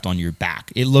Discraft on your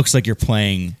back. It looks like you're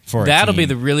playing for That'll a be team.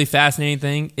 the really fascinating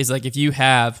thing is like if you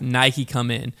have Nike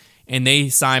come in and they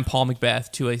sign Paul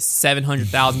Macbeth to a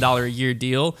 $700,000 a year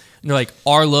deal, and they're like,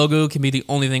 our logo can be the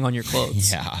only thing on your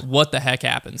clothes. Yeah. What the heck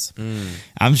happens?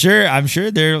 I'm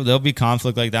sure there'll be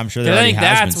conflict like that. I'm sure there I already think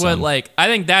has that's been what some. I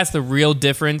think that's the real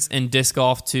difference in disc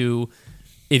golf to,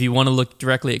 if you want to look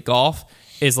directly at golf,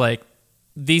 is like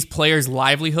these players'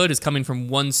 livelihood is coming from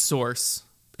one source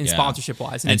in Yeah. sponsorship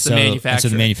wise, and And it's so- the and so manufacturer.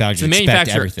 the manufacturers So the expect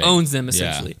manufacturer everything. owns them Yeah.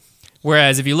 essentially.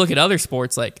 Whereas if you look at other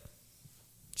sports, like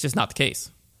it's just not the case.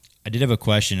 I did have a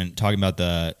question and talking about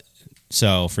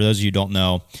so for those of you who don't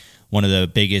know, one of the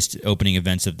biggest opening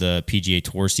events of the PGA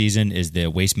Tour season is the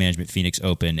Waste Management Phoenix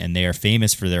Open, and they are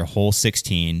famous for their hole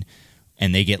 16,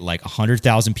 and they get like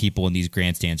 100,000 people in these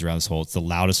grandstands around this hole. It's the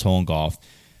loudest hole in golf,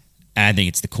 and I think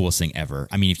it's the coolest thing ever.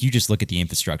 I mean, if you just look at the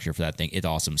infrastructure for that thing, it's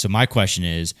awesome. So my question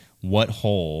is, what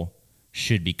hole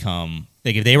should become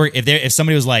like if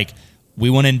somebody was like, we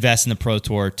want to invest in the Pro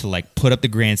Tour to like put up the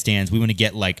grandstands. We want to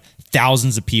get like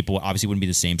thousands of people. Obviously, it wouldn't be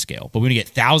the same scale, but we want to get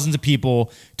thousands of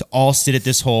people to all sit at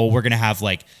this hole. We're gonna have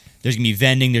like there's gonna be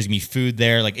vending. There's gonna be food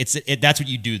there. Like that's what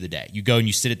you do the day. You go and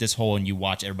you sit at this hole and you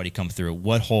watch everybody come through.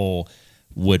 What hole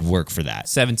would work for that?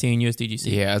 17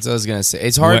 USDGC. Yeah, that's what I was gonna say.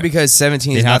 It's hard because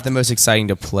 17 is not the most exciting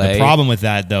to play. The problem with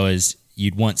that though is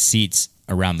you'd want seats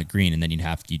around the green, and then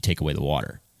you'd take away the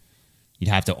water. You'd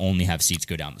have to only have seats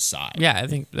go down the side. Yeah, I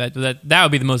think that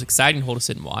would be the most exciting hole to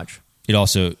sit and watch. It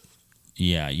also,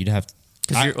 yeah, you'd have to.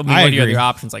 Because what are your other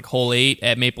options? Like hole 8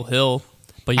 at Maple Hill,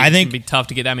 but I think it'd be tough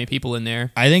to get that many people in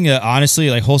there. I think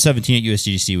honestly, like hole 17 at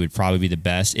USDGC would probably be the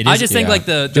best. I just think like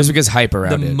just because hype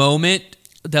around the it. moment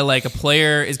that like a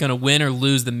player is going to win or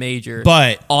lose the major,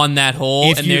 but on that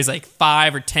hole, and there's like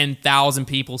 5,000 or 10,000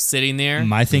 people sitting there.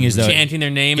 My thing is though, chanting their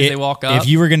name as they walk up. If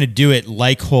you were going to do it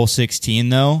like hole 16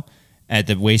 though, at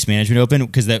the Waste Management Open,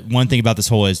 because that one thing about this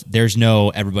hole is there's no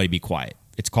everybody be quiet.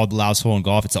 It's called the loudest hole in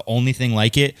golf. It's the only thing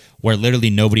like it where literally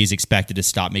nobody is expected to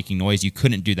stop making noise. You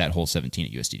couldn't do that hole 17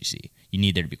 at USDGC. You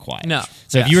need there to be quiet. No.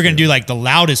 So if you were going to do like the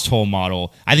loudest hole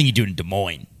model, I think you do it in Des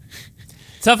Moines.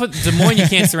 Tough with Des Moines, you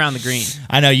can't surround the green.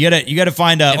 I know you gotta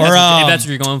find a if that's what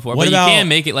you're going for. But you can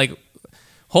make it like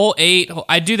hole 8.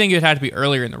 I do think it would have to be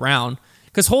earlier in the round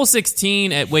because hole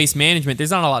 16 at Waste Management,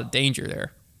 there's not a lot of danger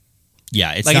there.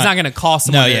 Yeah, it's not going to cost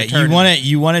them. No, yeah,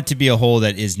 you want it to be a hole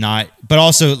that is not, but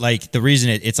also like the reason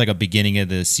it's like a beginning of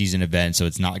the season event, so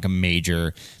it's not like a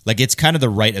major. Like it's kind of the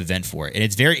right event for it, and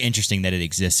it's very interesting that it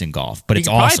exists in golf. But it's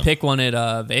awesome. You could probably pick one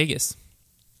at Vegas.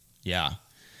 Yeah,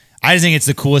 I just think it's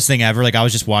the coolest thing ever. Like I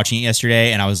was just watching it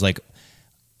yesterday, and I was like,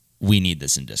 we need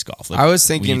this in disc golf. Like, I was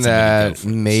thinking that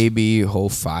maybe hole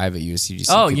 5 at USDGC.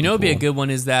 Oh, you know, it'd be a good one.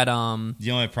 Is that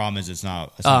the only problem is it's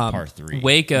not par 3.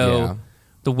 Waco. Yeah.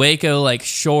 The Waco, like,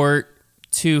 short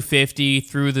 250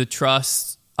 through the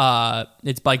truss.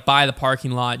 It's, like, by the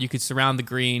parking lot. You could surround the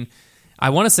green.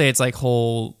 I want to say it's, like,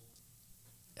 hole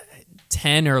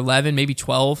 10 or 11, maybe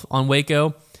 12 on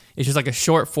Waco. It's just, like, a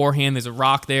short forehand. There's a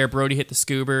rock there. Brody hit the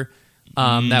scuba.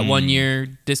 That 1 year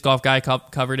disc golf guy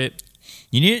covered it.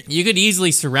 You could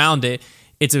easily surround it.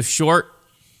 It's a short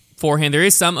forehand. There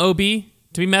is some OB to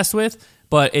be messed with,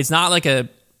 but it's not like a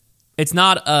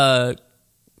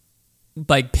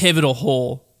like pivotal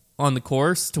hole on the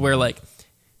course to where like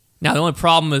now the only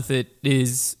problem with it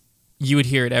is you would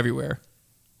hear it everywhere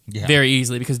very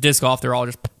easily because disc golf they're all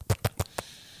just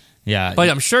but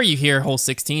I'm sure you hear hole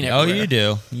 16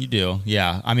 everywhere. You do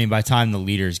yeah. I mean by the time the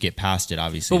leaders get past it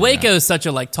obviously but Waco is such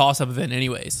a like toss-up event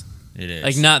anyways. It is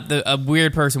like not a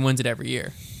weird person wins it every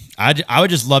year. I would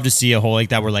just love to see a hole like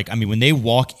that where, like, I mean, when they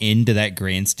walk into that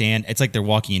grandstand, it's like they're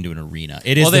walking into an arena.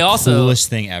 It is coolest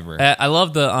thing ever. I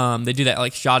love they do that,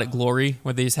 like, Shot at Glory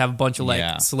where they just have a bunch of,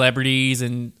 like, celebrities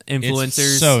and influencers.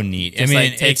 It's so neat. Just, I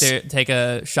mean, like, take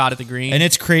a shot at the green. And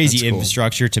it's crazy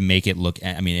infrastructure to make it look,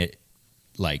 I mean,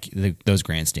 those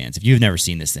grandstands. If you've never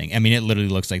seen this thing, I mean, it literally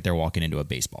looks like they're walking into a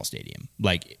baseball stadium,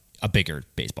 like a bigger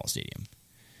baseball stadium.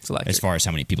 As far as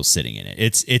how many people sitting in it.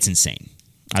 It's insane.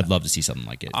 I'd love to see something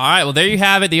like it. All right, well, there you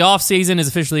have it. The off season is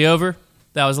officially over.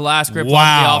 That was the last grip of the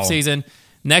off season.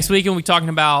 Next weekend, we'll be talking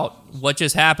about what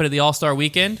just happened at the All-Star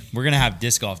Weekend. We're going to have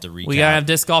disc golf to recap. We got to have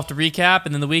disc golf to recap,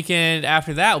 and then the weekend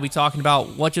after that, we'll be talking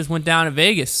about what just went down in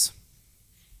Vegas.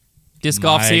 Disc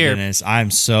golf's here. Goodness, I'm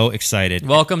so excited.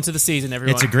 Welcome to the season,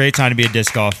 everyone. It's a great time to be a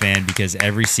disc golf fan because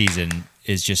every season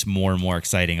is just more and more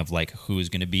exciting of like who's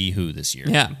going to be who this year.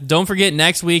 Yeah. Don't forget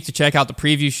next week to check out the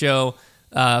preview show.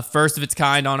 First of its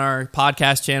kind on our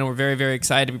podcast channel. We're very, very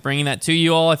excited to be bringing that to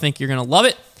you all. I think you're going to love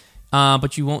it,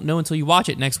 but you won't know until you watch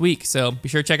it next week. So be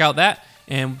sure to check out that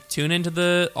and tune into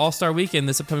the All-Star Weekend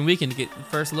this upcoming weekend to get the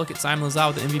first look at Simon Lazar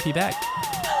with the MVP bag.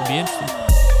 It'll be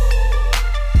interesting.